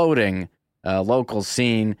 exploding local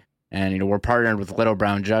scene, and, we're partnered with Little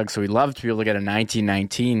Brown Jug, so we'd love to be able to get a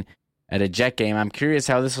 1919 at a Jet game. I'm curious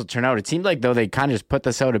how this will turn out. It seemed like, though, they kind of just put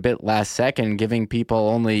this out a bit last second, giving people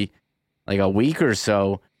only like a week or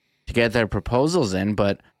so to get their proposals in.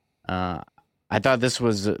 But I thought this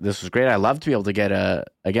was great. I love to be able to get a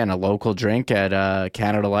local drink at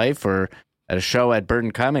Canada Life, or at a show at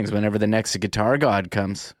Burton Cummings whenever the next Guitar God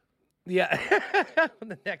comes. Yeah,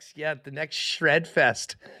 the next Shred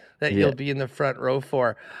Fest that you'll be in the front row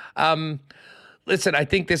for. Listen, I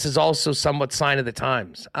think this is also somewhat sign of the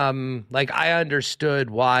times. I understood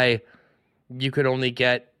why you could only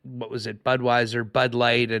get, Budweiser, Bud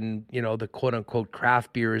Light, and, the quote-unquote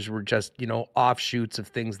craft beers were just, offshoots of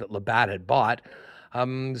things that Labatt had bought.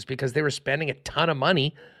 It's because they were spending a ton of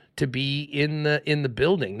money to be in the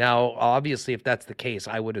building. Now, obviously, if that's the case,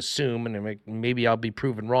 I would assume, and maybe I'll be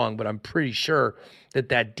proven wrong, but I'm pretty sure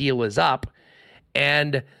that deal is up.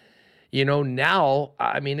 And now,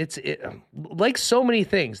 it's like so many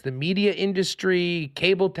things, the media industry,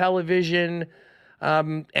 cable television,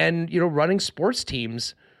 and, running sports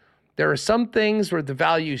teams. There are some things where the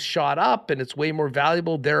value shot up and it's way more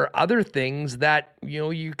valuable. There are other things that,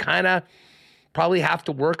 you kind of probably have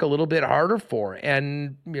to work a little bit harder for.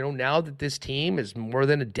 And, now that this team is more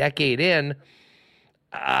than a decade in,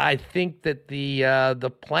 I think that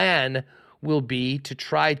the plan will be to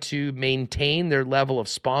try to maintain their level of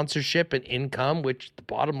sponsorship and income, which the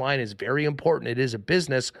bottom line is very important. It is a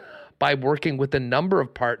business, by working with a number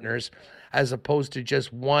of partners as opposed to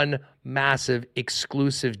just one massive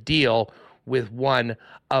exclusive deal with one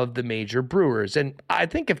of the major brewers. And I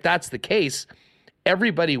think if that's the case,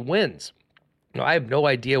 everybody wins. I have no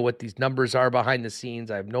idea what these numbers are behind the scenes.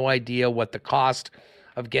 I have no idea what the cost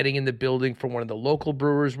of getting in the building for one of the local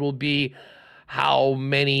brewers will be, how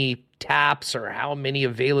many taps or how many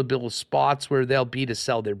available spots where they'll be to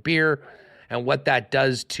sell their beer, and what that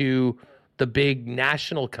does to the big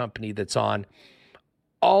national company that's on.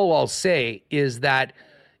 All I'll say is that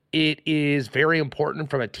it is very important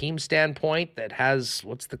from a team standpoint that has,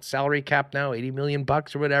 what's the salary cap now, $80 million or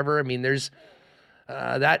whatever. There's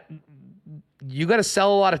that. You got to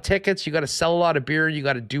sell a lot of tickets, you got to sell a lot of beer, you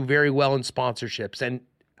got to do very well in sponsorships, and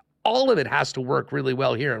all of it has to work really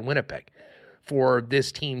well here in Winnipeg. for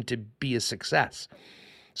this team to be a success.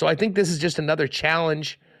 So I think this is just another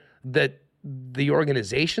challenge that the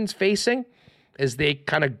organization's facing as they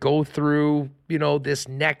kind of go through, this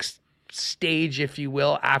next stage, if you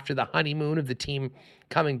will, after the honeymoon of the team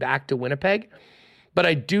coming back to Winnipeg. But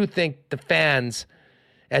I do think the fans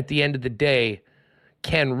at the end of the day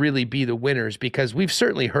can really be the winners, because we've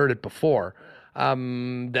certainly heard it before,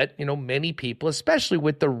 that, many people, especially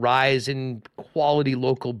with the rise in quality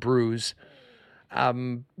local brews,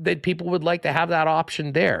 that people would like to have that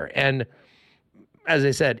option there. And as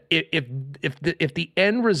I said, if the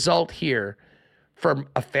end result here from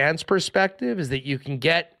a fan's perspective is that you can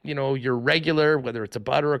get, your regular, whether it's a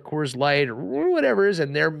Bud or a Coors Light or whatever it is,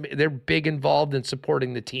 and they're big involved in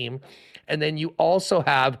supporting the team. And then you also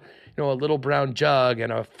have, a Little Brown Jug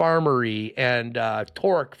and a Farmery and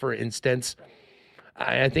Torque, for instance.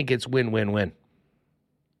 I think it's win-win-win.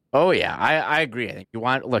 Oh yeah, I agree. I think you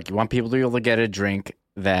want people to be able to get a drink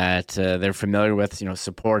that they're familiar with,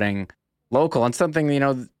 supporting local, and something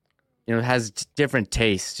has different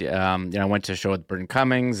taste. I went to a show with Burton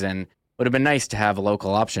Cummings, and it would have been nice to have a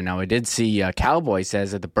local option. Now I did see Cowboy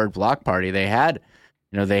says at the Bird Block Party they had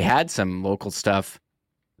some local stuff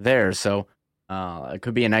there, so it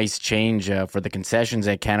could be a nice change for the concessions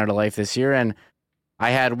at Canada Life this year. And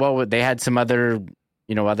they had some other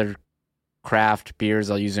other craft beers,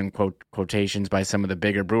 I'll use in quotations, by some of the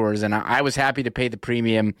bigger brewers, and I was happy to pay the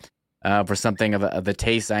premium for something of the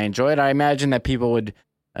taste I enjoyed. I imagine that people would,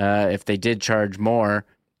 if they did charge more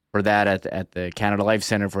for that at the Canada Life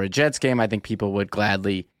Center for a Jets game, I think people would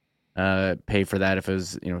gladly pay for that if it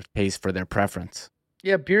was taste for their preference.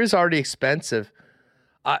 Yeah, beer's already expensive.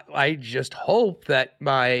 I just hope that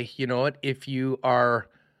if you are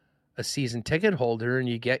a season ticket holder and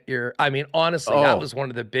you get honestly, that was one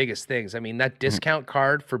of the biggest things. That discount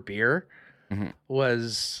card for beer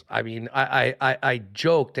was, I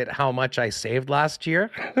joked at how much I saved last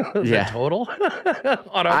year, the total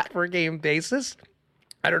on a per game basis.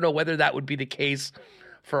 I don't know whether that would be the case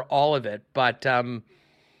for all of it, but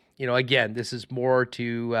again, this is more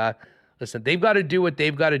to, listen, they've got to do what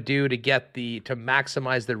they've got to do to to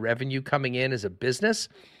maximize the revenue coming in as a business.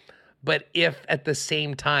 But if at the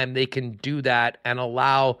same time they can do that and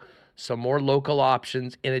allow some more local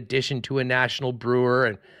options in addition to a national brewer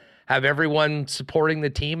and have everyone supporting the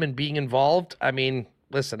team and being involved,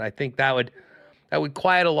 listen, I think that would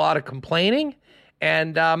quiet a lot of complaining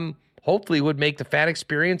and hopefully would make the fan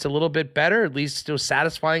experience a little bit better, at least still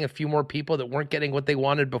satisfying a few more people that weren't getting what they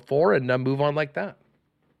wanted before, and move on like that.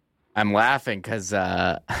 I'm laughing because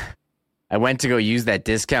I went to go use that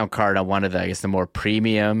discount card on one of the more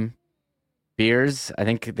premium beers. I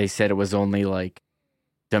think they said it was only like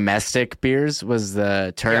domestic beers was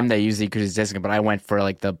the term they usually could use discount, but I went for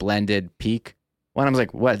like the blended peak one. I was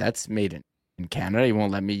like, what? That's made in Canada. You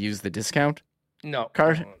won't let me use the discount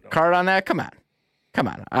card on that? Come on.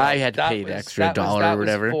 Well, I had to pay the extra $1 or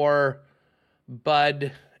whatever. Was for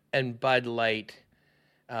Bud and Bud Light.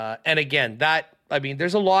 And again,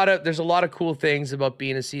 there's a lot of cool things about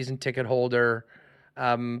being a season ticket holder.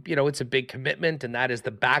 It's a big commitment, and that is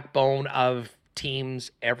the backbone of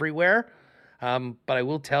teams everywhere. But I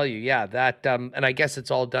will tell you, that, and I guess it's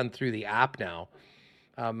all done through the app now.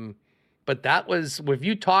 But that was, if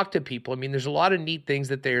you talk to people, there's a lot of neat things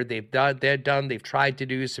that they've tried to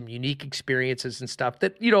do, some unique experiences and stuff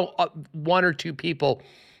that, one or two people,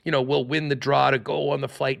 will win the draw to go on the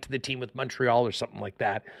flight to the team with Montreal or something like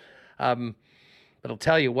that. But I'll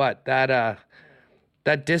tell you what, that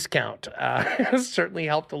discount certainly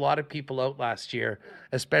helped a lot of people out last year,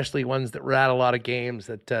 especially ones that were at a lot of games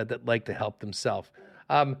that like to help themselves.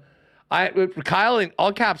 Kyle in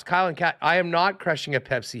all caps, Kyle and Kat, I am not crushing a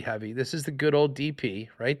Pepsi Heavy. This is the good old DP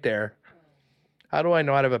right there. How do I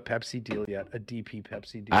not have a Pepsi deal yet? A DP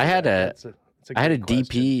Pepsi deal. I had a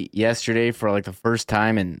DP yesterday for like the first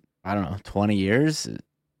time in, 20 years.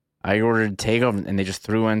 I ordered takeover and they just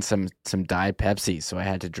threw in some Diet Pepsi, so I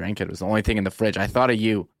had to drink it. It was the only thing in the fridge. I thought of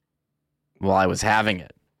you while I was having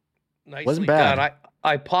it. Nicely wasn't bad. Done.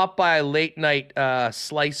 I popped by a late night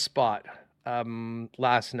slice spot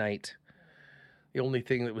last night. The only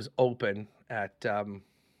thing that was open at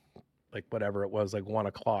whatever it was, like 1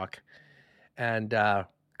 o'clock, and a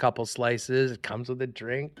couple slices. It comes with a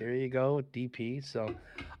drink. There you go, DP. So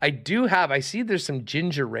I see there's some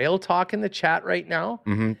ginger ale talk in the chat right now.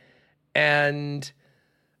 Mm-hmm. And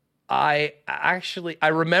I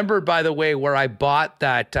remember, by the way, where I bought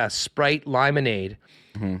that Sprite Limonade.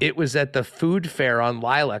 Mm-hmm. It was at the food fair on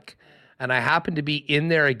Lilac, and I happened to be in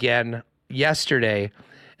there again yesterday,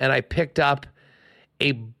 and I picked up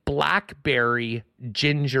a blackberry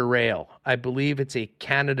ginger ale. I believe it's a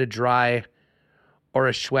Canada Dry or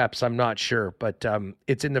a Schweppes. I'm not sure, but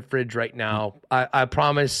it's in the fridge right now. I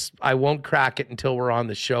promise I won't crack it until we're on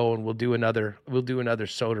the show, and we'll do another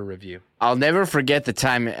soda review. I'll never forget the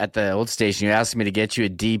time at the old station you asked me to get you a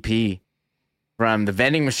DP from the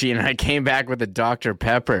vending machine, and I came back with a Dr.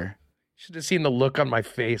 Pepper. Should have seen the look on my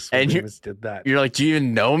face when Remus did that. You're like, do you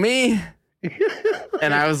even know me?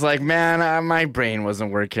 And I was like, man, my brain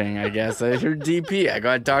wasn't working, I guess. I heard DP. I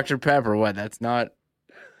got Dr. Pepper. What? That's not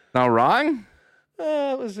wrong?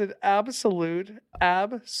 It was an absolute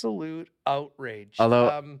outrage.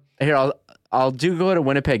 Although, here, I'll go to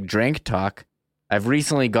Winnipeg Drink Talk. I've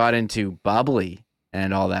recently got into bubbly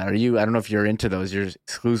and all that. I don't know if you're into those. You're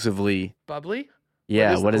exclusively... Bubbly?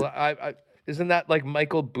 Yeah. What is isn't that like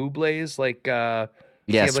Michael Bublé's, like...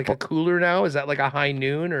 Yeah, like a cooler now? Is that like a High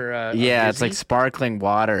Noon or yeah, it's like sparkling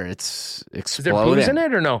water. It's exploding. Is there booze in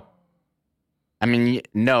it or no? I mean,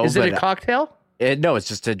 no. Is it a cocktail? No, it's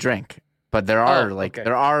just a drink. But there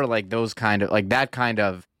are those kind of like that kind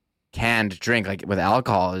of canned drink like with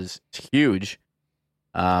alcohol is huge.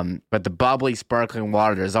 But the bubbly sparkling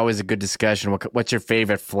water, there's always a good discussion. What's your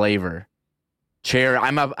favorite flavor? Cherry.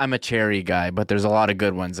 I'm a cherry guy, but there's a lot of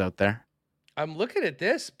good ones out there. I'm looking at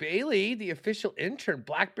this. Bailey, the official intern,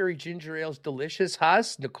 Blackberry Ginger Ale's delicious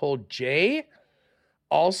Huss. Nicole J.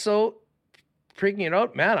 also bringing it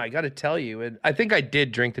out. Man, I got to tell you, and I think I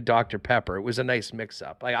did drink the Dr. Pepper. It was a nice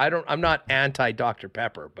mix-up. I'm not anti-Dr.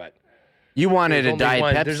 Pepper, but you wanted a Diet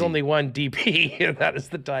Pepsi. There's only one DP, and that is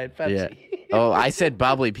the Diet Pepsi. Yeah. Oh, I said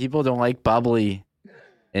bubbly. People don't like bubbly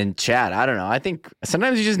in chat. I don't know. I think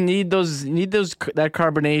sometimes you just need that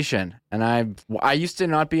carbonation. And I used to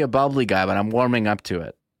not be a bubbly guy, but I'm warming up to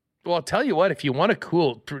it. Well, I'll tell you what, if you want to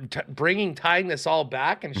cool, tying this all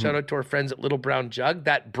back, and shout out to our friends at Little Brown Jug,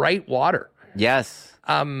 that bright water. Yes.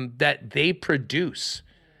 That they produce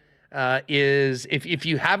is, if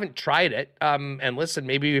you haven't tried it, and listen,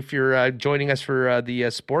 maybe if you're joining us for the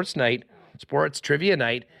sports trivia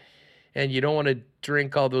night, and you don't want to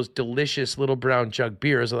drink all those delicious Little Brown Jug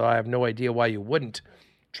beers, although I have no idea why you wouldn't,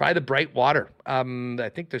 try the bright water.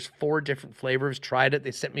 I think there's 4 different flavors. Tried it.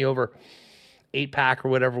 They sent me over 8-pack or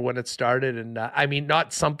whatever when it started. And I mean,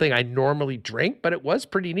 not something I normally drink, but it was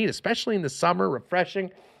pretty neat, especially in the summer,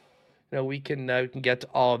 refreshing. You know, we can get to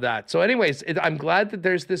all of that. So anyways, I'm glad that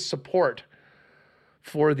there's this support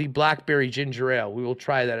for the Blackberry Ginger Ale. We will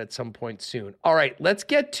try that at some point soon. All right, let's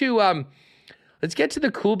get to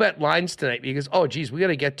the Cool Bet lines tonight because, we got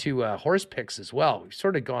to get to horse picks as well. We've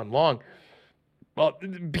sort of gone long. Well,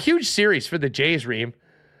 huge series for the Jays, Reem.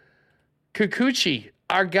 Kikuchi,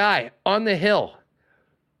 our guy on the hill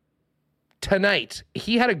tonight.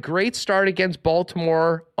 He had a great start against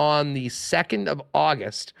Baltimore on the 2nd of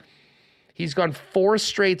August. He's gone 4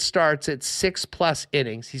 straight starts at 6+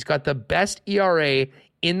 innings. He's got the best ERA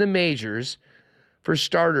in the majors for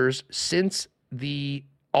starters since the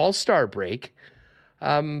All-Star break.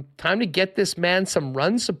 Time to get this man some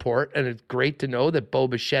run support, and it's great to know that Bo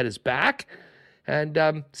Bichette is back,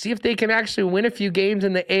 and see if they can actually win a few games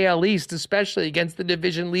in the AL East, especially against the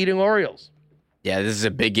division-leading Orioles. Yeah, this is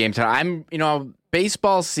a big game tonight.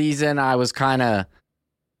 Baseball season, I was kind of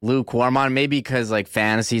lukewarm on, maybe because like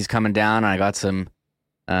fantasy's coming down, and I got some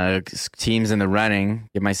teams in the running.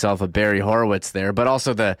 Give myself a Barry Horowitz there, but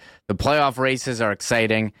also the playoff races are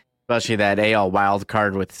exciting, especially that AL wild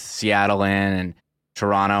card with Seattle in and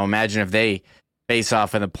Toronto. Imagine if they face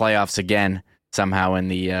off in the playoffs again somehow in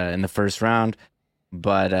the first round.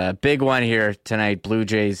 But big one here tonight, Blue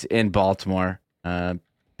Jays in Baltimore.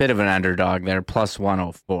 Bit of an underdog there, plus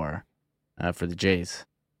 104 for the Jays.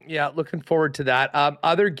 Yeah, looking forward to that.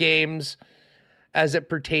 Other games as it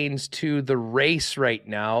pertains to the race right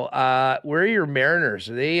now. Where are your Mariners?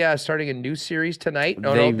 Are they starting a new series tonight?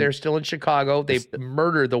 No, they're still in Chicago. They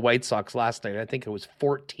murdered the White Sox last night. I think it was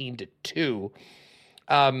 14-2.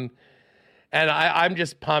 And I'm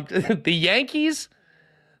just pumped. The Yankees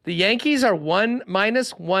are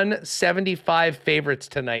minus 175 favorites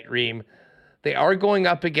tonight, Reem. They are going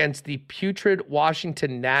up against the putrid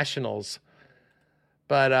Washington Nationals.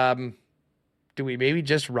 But do we maybe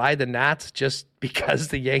just ride the Nats just because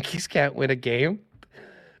the Yankees can't win a game?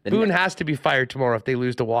 Boone has to be fired tomorrow if they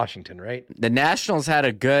lose to Washington, right? The Nationals had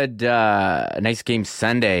a good, nice game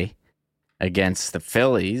Sunday against the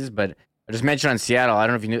Phillies, but I just mentioned on Seattle, I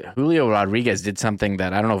don't know if you knew, Julio Rodriguez did something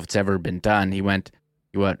that I don't know if it's ever been done. He went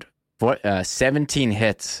 17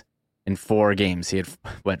 hits in 4 games. He had,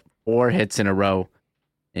 4 hits in a row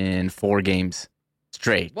in 4 games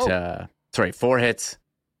straight. 4 hits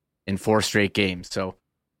in 4 straight games. So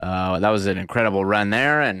that was an incredible run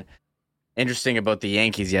there. And interesting about the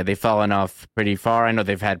Yankees, they've fallen off pretty far. I know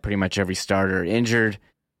they've had pretty much every starter injured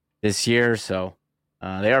this year. So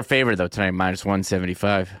They are favored, though, tonight, minus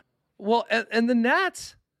 175. Well, and the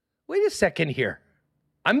Nats, wait a second here.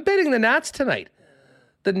 I'm betting the Nats tonight.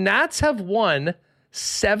 The Nats have won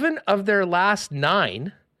 7 of their last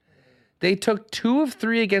 9. They took 2 of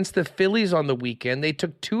 3 against the Phillies on the weekend. They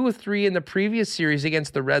took 2 of 3 in the previous series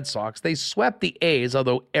against the Red Sox. They swept the A's,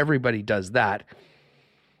 although everybody does that.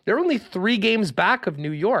 They're only 3 games back of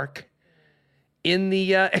New York in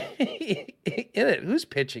the in it. Who's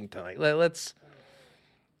pitching tonight?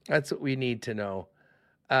 That's what we need to know.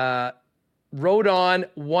 Rodon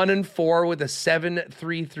 1-4 with a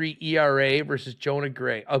 7.33 ERA versus Jonah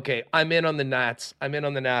Gray. Okay, I'm in on the Nats. I'm in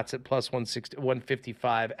on the Nats at plus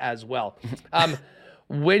 155 as well.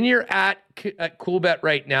 When you're at Coolbet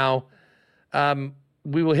right now,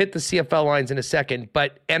 we will hit the CFL lines in a second,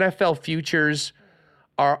 but NFL futures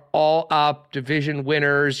are all up. Division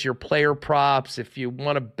winners, your player props. If you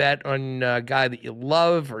want to bet on a guy that you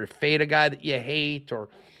love or fade a guy that you hate, or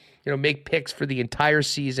make picks for the entire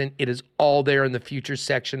season, it is all there in the futures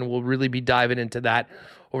section. We'll really be diving into that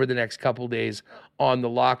over the next couple of days on the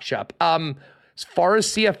Lock Shop. As far as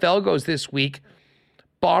CFL goes this week,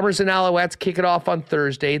 Bombers and Alouettes kick it off on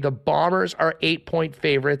Thursday. The Bombers are 8-point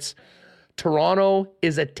favorites. Toronto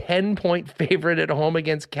is a 10-point favorite at home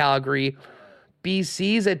against Calgary.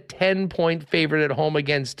 BC's a 10-point favorite at home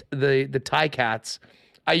against the Ticats.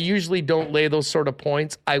 I usually don't lay those sort of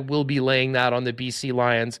points. I will be laying that on the BC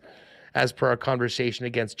Lions as per our conversation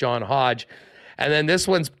against John Hodge. And then this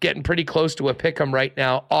one's getting pretty close to a pick'em right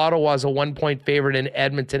now. Ottawa's a 1-point favorite in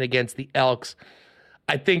Edmonton against the Elks.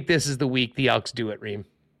 I think this is the week the Elks do it, Reem.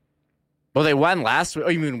 Well, they won last week. Oh,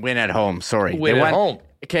 you mean win at home. Sorry. Win at home.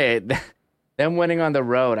 Okay. Them winning on the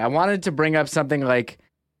road. I wanted to bring up something like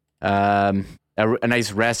a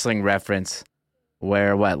nice wrestling reference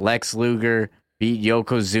where Lex Luger beat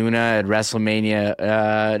Yokozuna at WrestleMania,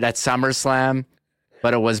 at SummerSlam,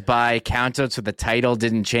 but it was by countouts, so the title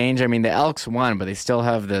didn't change. I mean, the Elks won, but they still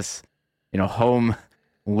have this, home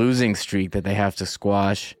losing streak that they have to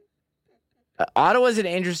squash. Ottawa's an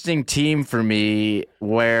interesting team for me,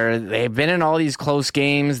 where they've been in all these close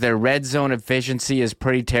games. Their red zone efficiency is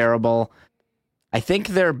pretty terrible. I think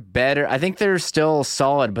they're better. I think they're still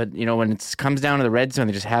solid, but when it comes down to the red zone,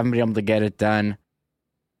 they just haven't been able to get it done.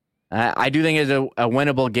 I do think it's a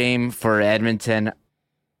winnable game for Edmonton.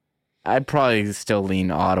 I'd probably still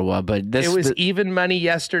lean Ottawa, but it was even money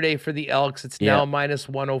yesterday for the Elks. It's now minus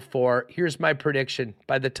 104. Here's my prediction.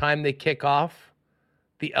 By the time they kick off,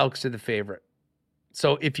 the Elks are the favorite.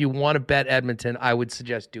 So if you want to bet Edmonton, I would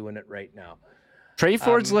suggest doing it right now. Trey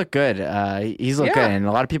Ford's looked good. He's looked good. And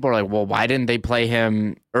a lot of people are like, well, why didn't they play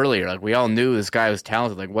him earlier? Like, we all knew this guy was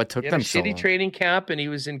talented. Like, what took them so long? Shitty training camp, and he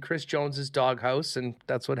was in Chris Jones's doghouse, and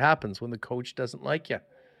that's what happens when the coach doesn't like you.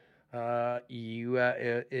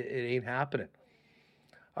 It ain't happening.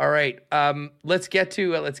 All right. Let's get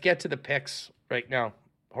to the picks right now.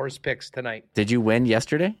 Horse picks tonight. Did you win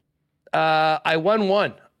yesterday? I won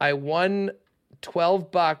one. I won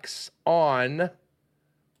 $12 on...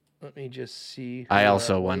 Let me just see. I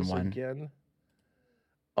also won one. Again.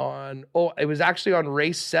 It was actually on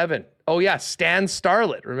race 7. Oh, yeah. Stan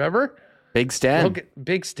Starlet. Remember? Big Stan.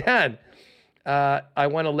 Big Stan. I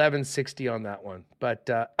won $11.60 on that one. But,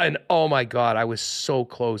 and oh my God, I was so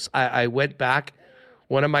close. I went back.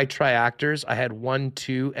 One of my triactors, I had 1,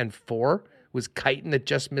 2, and 4. Was Chitin that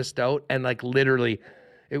just missed out. And literally,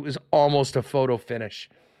 it was almost a photo finish.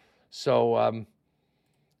 So,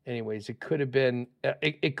 anyways, it could have been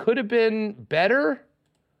better,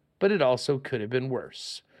 but it also could have been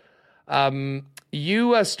worse.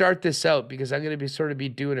 You start this out because I'm going to be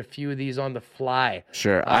doing a few of these on the fly.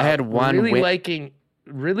 Sure, I had one.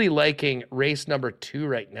 Really liking race number 2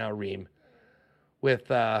 right now, Reem, with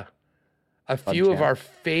a few of our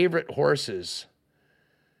favorite horses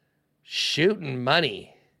shooting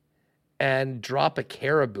money and drop a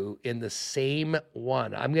caribou in the same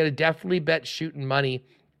one. I'm going to definitely bet shooting money.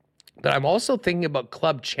 But I'm also thinking about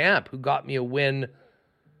Club Champ, who got me a win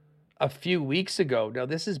a few weeks ago. Now,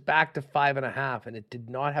 this is back to 5.5, and it did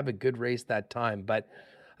not have a good race that time. But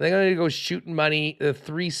I think I'm going to go shooting money,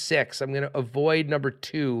 3-6. I'm going to avoid number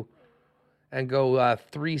 2 and go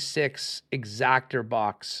 3-6 exactor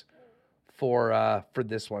box for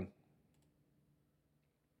this one.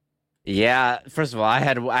 Yeah, first of all, I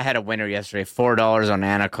had a winner yesterday. $4 on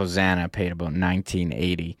Anna Kozana, paid about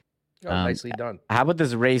 $19.80. Oh, nicely done. How about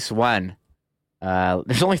this race 1?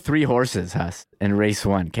 There's only 3 horses, Huss, in race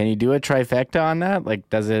 1. Can you do a trifecta on that? Like,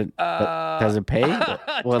 does it pay?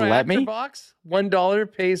 Will it let me? Box?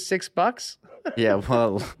 $1 pays $6. Yeah,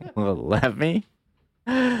 will it let me?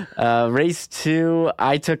 Race 2,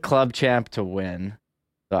 I took Club Champ to win.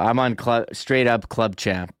 So I'm on straight up club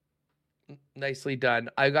champ. Nicely done.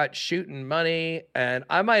 I got shooting money, and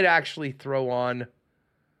I might actually throw on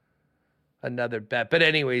another bet. But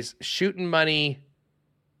anyways, shooting money,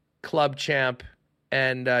 club champ,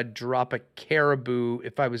 and drop a caribou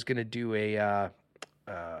if I was going to do a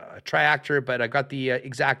triactor. But I got the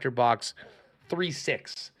exactor box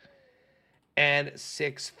 3-6 and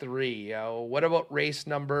 6-3. What about race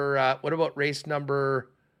number? What about race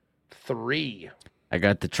number 3? I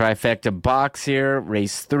got the trifecta box here.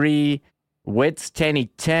 Race 3. Wits, Tenny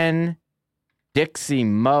 10, Dixie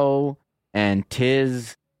Mo, and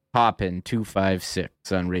Tiz Hoppin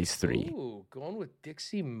 256 on race 3. Ooh, going with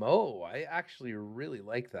Dixie Mo. I actually really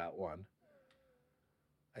like that one.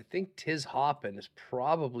 I think Tiz Hoppin is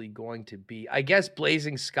probably going to be. I guess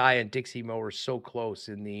Blazing Sky and Dixie Mo are so close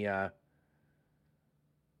in the. I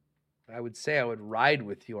would say I would ride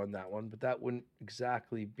with you on that one, but that wouldn't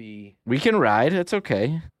exactly be. We can ride. It's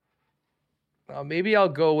okay. Maybe I'll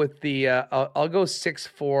go with the. I'll go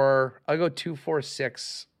 6-4. I'll go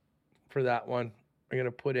 2-4-6 for that one. I'm gonna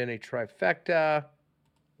put in a trifecta.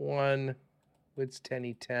 1, Wits,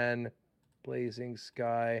 Tenny 10, Blazing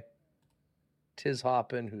Sky, Tiz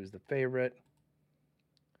Hoppin, who's the favorite.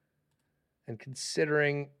 And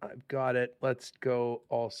considering I've got it, let's go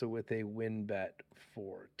also with a win bet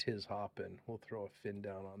for Tiz Hoppin. We'll throw a fin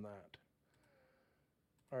down on that.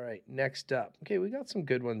 All right, next up. Okay, we got some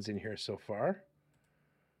good ones in here so far.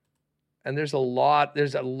 And there's a lot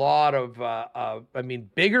of,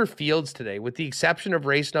 bigger fields today, with the exception of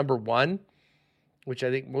race number 1, which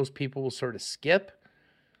I think most people will sort of skip.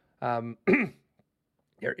 There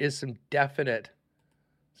is some definite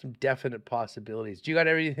possibilities. Do you got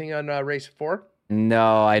everything on race 4?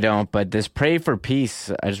 No, I don't. But this Pray for Peace,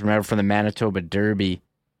 I just remember from the Manitoba Derby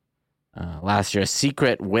last year, a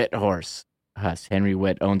secret Witt horse. Henry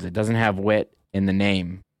Witt owns it. Doesn't have Witt in the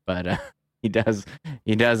name, but he does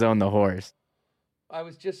own the horse. I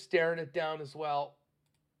was just staring it down as well.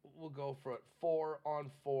 We'll go for it. 4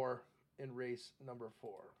 on 4 in race number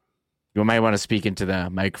 4. You might want to speak into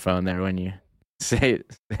the microphone there when you say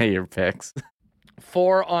your picks.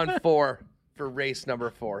 4 on 4 for race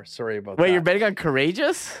number 4. Sorry about that. Wait, you're betting on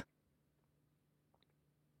Courageous?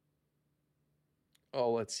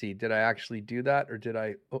 Oh, let's see. Did I actually do that, or did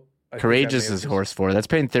I? Oh, Courageous is horse 4. That's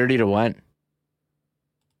paying 30 to 1.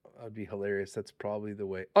 That'd be hilarious. That's probably the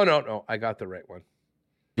way. Oh no, I got the right one.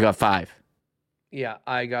 You got 5. Yeah,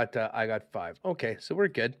 I got 5. Okay, so we're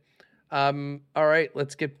good. All right,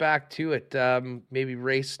 let's get back to it. Maybe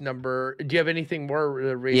race number. Do you have anything more?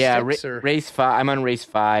 Race 6 or race 5. I'm on race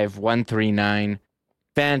 5. 139,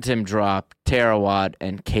 Phantom Drop, Terawatt,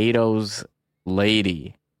 and Cato's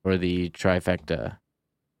Lady for the trifecta.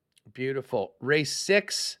 Beautiful. Race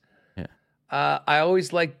 6. Yeah. I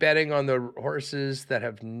always like betting on the horses that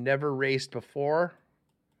have never raced before.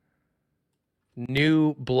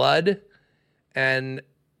 New blood. And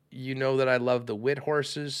you know that I love the Witt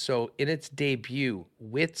horses. So in its debut,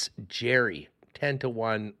 Witt's Jerry, 10 to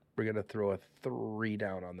 1. We're going to throw a 3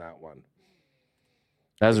 down on that one.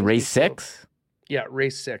 That was race 6? Yeah,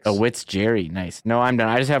 race 6. Oh, Witt's Jerry. Nice. No, I'm done.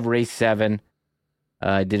 I just have race 7.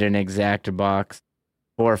 I did an exacta box.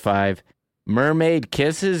 4 or 5. Mermaid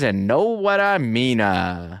Kisses and Know What I Mean.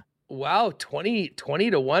 Wow, 20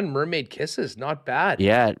 to 1 Mermaid Kisses. Not bad.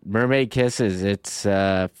 Yeah, Mermaid Kisses. It's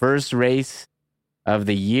first race of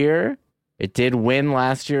the year. It did win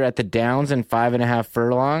last year at the Downs in 5.5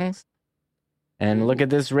 furlongs. And look at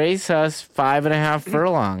this race, 5.5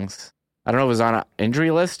 furlongs. I don't know if it was on an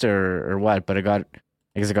injury list or what, but I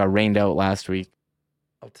guess it got rained out last week.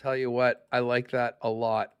 I'll tell you what, I like that a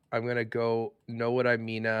lot. I'm going to go Know What I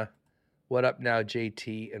Mean. What Up Now,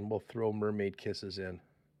 JT, and we'll throw Mermaid Kisses in.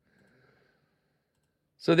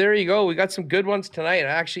 So there you go. We got some good ones tonight. I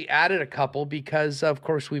actually added a couple because, of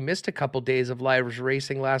course, we missed a couple days of live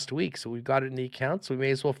racing last week. So we've got it in the account, so we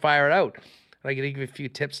may as well fire it out. And I'm going to give a few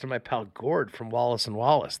tips to my pal Gord from Wallace &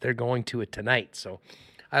 Wallace. They're going to it tonight. So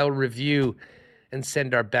I'll review and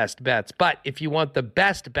send our best bets. But if you want the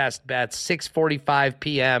best bets, 6:45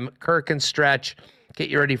 p.m., Kirk and Stretch, get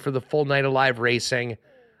you ready for the full night of live racing.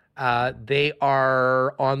 They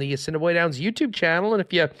are on the Assiniboia Downs YouTube channel. And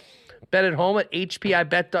if you bet at home at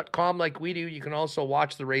hpibet.com like we do, you can also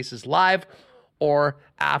watch the races live or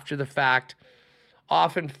after the fact.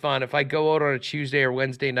 Often fun. If I go out on a Tuesday or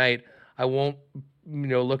Wednesday night, I won't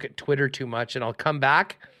look at Twitter too much, and I'll come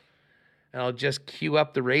back and I'll just queue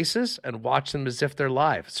up the races and watch them as if they're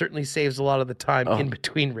live. Certainly saves a lot of the time in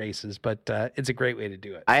between races, but it's a great way to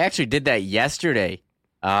do it. I actually did that yesterday.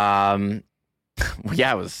 Yeah,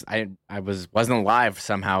 I wasn't live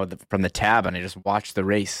somehow from the tab, and I just watched the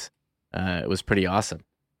race. It was pretty awesome.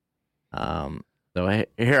 So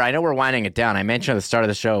here, I know we're winding it down. I mentioned at the start of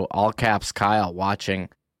the show, all caps Kyle watching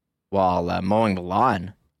while mowing the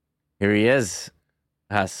lawn. Here he is,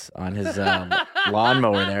 Huss, on his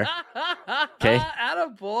lawnmower there. Okay,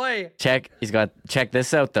 attaboy. Check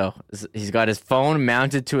this out though. He's got his phone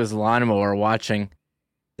mounted to his lawnmower, watching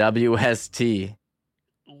WST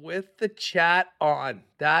with the chat on.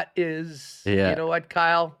 That is, yeah. You know what,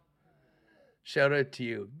 Kyle? Shout out to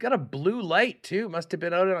you. Got a blue light too. Must have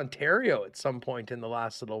been out in Ontario at some point in the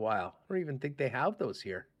last little while. I don't even think they have those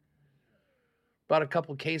here. Bought a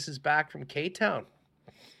couple cases back from K-Town.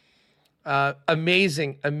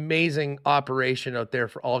 Amazing operation out there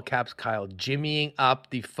for all caps Kyle. Jimmying up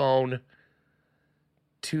the phone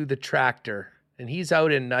to the tractor. And he's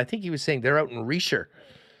out in, I think he was saying they're out in Richer.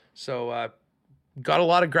 So got a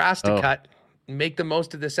lot of grass to cut. Make the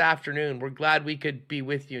most of this afternoon. We're glad we could be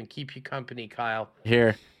with you and keep you company, Kyle.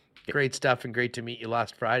 Here. Great stuff, and great to meet you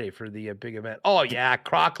last Friday for the big event. Oh, yeah,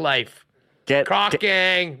 Croc Life.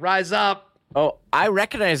 Gang, rise up. Oh, I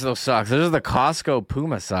recognize those socks. Those are the Costco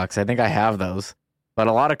Puma socks. I think I have those. But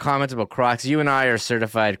a lot of comments about Crocs. You and I are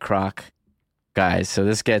certified Croc guys, so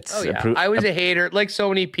this gets... Oh, yeah. I was a hater. Like so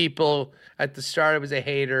many people, at the start I was a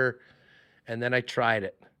hater, and then I tried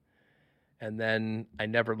it. And then I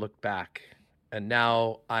never looked back. And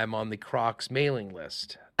now I'm on the Crocs mailing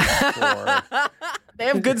list. They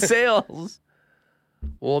have good sales.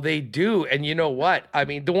 Well, they do. And you know what? I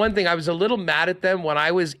mean, the one thing, I was a little mad at them when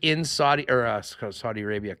I was in Saudi Arabia,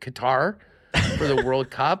 Qatar for the World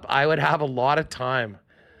Cup. I would have a lot of time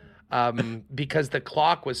because the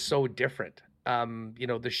clock was so different.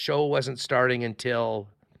 The show wasn't starting until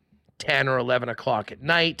 10 or 11 o'clock at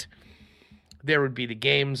night. There would be the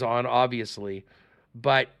games on, obviously.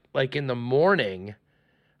 But like in the morning,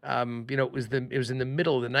 it was in the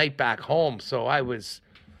middle of the night back home. So I was,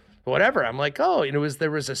 whatever. I'm like, it was like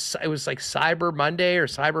Cyber Monday or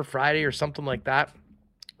Cyber Friday or something like that.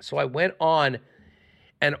 So I went on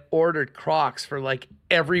and ordered Crocs for like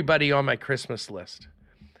everybody on my Christmas list.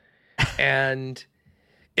 And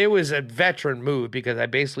it was a veteran move because I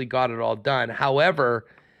basically got it all done. However,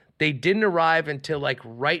 they didn't arrive until like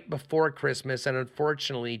right before Christmas. And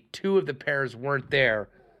unfortunately, 2 of the pairs weren't there.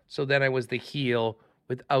 So then I was the heel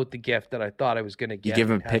without the gift that I thought I was going to get. You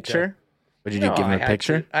give him a picture? What did you give him a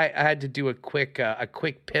picture? I had to do a quick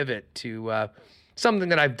pivot to something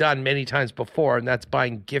that I've done many times before, and that's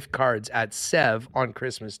buying gift cards at Sev on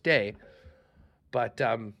Christmas Day. But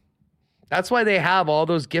that's why they have all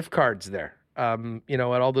those gift cards there, at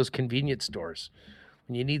all those convenience stores.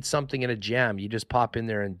 When you need something in a jam, you just pop in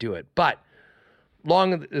there and do it. But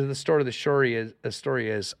the story of the story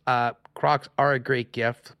is Crocs are a great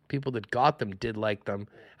gift. People that got them did like them.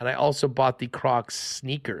 And I also bought the Crocs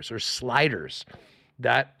sneakers or sliders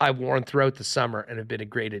that I've worn throughout the summer and have been a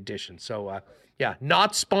great addition. So,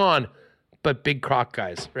 not Spawn, but big Croc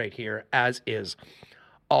guys right here, as is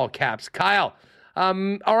all caps. Kyle,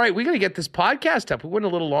 all right, we got to get this podcast up. We went a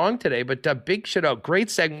little long today, but big shout out. Great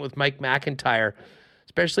segment with Mike McIntyre,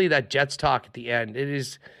 especially that Jets talk at the end.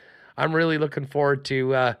 I'm really looking forward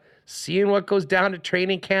to seeing what goes down at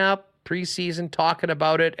training camp, preseason, talking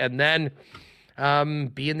about it, and then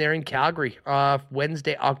being there in Calgary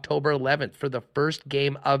Wednesday, October 11th for the first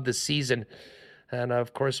game of the season. And,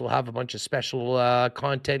 of course, we'll have a bunch of special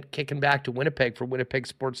content kicking back to Winnipeg for Winnipeg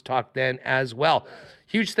Sports Talk then as well.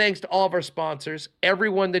 Huge thanks to all of our sponsors,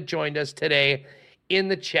 everyone that joined us today in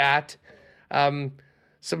the chat.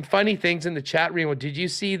 Some funny things in the chat room. Did you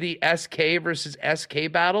see the SK versus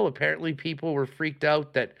SK battle? Apparently people were freaked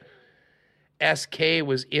out that SK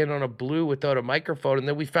was in on a blue without a microphone, and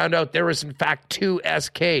then we found out there was in fact 2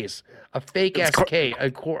 SKs, a fake SK.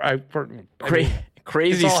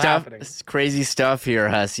 Crazy stuff. Crazy stuff here,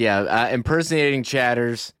 Huss. Yeah, impersonating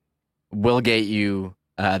chatters will get you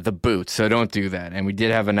the boot, so don't do that. And we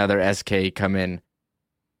did have another SK come in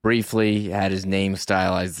briefly, had his name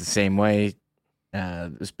stylized the same way.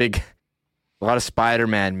 This a lot of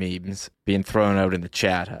Spider-Man memes being thrown out in the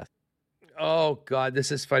chat, Huss. Oh God,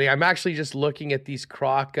 this is funny. I'm actually just looking at these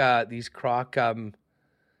Croc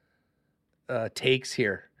takes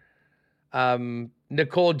here.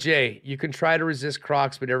 Nicole J, you can try to resist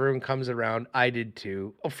Crocs, but everyone comes around. I did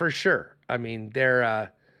too. Oh, for sure. I mean,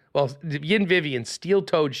 they're Yin Vivian,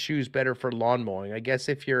 steel-toed shoes better for lawn mowing. I guess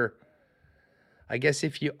if you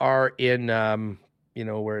are in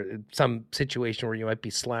where some situation where you might be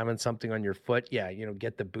slamming something on your foot,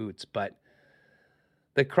 get the boots. But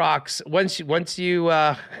the Crocs, once you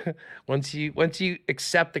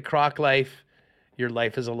accept the Croc life, your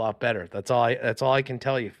life is a lot better. That's all I can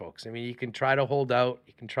tell you, folks. I mean, you can try to hold out,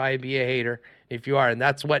 you can try and be a hater if you are, and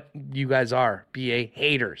that's what you guys are, be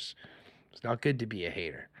haters. It's not good to be a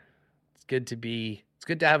hater. It's good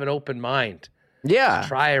to have an open mind. Yeah.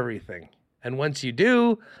 Try everything. And once you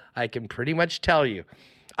do, I can pretty much tell you.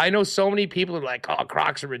 I know so many people are like, oh,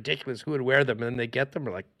 Crocs are ridiculous. Who would wear them? And then they get them.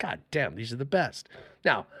 They're like, God damn, these are the best.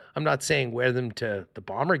 Now, I'm not saying wear them to the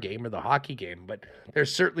Bomber game or the hockey game, but there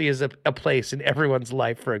certainly is a place in everyone's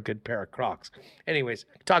life for a good pair of Crocs. Anyways,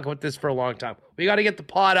 talk about this for a long time. We got to get the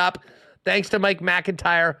pod up. Thanks to Mike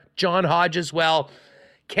McIntyre, John Hodge as well.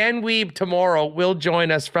 Ken Weeb tomorrow will join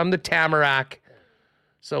us from the Tamarack.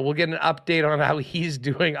 So we'll get an update on how he's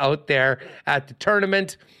doing out there at the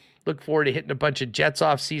tournament. Look forward to hitting a bunch of Jets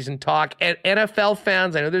off-season talk. And NFL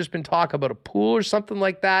fans, I know there's been talk about a pool or something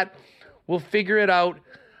like that. We'll figure it out.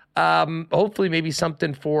 Hopefully maybe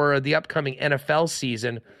something for the upcoming NFL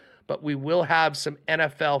season. But we will have some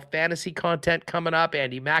NFL fantasy content coming up.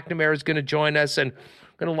 Andy McNamara is going to join us, and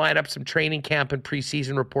we're going to line up some training camp and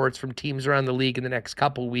preseason reports from teams around the league in the next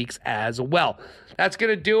couple weeks as well. That's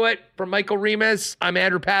going to do it. For Michael Remus, I'm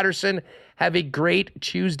Andrew Patterson. Have a great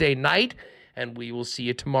Tuesday night, and we will see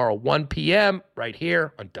you tomorrow, 1 p.m. right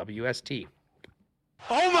here on WST.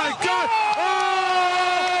 Oh, my God!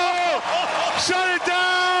 Oh! Shut it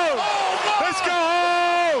down! Let's go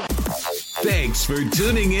home! Thanks for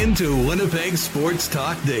tuning in to Winnipeg Sports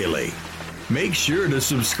Talk Daily. Make sure to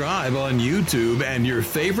subscribe on YouTube and your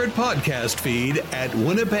favorite podcast feed at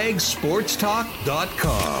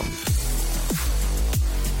winnipegsportstalk.com.